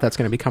like stuff that's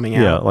going to be coming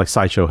out. Yeah, like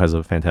Sideshow has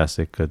a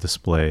fantastic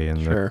display,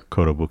 and Sure.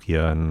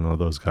 Kotobukiya and all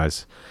those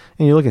guys.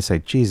 And you look and say,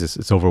 Jesus,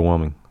 it's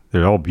overwhelming.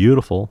 They're all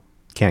beautiful.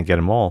 Can't get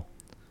them all.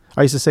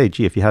 I used to say,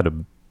 gee, if you had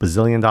 $1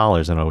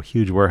 bazillion in a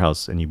huge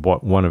warehouse and you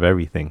bought one of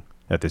everything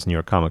at this New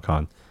York Comic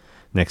Con,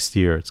 next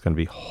year it's going to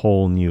be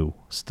whole new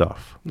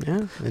stuff.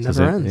 Yeah, it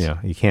never ends. Yeah,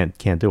 you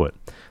can't do it.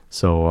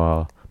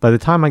 So by the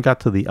time I got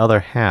to the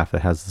other half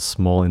that has the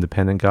small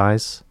independent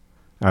guys,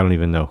 I don't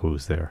even know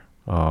who's there.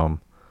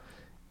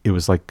 It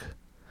was like,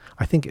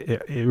 I think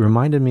it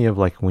reminded me of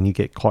like when you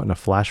get caught in a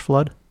flash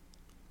flood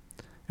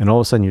and all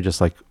of a sudden you're just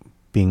like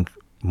being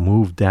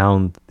moved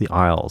down the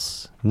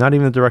aisles, not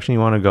even the direction you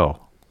want to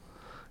go.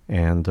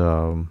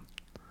 And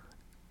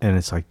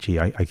it's like, gee,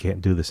 I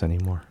can't do this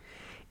anymore.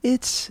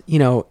 It's,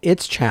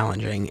 it's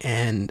challenging.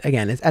 And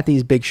again, it's at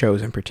these big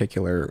shows in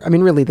particular. I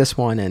mean, really this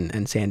one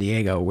and San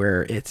Diego,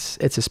 where it's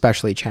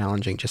especially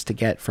challenging just to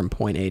get from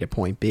point A to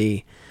point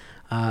B.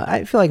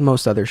 I feel like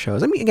most other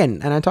shows, I mean,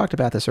 again, and I talked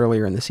about this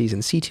earlier in the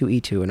season,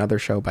 C2E2, another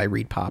show by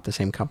Reed Pop, the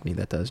same company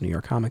that does New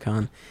York Comic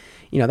Con.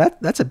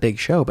 That's a big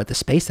show, but the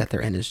space that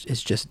they're in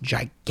is just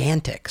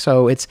gigantic.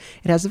 So it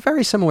has a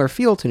very similar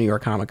feel to New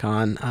York Comic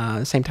Con,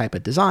 same type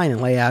of design and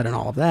layout and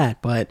all of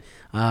that, but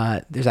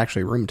there's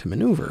actually room to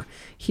maneuver.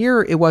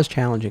 Here, it was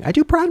challenging. I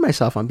do pride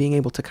myself on being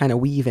able to kind of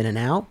weave in and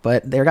out,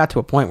 but there got to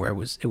a point where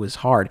it was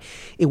hard.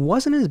 It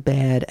wasn't as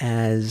bad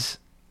as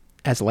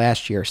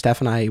last year. Steph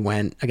and I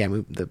went,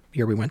 again, the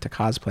year we went to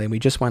cosplay, and we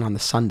just went on the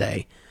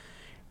Sunday,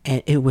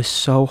 and it was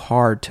so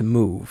hard to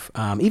move.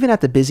 Even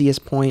at the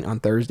busiest point on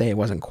Thursday, it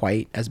wasn't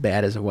quite as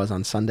bad as it was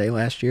on Sunday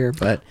last year,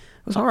 but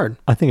it was hard.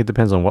 I think it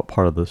depends on what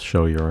part of the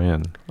show you're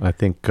in. I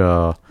think...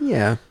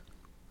 yeah.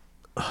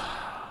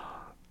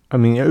 I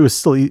mean, it was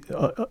still...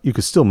 you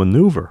could still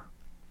maneuver.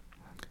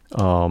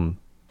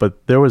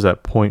 But there was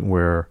that point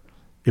where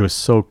it was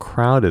so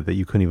crowded that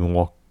you couldn't even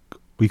walk.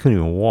 We couldn't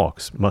even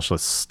walk, much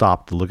less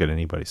stop to look at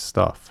anybody's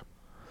stuff.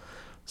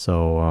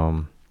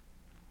 So,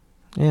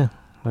 yeah.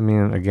 I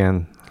mean,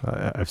 again,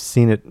 I've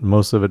seen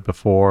most of it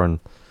before, and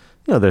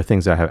there are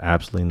things I have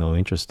absolutely no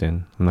interest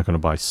in. I'm not going to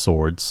buy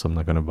swords. I'm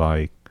not going to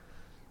buy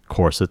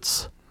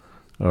corsets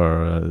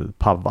or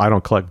pop. I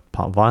don't collect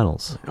pop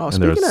vinyls,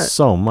 and there's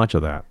so much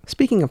of that.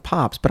 Speaking of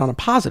pops, but on a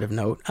positive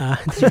note,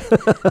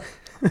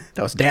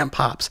 those damn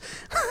pops.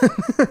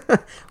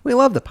 We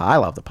love the I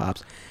love the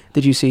pops.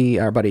 Did you see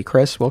our buddy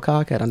Chris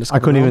Wilcock at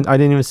Undiscovered Realm? I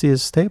didn't even see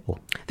his table.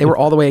 They were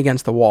all the way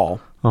against the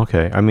wall.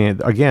 Okay. I mean,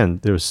 again,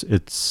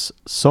 it's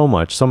so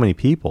many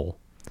people.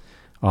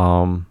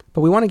 But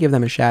we want to give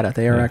them a shout out.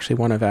 They are actually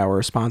one of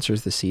our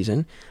sponsors this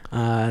season.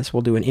 So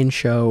we'll do an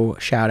in-show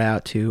shout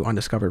out to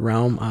Undiscovered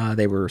Realm.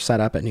 They were set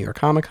up at New York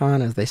Comic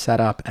Con, as they set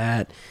up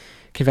at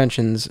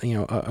conventions,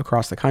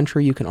 across the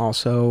country. You can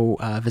also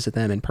visit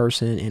them in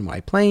person in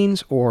White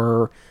Plains,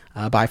 or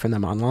buy from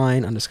them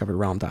online,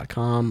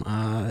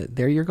 undiscoveredrealm.com.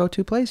 They're your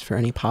go-to place for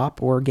any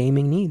pop or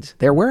gaming needs.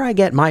 They're where I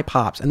get my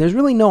pops, and there's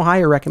really no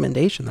higher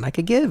recommendation than I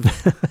could give.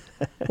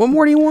 What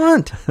more do you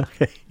want?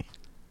 Okay.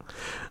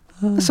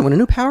 Listen, when a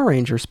new Power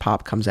Rangers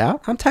pop comes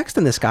out, I'm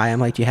texting this guy. I'm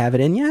like, do you have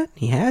it in yet?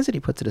 He has it. He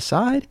puts it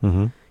aside.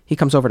 Mm-hmm. He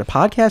comes over to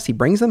podcast. He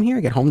brings them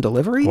here. Get home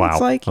delivery. Wow. It's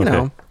like,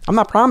 I'm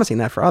not promising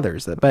that for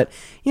others. But,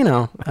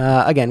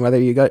 again, whether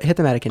you hit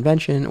them at a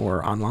convention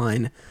or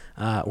online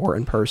or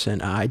in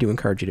person, I do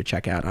encourage you to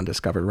check out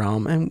Undiscovered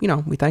Realm. And,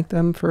 we thank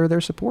them for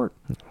their support.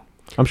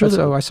 I'm sure.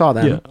 So I saw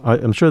them. Yeah,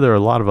 I'm sure there are a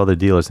lot of other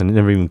dealers, and it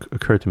never even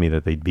occurred to me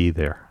that they'd be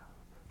there.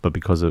 But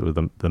because of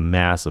the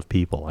mass of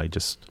people, I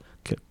just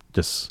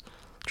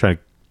try to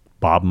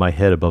bob my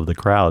head above the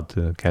crowd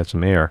to catch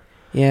some air.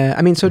 Yeah,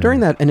 I mean, so during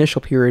that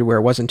initial period where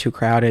it wasn't too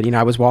crowded,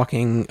 I was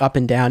walking up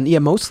and down,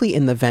 mostly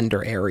in the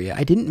vendor area.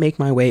 I didn't make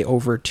my way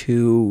over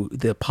to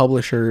the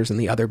publishers and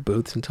the other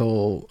booths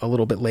until a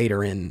little bit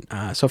later in.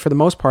 So for the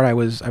most part, I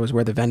was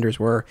where the vendors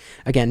were.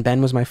 Again,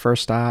 Ben was my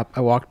first stop.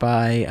 I walked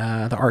by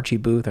the Archie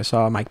booth. I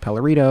saw Mike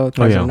Pellerito,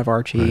 president of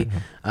Archie,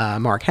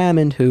 Mark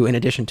Hammond, who, in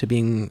addition to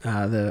being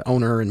the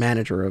owner and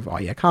manager of All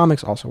Yeah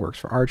Comics, also works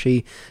for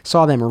Archie.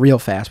 Saw them real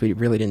fast. We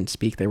really didn't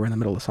speak. They were in the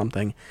middle of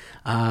something.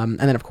 And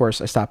then, of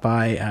course, I stopped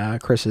by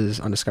Chris's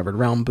Undiscovered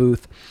Realm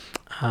booth.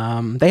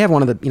 They have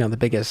one of the the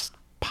biggest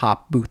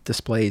pop booth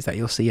displays that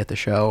you'll see at the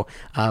show.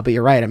 But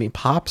you're right. I mean,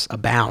 pops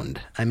abound.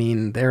 I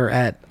mean, they're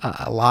at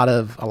a lot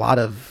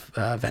of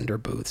vendor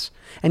booths,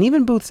 and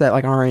even booths that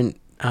aren't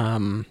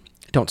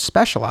don't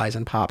specialize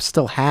in pops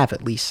still have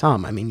at least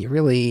some. I mean,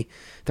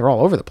 they're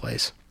all over the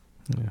place.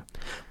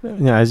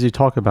 Yeah. As you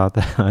talk about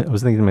that, I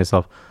was thinking to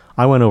myself,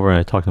 I went over and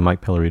I talked to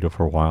Mike Pellerito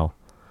for a while.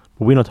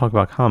 But we don't talk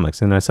about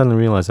comics. And I suddenly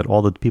realized that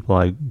all the people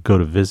I go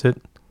to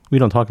visit, we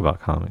don't talk about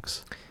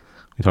comics.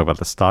 We talk about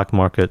the stock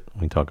market.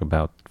 We talk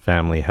about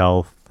family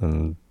health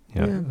and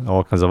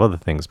all kinds of other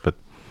things. But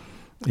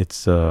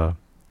it's I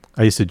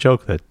used to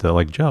joke that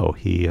like Joe,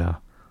 he's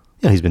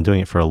been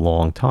doing it for a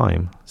long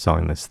time,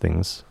 selling these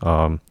things.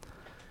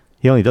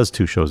 He only does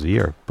 2 shows a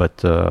year,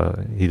 but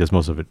he does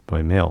most of it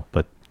by mail.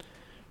 But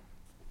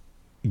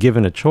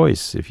given a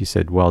choice, if you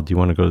said, well, do you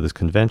want to go to this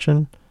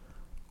convention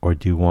or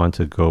do you want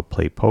to go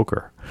play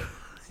poker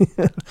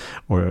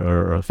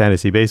or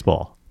fantasy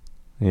baseball?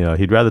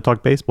 He'd rather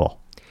talk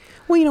baseball.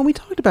 Well, we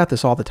talked about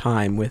this all the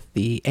time with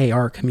the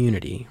AR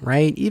community,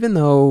 right? Even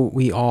though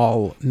we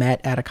all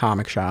met at a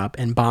comic shop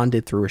and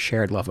bonded through a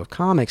shared love of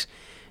comics,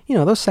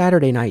 those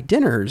Saturday night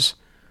dinners,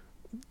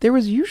 there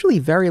was usually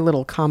very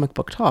little comic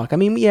book talk. I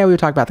mean, we would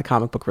talk about the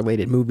comic book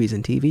related movies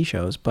and TV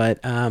shows,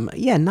 but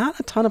not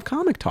a ton of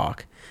comic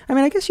talk. I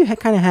mean, I guess you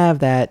kind of have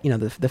that,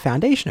 the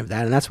foundation of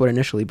that, and that's what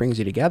initially brings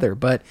you together.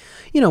 But,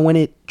 when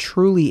it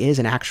truly is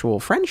an actual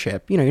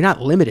friendship, you're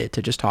not limited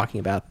to just talking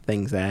about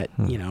things that,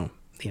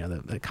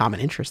 the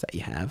common interest that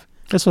you have.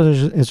 That's what's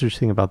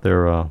interesting about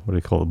their, what do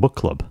they call it, book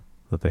club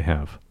that they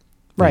have.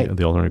 Right.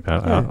 The alternate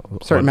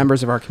certain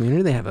members of our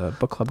community, they have a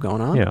book club going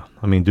on. Yeah.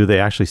 I mean, do they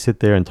actually sit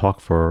there and talk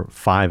for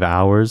 5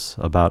 hours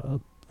about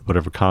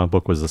whatever comic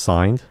book was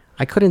assigned?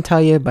 I couldn't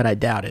tell you, but I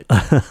doubt it.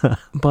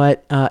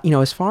 But,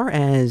 as far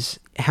as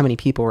how many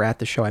people were at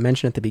the show, I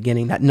mentioned at the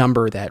beginning that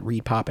number that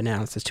ReedPop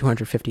announced is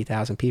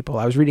 250,000 people.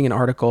 I was reading an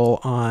article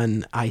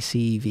on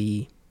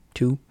ICV2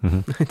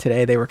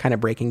 today. They were kind of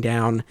breaking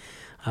down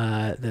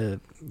the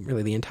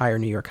entire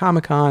New York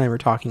Comic Con, and we're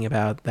talking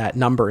about that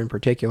number in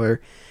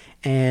particular.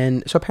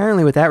 And so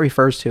apparently what that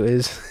refers to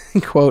is,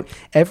 quote,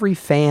 every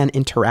fan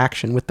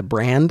interaction with the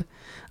brand,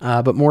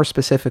 but more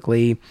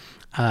specifically,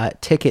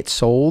 tickets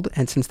sold.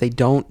 And since they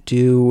don't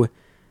do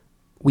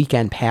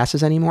weekend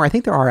passes anymore, I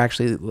think there are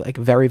actually like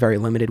very, very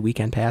limited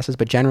weekend passes,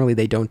 but generally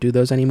they don't do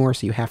those anymore.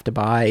 So you have to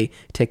buy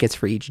tickets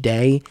for each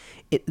day.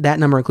 That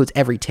number includes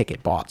every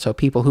ticket bought. So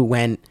people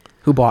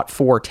who bought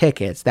 4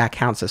 tickets, that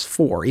counts as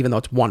 4, even though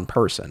it's one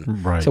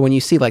person. Right. So when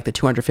you see like the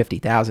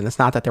 250,000, it's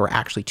not that there were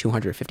actually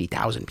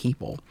 250,000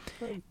 people.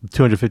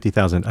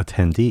 250,000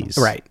 attendees.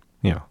 Right.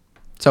 Yeah.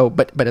 So,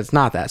 but it's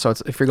not that. So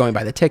if you're going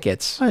by the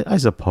tickets, I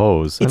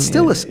suppose. It's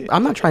still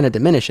I'm not trying to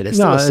diminish it. It's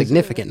still a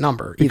significant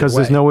number. Because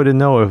there's no way to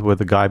know if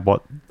the guy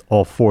bought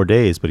all 4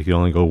 days, but he could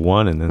only go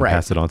one and then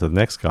pass it on to the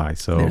next guy.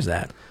 So there's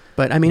that.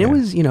 But I mean, it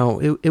was,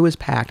 it was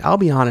packed. I'll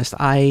be honest.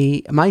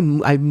 I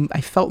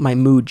felt my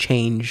mood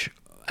change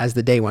as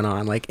the day went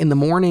on. Like in the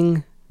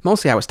morning,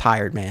 mostly I was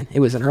tired, man. It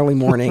was an early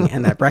morning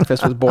and that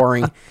breakfast was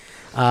boring.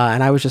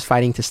 And I was just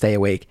fighting to stay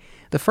awake.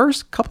 The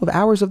first couple of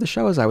hours of the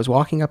show, as I was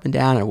walking up and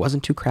down, and it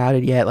wasn't too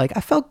crowded yet, like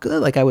I felt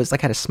good. Like I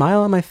had a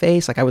smile on my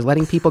face. Like I was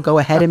letting people go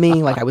ahead of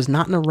me. Like I was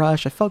not in a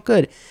rush. I felt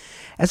good.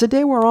 As the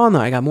day wore on, though,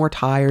 I got more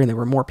tired and there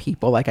were more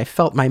people. Like I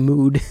felt my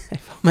mood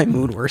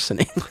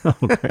worsening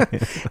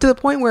to the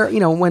point where,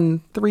 when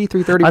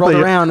 3:30 rolled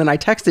around and I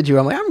texted you,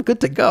 I'm like, I'm good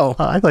to go.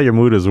 I thought your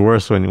mood was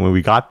worse when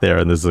we got there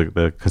and there's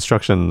the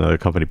construction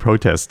company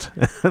protest.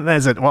 And I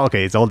said, well,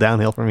 okay, it's all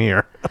downhill from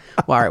here.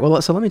 Well, all right. Well,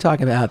 so let me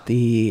talk about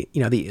the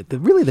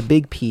really the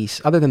big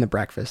piece, other than the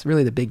breakfast,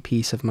 really the big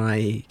piece of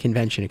my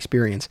convention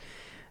experience.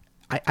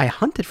 I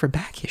hunted for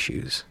back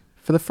issues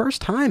for the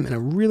first time in a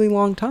really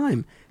long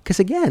time. Because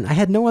again, I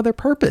had no other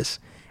purpose.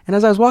 And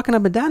as I was walking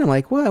up and down, I'm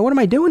like, what am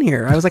I doing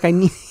here? I was like, I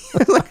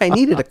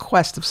needed a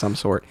quest of some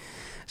sort.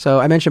 So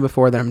I mentioned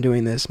before that I'm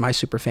doing this My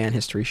Superfan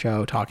History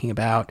show talking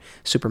about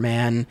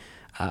Superman,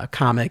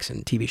 comics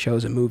and TV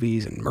shows and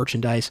movies and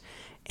merchandise.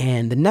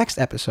 And the next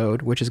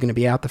episode, which is going to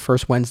be out the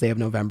first Wednesday of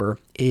November,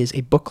 is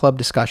a book club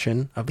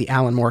discussion of the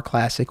Alan Moore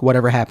classic,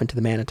 Whatever Happened to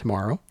the Man of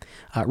Tomorrow.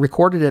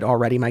 Recorded it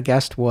already. My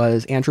guest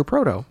was Andrew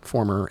Proto,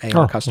 former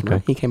AR customer.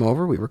 Okay. He came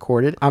over. We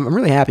recorded. I'm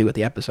really happy with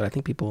the episode. I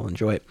think people will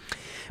enjoy it.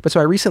 But so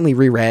I recently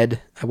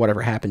reread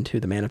Whatever Happened to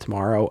the Man of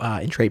Tomorrow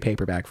in trade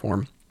paperback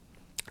form.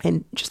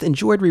 And just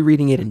enjoyed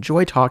rereading it,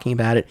 enjoyed talking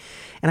about it.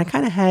 And I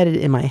kind of had it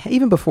in my head,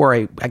 even before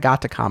I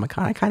got to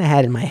Comic-Con, I kind of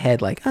had in my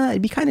head, like,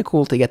 it'd be kind of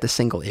cool to get the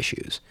single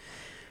issues.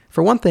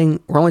 For one thing,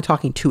 we're only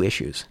talking 2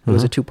 issues. It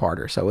was a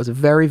 2-parter. So it was a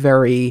very,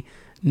 very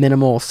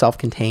minimal,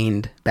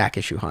 self-contained back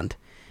issue hunt.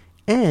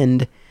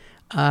 And,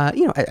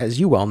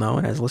 as you well know,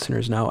 and as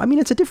listeners know, I mean,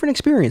 it's a different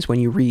experience when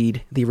you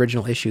read the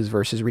original issues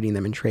versus reading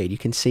them in trade. You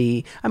can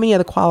see,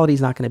 the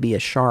quality's not going to be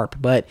as sharp,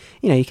 but,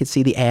 you can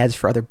see the ads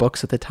for other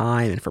books at the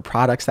time and for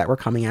products that were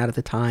coming out at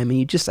the time. And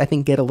you just, I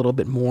think, get a little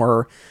bit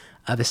more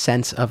of a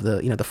sense of the,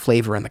 the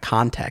flavor and the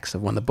context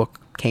of when the book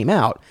came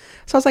out.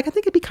 So I was like, I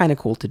think it'd be kind of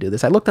cool to do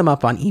this. I looked them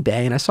up on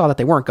eBay and I saw that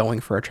they weren't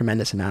going for a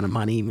tremendous amount of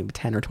money, maybe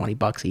 10 or 20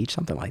 bucks each,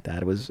 something like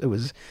that. It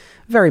was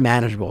very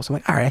manageable. So I'm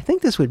like, all right, I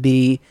think this would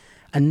be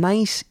a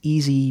nice,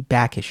 easy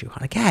back issue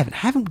hunt. Like, I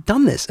haven't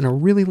done this in a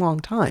really long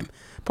time.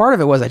 Part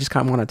of it was I just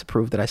kind of wanted to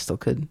prove that I still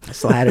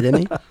had it in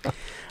me.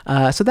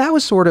 So that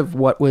was sort of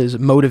what was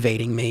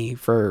motivating me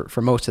for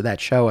most of that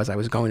show as I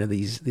was going to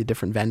the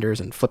different vendors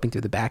and flipping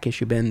through the back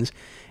issue bins.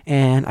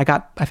 And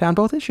I found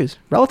both issues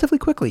relatively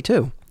quickly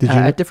too,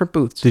 at different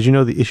booths. Did you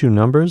know the issue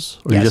numbers?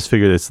 Or Yes. you just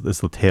figured it's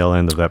the tail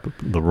end of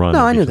the run?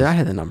 No, I knew that. I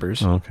had the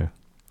numbers. Oh, okay.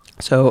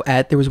 So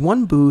there was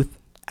one booth,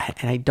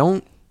 and I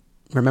don't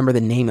remember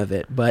the name of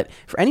it, but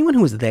for anyone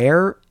who was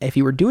there, if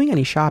you were doing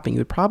any shopping, you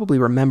would probably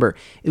remember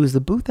it was the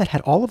booth that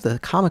had all of the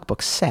comic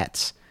book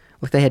sets.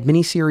 Like they had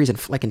miniseries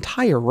and like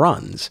entire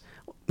runs.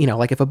 You know,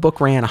 like if a book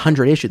ran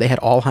 100 issues, they had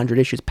all 100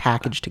 issues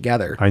packaged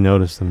together. I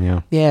noticed them,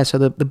 yeah. Yeah, so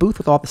the booth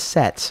with all the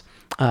sets,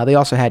 they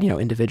also had,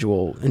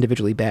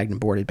 individually bagged and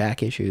boarded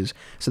back issues.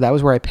 So that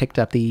was where I picked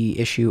up the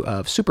issue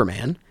of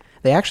Superman.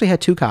 They actually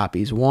had 2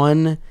 copies.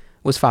 One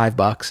was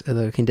 $5.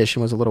 The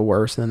condition was a little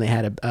worse. And then they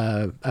had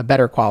a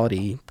better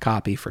quality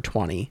copy for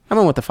 $20. I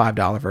went with the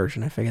 $5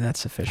 version. I figured that's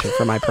sufficient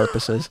for my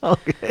purposes.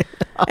 Okay.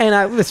 And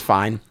it was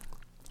fine.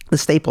 The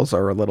staples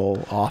are a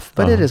little off,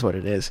 but it is what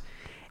it is.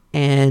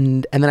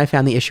 And then I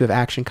found the issue of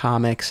Action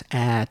Comics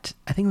at,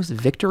 I think it was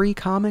Victory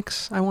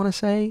Comics, I want to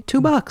say.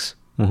 $2.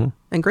 Mm-hmm.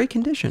 In great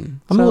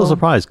condition. I'm a little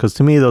surprised because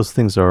to me those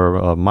things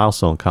are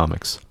milestone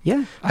comics.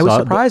 Yeah, I was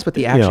surprised with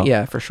the action.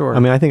 Yeah, for sure. I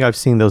mean, I think I've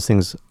seen those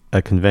things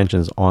at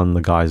conventions on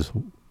the guy's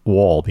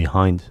wall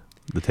behind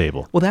the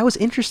table. Well, that was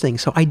interesting.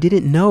 So I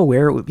didn't know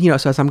where,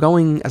 so as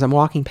I'm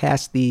walking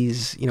past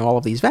these, all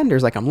of these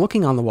vendors, like I'm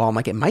looking on the wall, I'm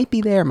like, it might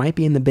be there, it might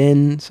be in the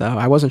bin. So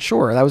I wasn't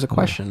sure. That was a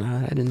question.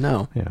 I didn't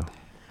know. Yeah.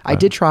 I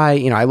did try,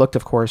 I looked,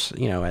 of course,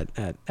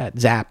 at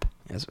Zap,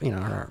 as,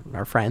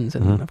 our friends.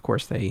 And of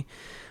course they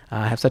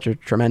have such a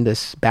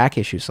tremendous back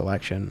issue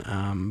selection.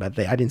 But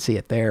I didn't see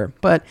it there.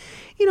 But,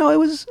 it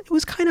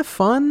was kind of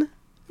fun.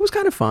 It was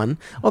kind of fun.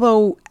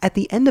 Although at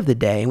the end of the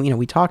day,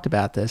 we talked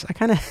about this. I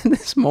kind of had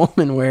this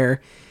moment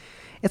where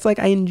it's like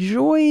I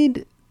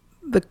enjoyed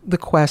the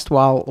quest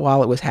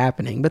while it was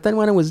happening, but then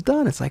when it was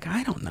done, it's like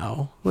I don't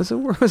know. Was it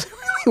really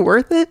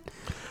worth it?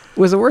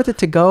 Was it worth it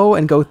to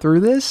go through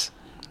this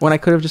when I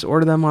could have just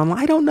ordered them online?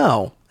 I don't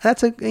know.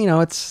 That's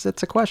it's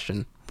a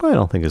question. Well, I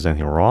don't think there's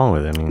anything wrong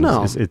with it. I mean,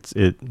 no. it's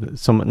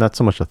not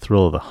so much the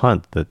thrill of the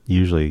hunt that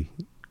usually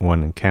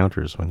one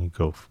encounters when you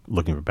go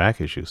looking for back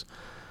issues.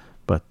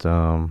 But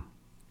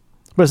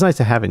it's nice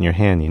to have it in your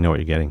hand. You know what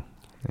you're getting,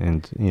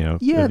 and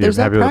Yeah, there's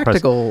that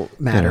practical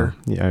matter.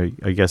 Yeah,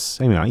 I guess.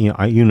 I mean,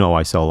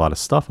 I sell a lot of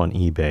stuff on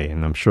eBay,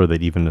 and I'm sure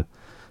that even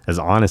as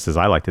honest as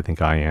I like to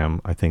think I am,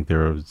 I think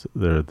there's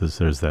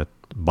that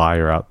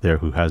buyer out there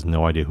who has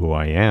no idea who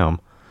I am,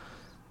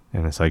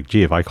 and it's like,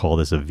 gee, if I call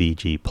this a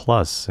VG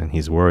Plus, and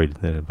he's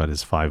worried about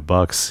his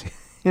 $5,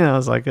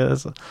 it's like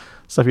it's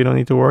stuff you don't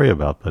need to worry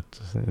about, but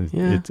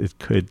it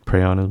could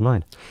prey on his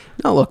mind.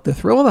 No, look, the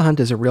thrill of the hunt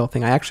is a real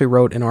thing. I actually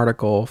wrote an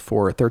article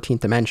for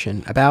 13th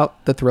Dimension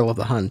about the thrill of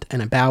the hunt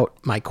and about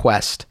my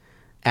quest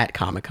at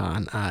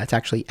Comic-Con. It's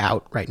actually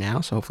out right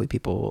now, so hopefully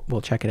people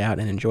will check it out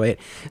and enjoy it.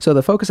 So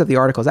the focus of the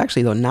article is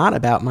actually, though, not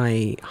about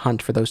my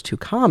hunt for those 2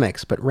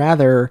 comics, but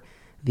rather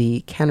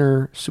the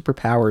Kenner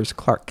Superpowers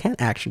Clark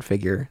Kent action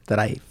figure that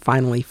I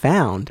finally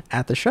found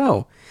at the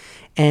show.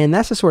 And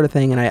that's the sort of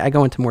thing, and I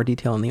go into more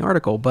detail in the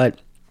article, but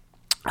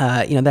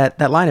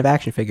that line of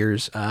action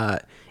figures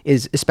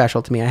is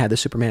special to me. I had the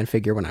Superman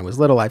figure when I was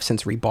little. I've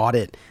since rebought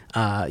it,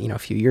 a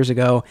few years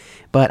ago,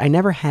 but I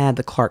never had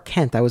the Clark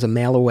Kent. That was a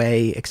mail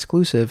away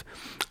exclusive.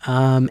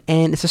 And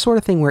it's the sort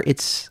of thing where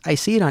I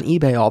see it on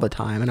eBay all the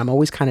time, and I'm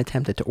always kind of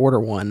tempted to order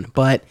one.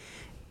 But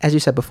as you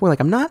said before,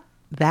 like I'm not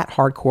that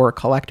hardcore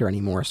collector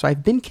anymore. So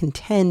I've been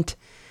content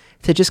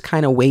to just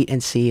kind of wait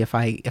and see if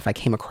I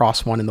came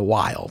across one in the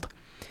wild.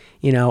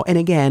 And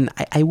again,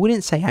 I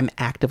wouldn't say I'm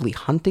actively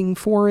hunting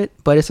for it,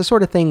 but it's the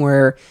sort of thing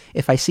where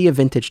if I see a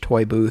vintage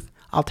toy booth,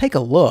 I'll take a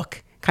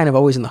look, kind of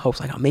always in the hopes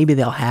like, oh, maybe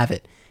they'll have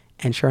it.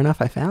 And sure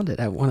enough, I found it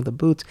at one of the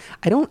booths.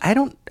 I don't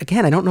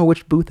know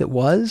which booth it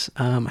was.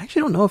 I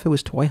actually don't know if it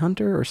was Toy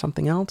Hunter or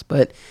something else,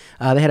 but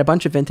they had a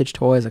bunch of vintage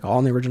toys, like all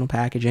in the original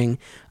packaging.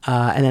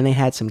 And then they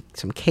had some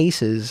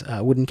cases,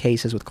 wooden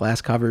cases with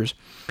glass covers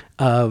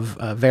of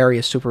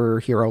various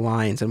superhero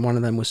lines. And one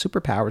of them was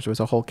Superpowers. There was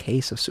a whole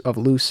case of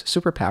loose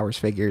Superpowers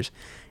figures.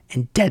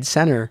 And dead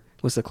center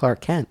was the Clark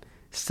Kent.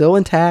 Still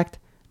intact,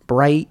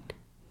 bright,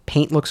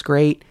 paint looks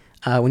great.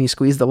 When you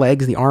squeeze the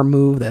legs, the arm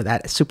move,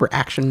 that super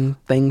action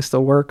thing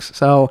still works.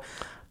 So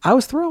I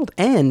was thrilled.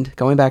 And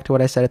going back to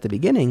what I said at the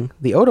beginning,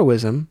 the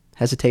Odoism,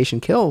 hesitation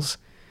kills.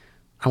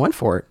 I went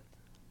for it.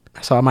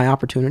 I saw my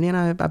opportunity and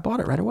I bought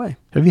it right away.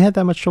 Have you had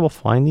that much trouble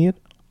finding it?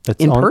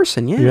 In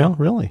person, yeah. Yeah,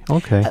 really?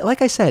 Okay.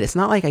 Like I said, it's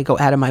not like I go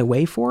out of my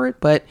way for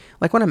it, but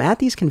like when I'm at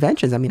these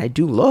conventions, I mean, I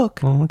do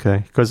look. Oh,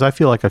 okay. Because I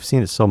feel like I've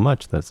seen it so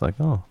much that it's like,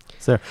 oh,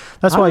 it's there.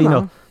 That's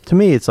why, to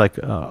me, it's like,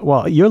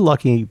 well, you're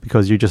lucky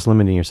because you're just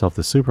limiting yourself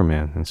to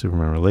Superman and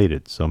Superman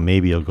related. So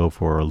maybe you'll go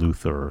for a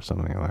Luthor or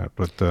something like that.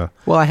 But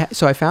well,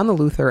 so I found the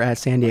Luthor at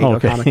San Diego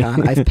Comic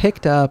Con. I've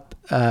picked up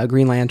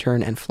Green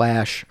Lantern and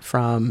Flash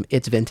from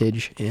It's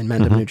Vintage in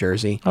Mendham, New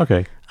Jersey.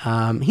 Okay.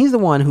 He's the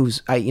one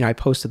who's I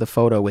posted the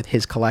photo with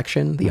his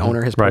collection, the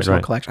owner, his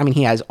personal collection. I mean,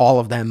 he has all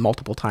of them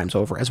multiple times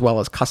over, as well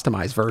as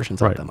customized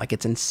versions of them. Like,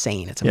 it's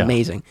insane. It's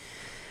amazing.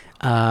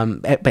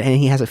 And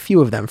he has a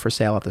few of them for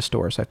sale at the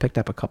store, so I picked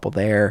up a couple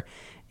there.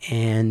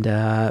 And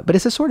but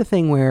it's the sort of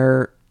thing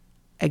where,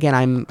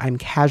 again, I'm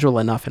casual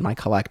enough in my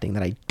collecting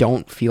that I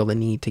don't feel the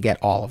need to get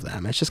all of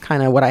them. It's just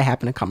kind of what I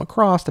happen to come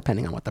across,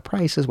 depending on what the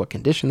price is, what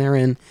condition they're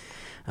in.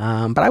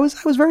 But I was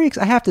very,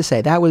 I have to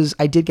say,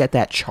 I did get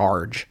that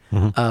charge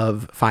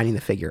of finding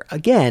the figure.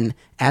 Again,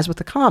 as with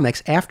the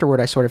comics, afterward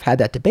I sort of had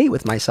that debate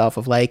with myself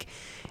of like,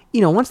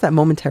 once that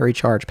momentary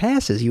charge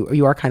passes,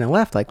 you are kind of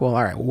left like, well,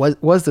 all right,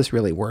 was this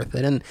really worth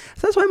it? And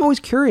so that's why I'm always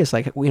curious,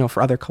 like,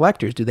 for other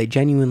collectors, do they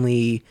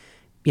genuinely,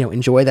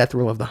 enjoy that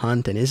thrill of the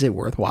hunt, and is it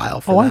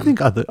worthwhile for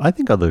them? I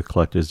think other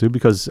collectors do,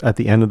 because at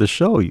the end of the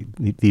show,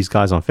 these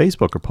guys on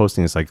Facebook are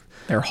posting, it's like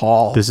their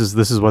haul. This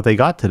is what they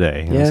got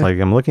today. And it's like,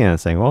 I'm looking at it and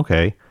saying, well,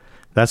 okay,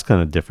 that's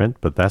kind of different,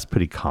 but that's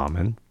pretty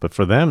common. But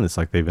for them, it's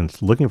like they've been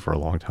looking for a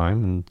long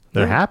time and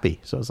they're happy.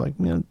 So it's like,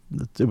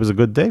 it was a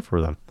good day for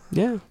them.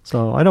 Yeah.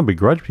 So I don't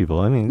begrudge people.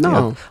 I mean,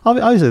 no.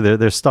 Obviously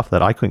there's stuff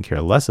that I couldn't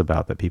care less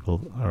about that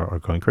people are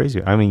going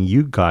crazy. I mean,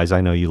 you guys,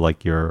 I know you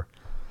like your,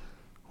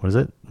 what is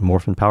it?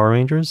 Morphin Power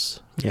Rangers?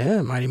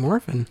 Yeah, Mighty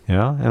Morphin.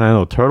 Yeah. And I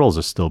know Turtles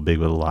are still big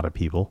with a lot of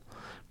people.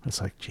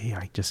 It's like, gee,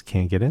 I just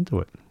can't get into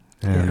it.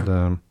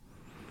 And,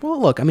 well,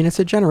 look, I mean, it's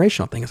a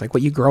generational thing. It's like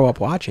what you grow up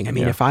watching. I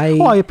mean, if I...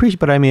 Well, I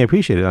appreciate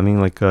it. I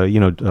mean, like,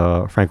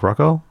 Frank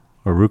Rucco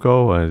or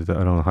Rucco, I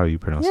don't know how you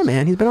pronounce it. Yeah,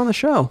 man, he's been on the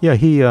show. Yeah,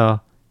 he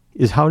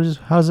is, how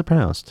is it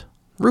pronounced?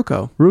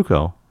 Rucco.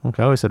 Rucco.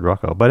 Okay, I always said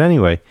Rucco. But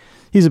anyway,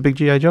 he's a big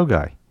G.I. Joe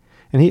guy.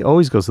 And he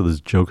always goes to those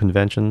Joe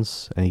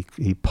conventions, and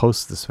he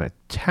posts this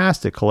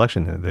fantastic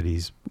collection that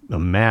he's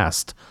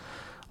amassed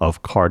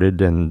of carded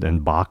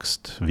and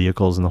boxed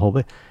vehicles and the whole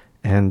thing.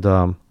 And,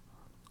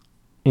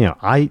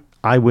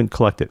 I wouldn't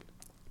collect it,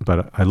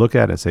 but I look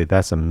at it and say,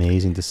 that's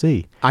amazing to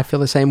see. I feel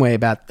the same way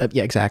about,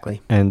 yeah,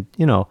 exactly. And,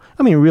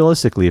 I mean,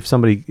 realistically,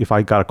 if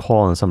I got a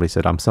call and somebody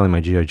said, I'm selling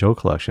my G.I. Joe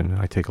collection, and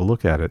I take a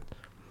look at it,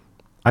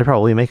 I'd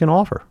probably make an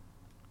offer.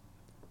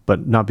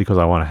 But not because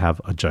I want to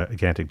have a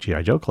gigantic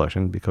G.I. Joe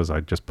collection, because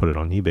I just put it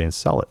on eBay and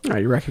sell it. All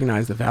right, you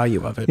recognize the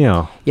value of it.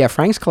 Yeah. Yeah,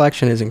 Frank's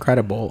collection is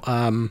incredible.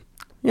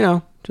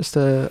 Just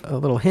a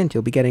little hint,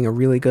 you'll be getting a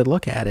really good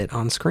look at it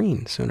on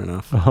screen soon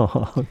enough.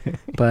 Oh, okay.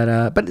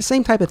 But the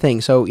same type of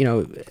thing. So,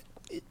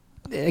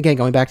 again,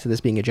 going back to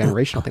this being a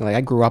generational thing, like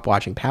I grew up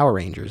watching Power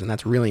Rangers, and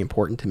that's really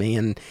important to me.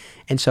 And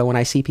so when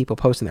I see people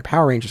posting their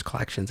Power Rangers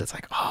collections, it's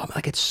like, oh,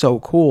 like it's so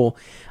cool.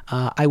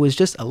 I was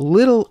just a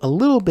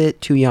little bit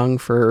too young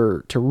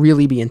to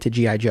really be into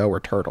G.I. Joe or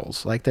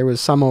Turtles. Like there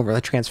was some over the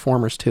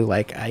Transformers too.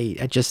 Like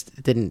I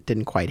just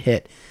didn't quite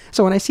hit.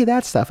 So when I see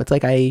that stuff, it's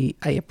like I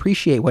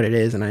appreciate what it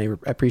is, and I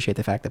appreciate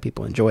the fact that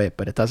people enjoy it,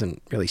 but it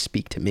doesn't really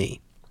speak to me.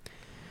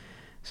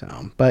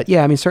 So, but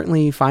yeah, I mean,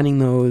 certainly finding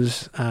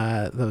those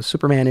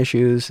Superman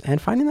issues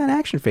and finding that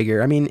action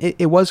figure, I mean,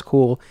 it was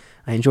cool.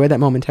 I enjoyed that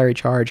momentary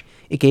charge.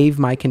 It gave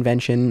my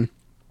convention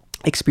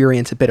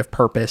experience a bit of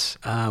purpose,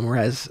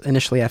 whereas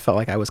initially I felt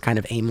like I was kind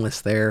of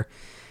aimless there.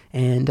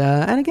 And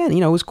again,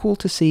 it was cool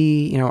to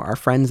see, our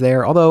friends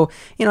there. Although,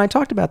 I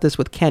talked about this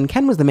with Ken.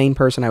 Ken was the main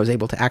person I was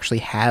able to actually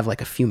have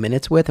like a few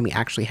minutes with, and we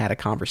actually had a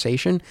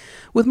conversation.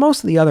 With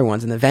most of the other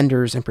ones, and the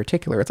vendors in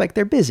particular, it's like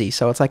they're busy.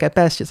 So it's like at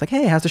best, it's like,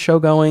 hey, how's the show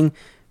going?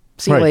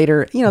 See you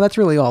later. That's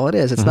really all it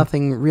is. It's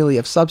nothing really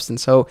of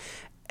substance. So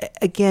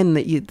again,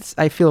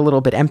 I feel a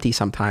little bit empty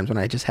sometimes when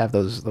I just have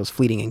those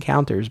fleeting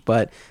encounters,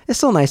 but it's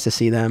still nice to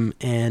see them.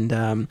 And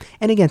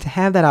again, to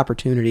have that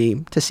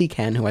opportunity to see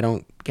Ken, who I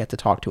don't get to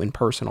talk to in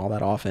person all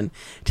that often,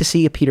 to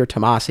see a Peter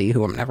Tomasi,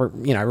 who I'm never,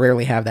 I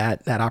rarely have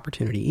that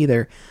opportunity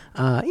either.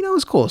 It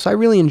was cool. So I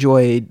really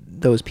enjoyed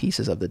those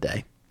pieces of the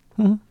day.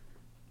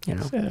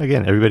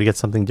 Again, everybody gets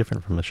something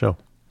different from the show.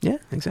 Yeah,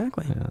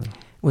 exactly. Yeah.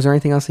 Was there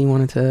anything else that you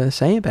wanted to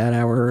say about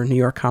our New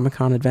York Comic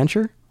Con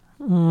adventure?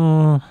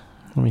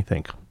 Let me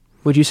think.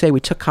 Would you say we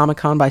took Comic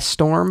Con by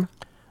storm?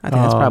 I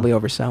think that's probably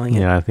overselling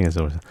it. Yeah, I think it's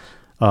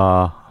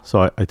overselling.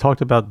 So I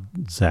talked about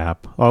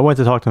Zap. I went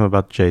to talk to him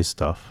about Jay's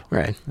stuff.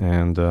 Right.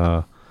 And,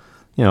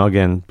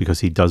 again,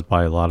 because he does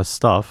buy a lot of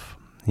stuff,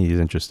 he's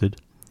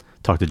interested.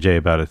 Talked to Jay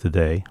about it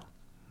today.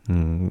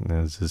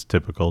 As is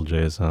typical,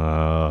 Jay is,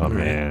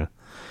 man.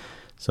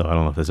 So I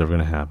don't know if that's ever going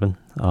to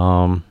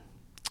happen.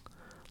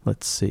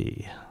 Let's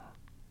see.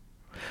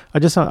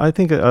 I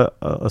think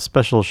a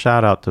special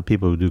shout out to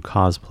people who do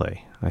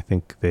cosplay. I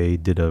think they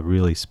did a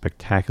really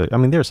spectacular. I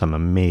mean, there's some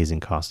amazing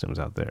costumes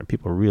out there.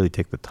 People really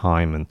take the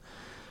time, and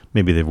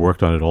maybe they've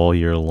worked on it all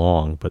year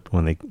long. But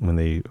when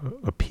they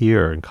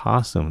appear in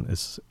costume,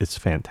 it's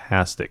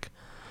fantastic.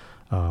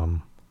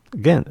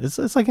 again,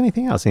 it's like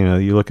anything else. You know,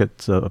 you look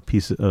at a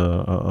piece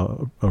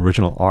of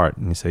original art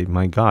and you say,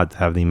 my God, to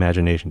have the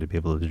imagination to be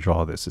able to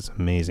draw this, it's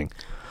amazing.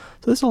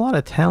 So there's a lot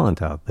of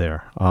talent out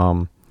there.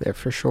 There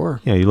for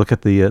sure. You look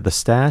at the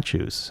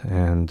statues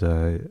and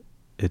the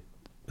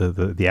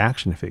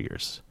action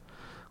figures.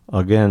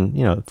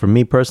 Again, for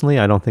me personally,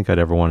 I don't think I'd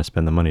ever want to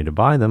spend the money to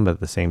buy them, but at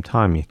the same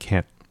time, you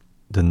can't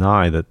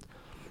deny that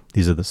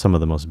these are some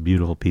of the most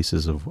beautiful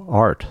pieces of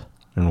art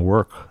and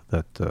work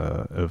that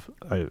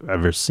I've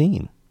ever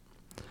seen.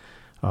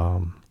 I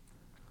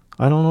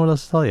don't know what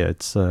else to tell you.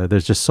 It's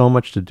there's just so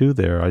much to do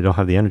there. I don't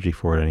have the energy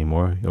for it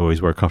anymore. You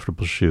always wear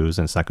comfortable shoes,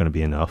 and it's not going to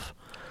be enough.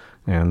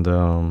 And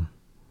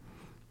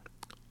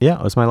it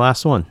was my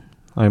last one.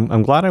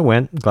 I'm glad I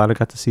went. Glad I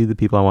got to see the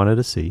people I wanted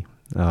to see.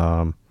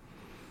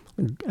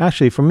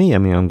 Actually, for me, I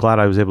mean, I'm glad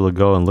I was able to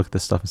go and look at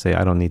this stuff and say,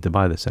 I don't need to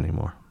buy this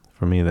anymore.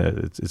 For me,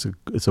 that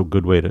it's a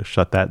good way to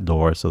shut that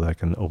door so that I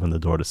can open the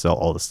door to sell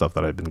all the stuff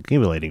that I've been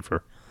accumulating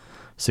for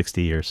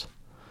 60 years.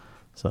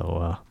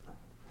 So,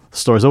 the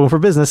store's open for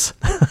business.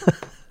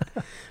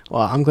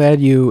 Well, I'm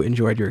glad you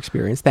enjoyed your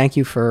experience. Thank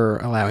you for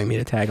allowing me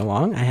to tag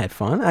along. I had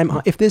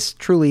fun. If this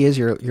truly is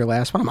your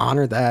last one, I'm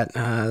honored that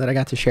I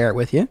got to share it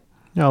with you.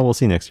 Yeah, we'll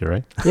see next year,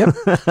 right? Yep.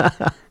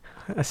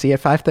 I see you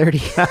at 5:30,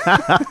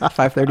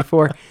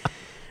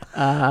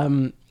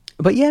 5:34.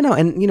 But yeah, no,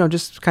 and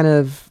just kind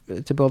of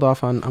to build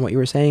off on what you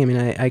were saying, I mean,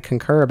 I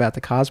concur about the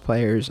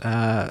cosplayers.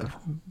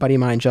 Buddy of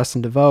mine,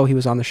 Justin DeVoe, he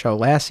was on the show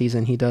last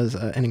season. He does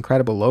an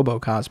incredible Lobo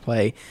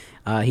cosplay.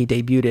 He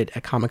debuted it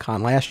at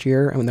Comic-Con last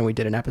year, and then we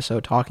did an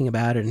episode talking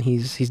about it, and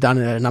he's done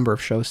it at a number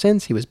of shows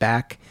since. He was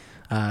back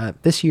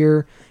this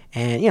year.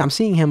 And I'm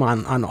seeing him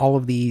on all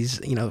of these,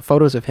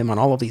 photos of him on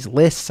all of these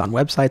lists on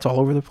websites all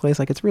over the place.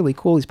 Like, it's really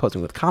cool. He's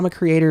posting with comic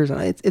creators.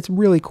 It's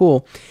really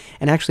cool.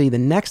 And actually, the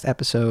next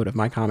episode of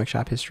My Comic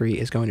Shop History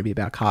is going to be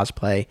about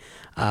cosplay.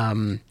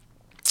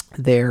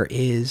 There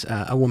is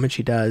a woman,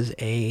 she does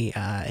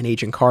an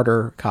Agent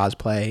Carter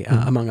cosplay,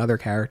 among other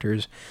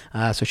characters.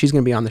 So she's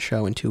going to be on the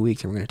show in 2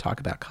 weeks, and we're going to talk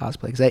about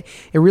cosplay. Because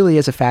it really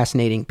is a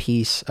fascinating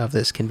piece of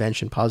this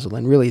convention puzzle.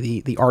 And really,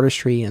 the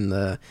artistry and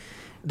the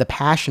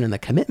passion and the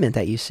commitment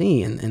that you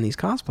see in these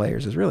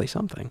cosplayers is really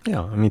something.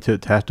 Yeah, I mean, to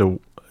have to,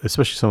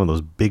 especially some of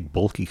those big,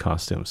 bulky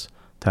costumes,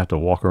 to have to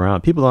walk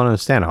around. People don't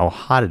understand how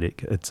hot it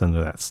gets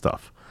under that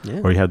stuff. Yeah.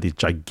 Or you have these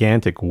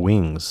gigantic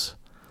wings.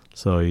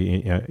 So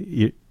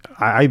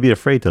I'd be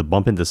afraid to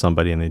bump into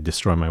somebody and they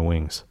destroy my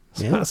wings.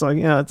 So yeah. It's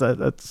like,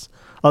 that's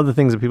other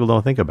things that people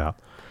don't think about.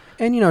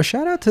 And,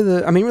 shout out to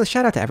really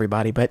shout out to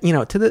everybody, but,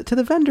 to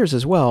the vendors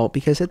as well,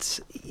 because it's,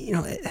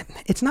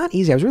 it's not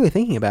easy. I was really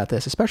thinking about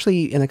this,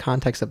 especially in the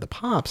context of the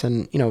Pops.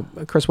 And,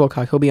 Chris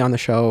Wilcock, he'll be on the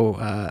show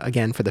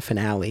again for the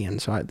finale.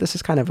 And so this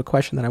is kind of a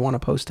question that I want to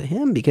pose to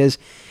him because,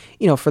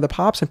 for the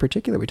Pops in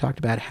particular, we talked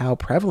about how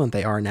prevalent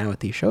they are now at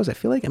these shows. I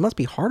feel like it must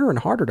be harder and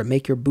harder to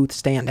make your booth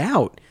stand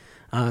out.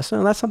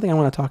 So that's something I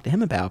want to talk to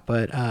him about.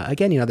 But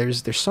again,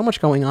 there's so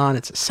much going on.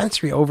 It's a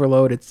sensory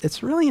overload.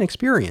 It's really an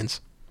experience.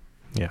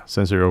 Yeah,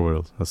 sensory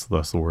overload. That's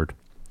the word.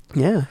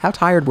 Yeah. How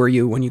tired were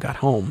you when you got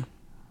home?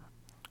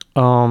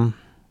 Yeah,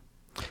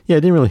 it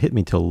didn't really hit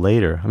me till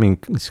later. I mean,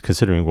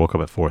 considering I woke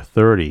up at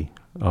 4:30,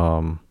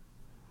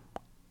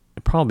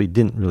 it probably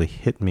didn't really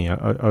hit me.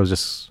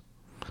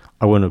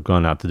 I wouldn't have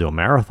gone out to do a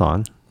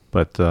marathon,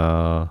 but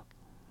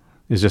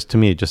it's just, to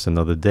me, just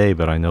another day.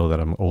 But I know that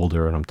I'm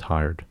older and I'm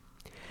tired.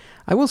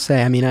 I will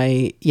say, I mean,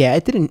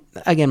 it didn't,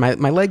 again,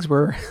 my legs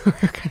were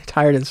kind of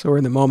tired and sore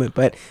in the moment,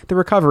 but the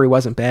recovery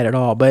wasn't bad at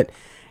all. But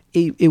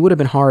it would have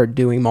been hard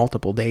doing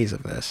multiple days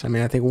of this. I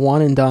mean, I think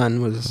one and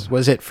done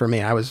was it for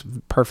me. I was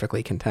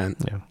perfectly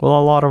content. Yeah. Well,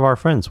 a lot of our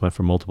friends went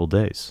for multiple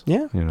days.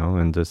 Yeah.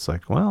 And it's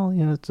like, well,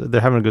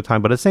 they're having a good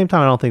time. But at the same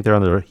time, I don't think they're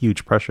under a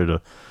huge pressure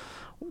to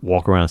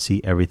walk around,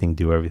 see everything,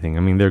 do everything.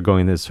 I mean, they're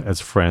going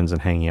as friends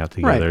and hanging out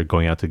together, right.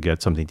 Going out to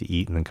get something to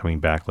eat and then coming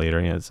back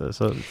later. So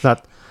it's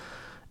not...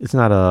 It's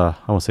not I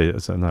won't say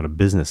it's not a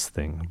business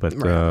thing, but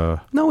right.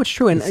 No, it's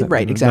true, and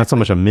right, exactly. Not so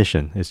much a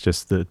mission. It's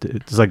just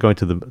it's like going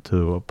to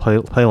a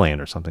playland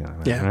or something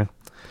like that. Yeah.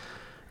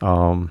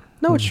 Right?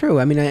 No, it's true.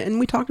 I mean, and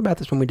we talked about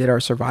this when we did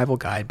our survival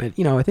guide, but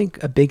I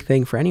think a big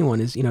thing for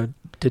anyone is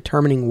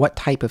determining what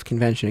type of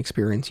convention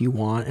experience you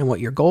want and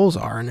what your goals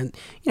are, and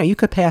you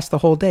could pass the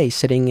whole day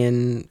sitting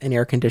in an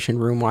air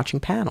conditioned room watching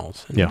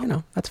panels.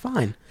 And, that's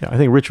fine. Yeah, I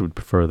think Rich would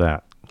prefer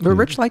that. But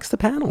Rich likes the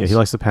panels. Yeah, he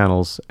likes the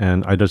panels,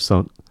 and I just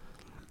don't.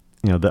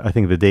 I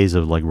think the days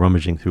of like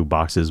rummaging through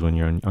boxes when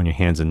you're on your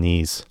hands and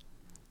knees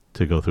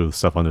to go through the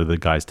stuff under the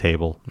guy's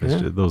table,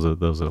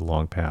 those are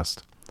long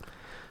past.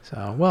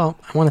 So, well,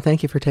 I want to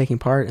thank you for taking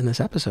part in this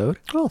episode.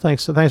 Well,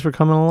 thanks for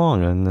coming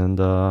along, and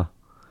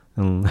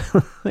I'm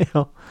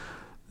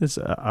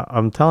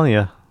telling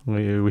you,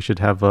 we should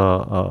have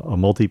a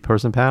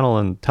multi-person panel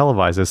and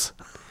televise this.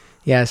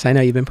 Yes, I know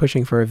you've been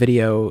pushing for a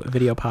video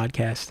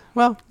podcast.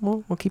 Well,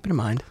 we'll keep it in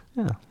mind.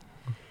 Yeah.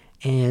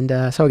 And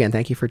so again,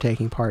 thank you for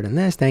taking part in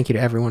this. Thank you to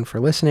everyone for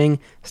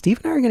listening. Steve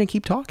and I are going to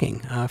keep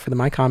talking for the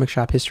My Comic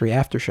Shop History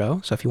After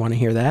Show. So if you want to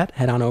hear that,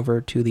 head on over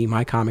to the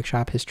My Comic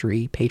Shop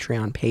History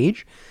Patreon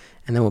page.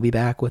 And then we'll be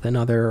back with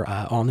another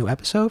all-new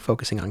episode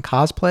focusing on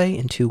cosplay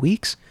in 2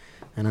 weeks.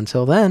 And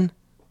until then,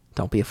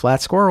 don't be a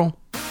flat squirrel.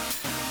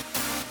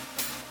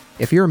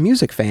 If you're a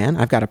music fan,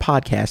 I've got a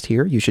podcast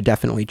here you should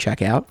definitely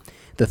check out.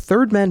 The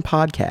Third Man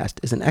Podcast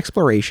is an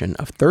exploration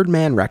of Third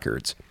Man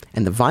Records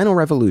and the vinyl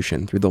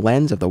revolution through the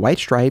lens of the White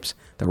Stripes,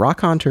 the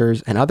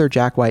Raconteurs, and other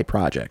Jack White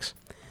projects.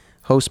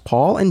 Hosts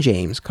Paul and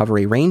James cover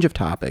a range of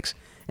topics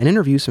and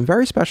interview some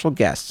very special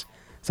guests,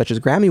 such as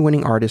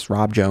Grammy-winning artist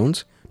Rob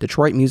Jones,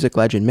 Detroit music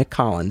legend Mick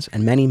Collins,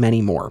 and many,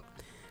 many more.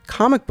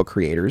 Comic book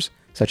creators,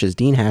 such as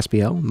Dean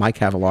Haspiel, Mike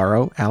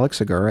Cavallaro, Alex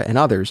Segura, and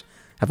others,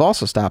 have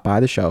also stopped by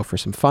the show for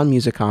some fun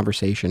music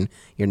conversation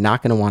you're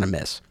not going to want to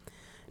miss.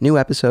 New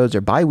episodes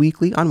are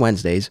bi-weekly on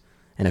Wednesdays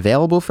and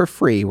available for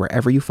free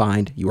wherever you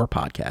find your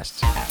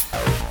podcasts.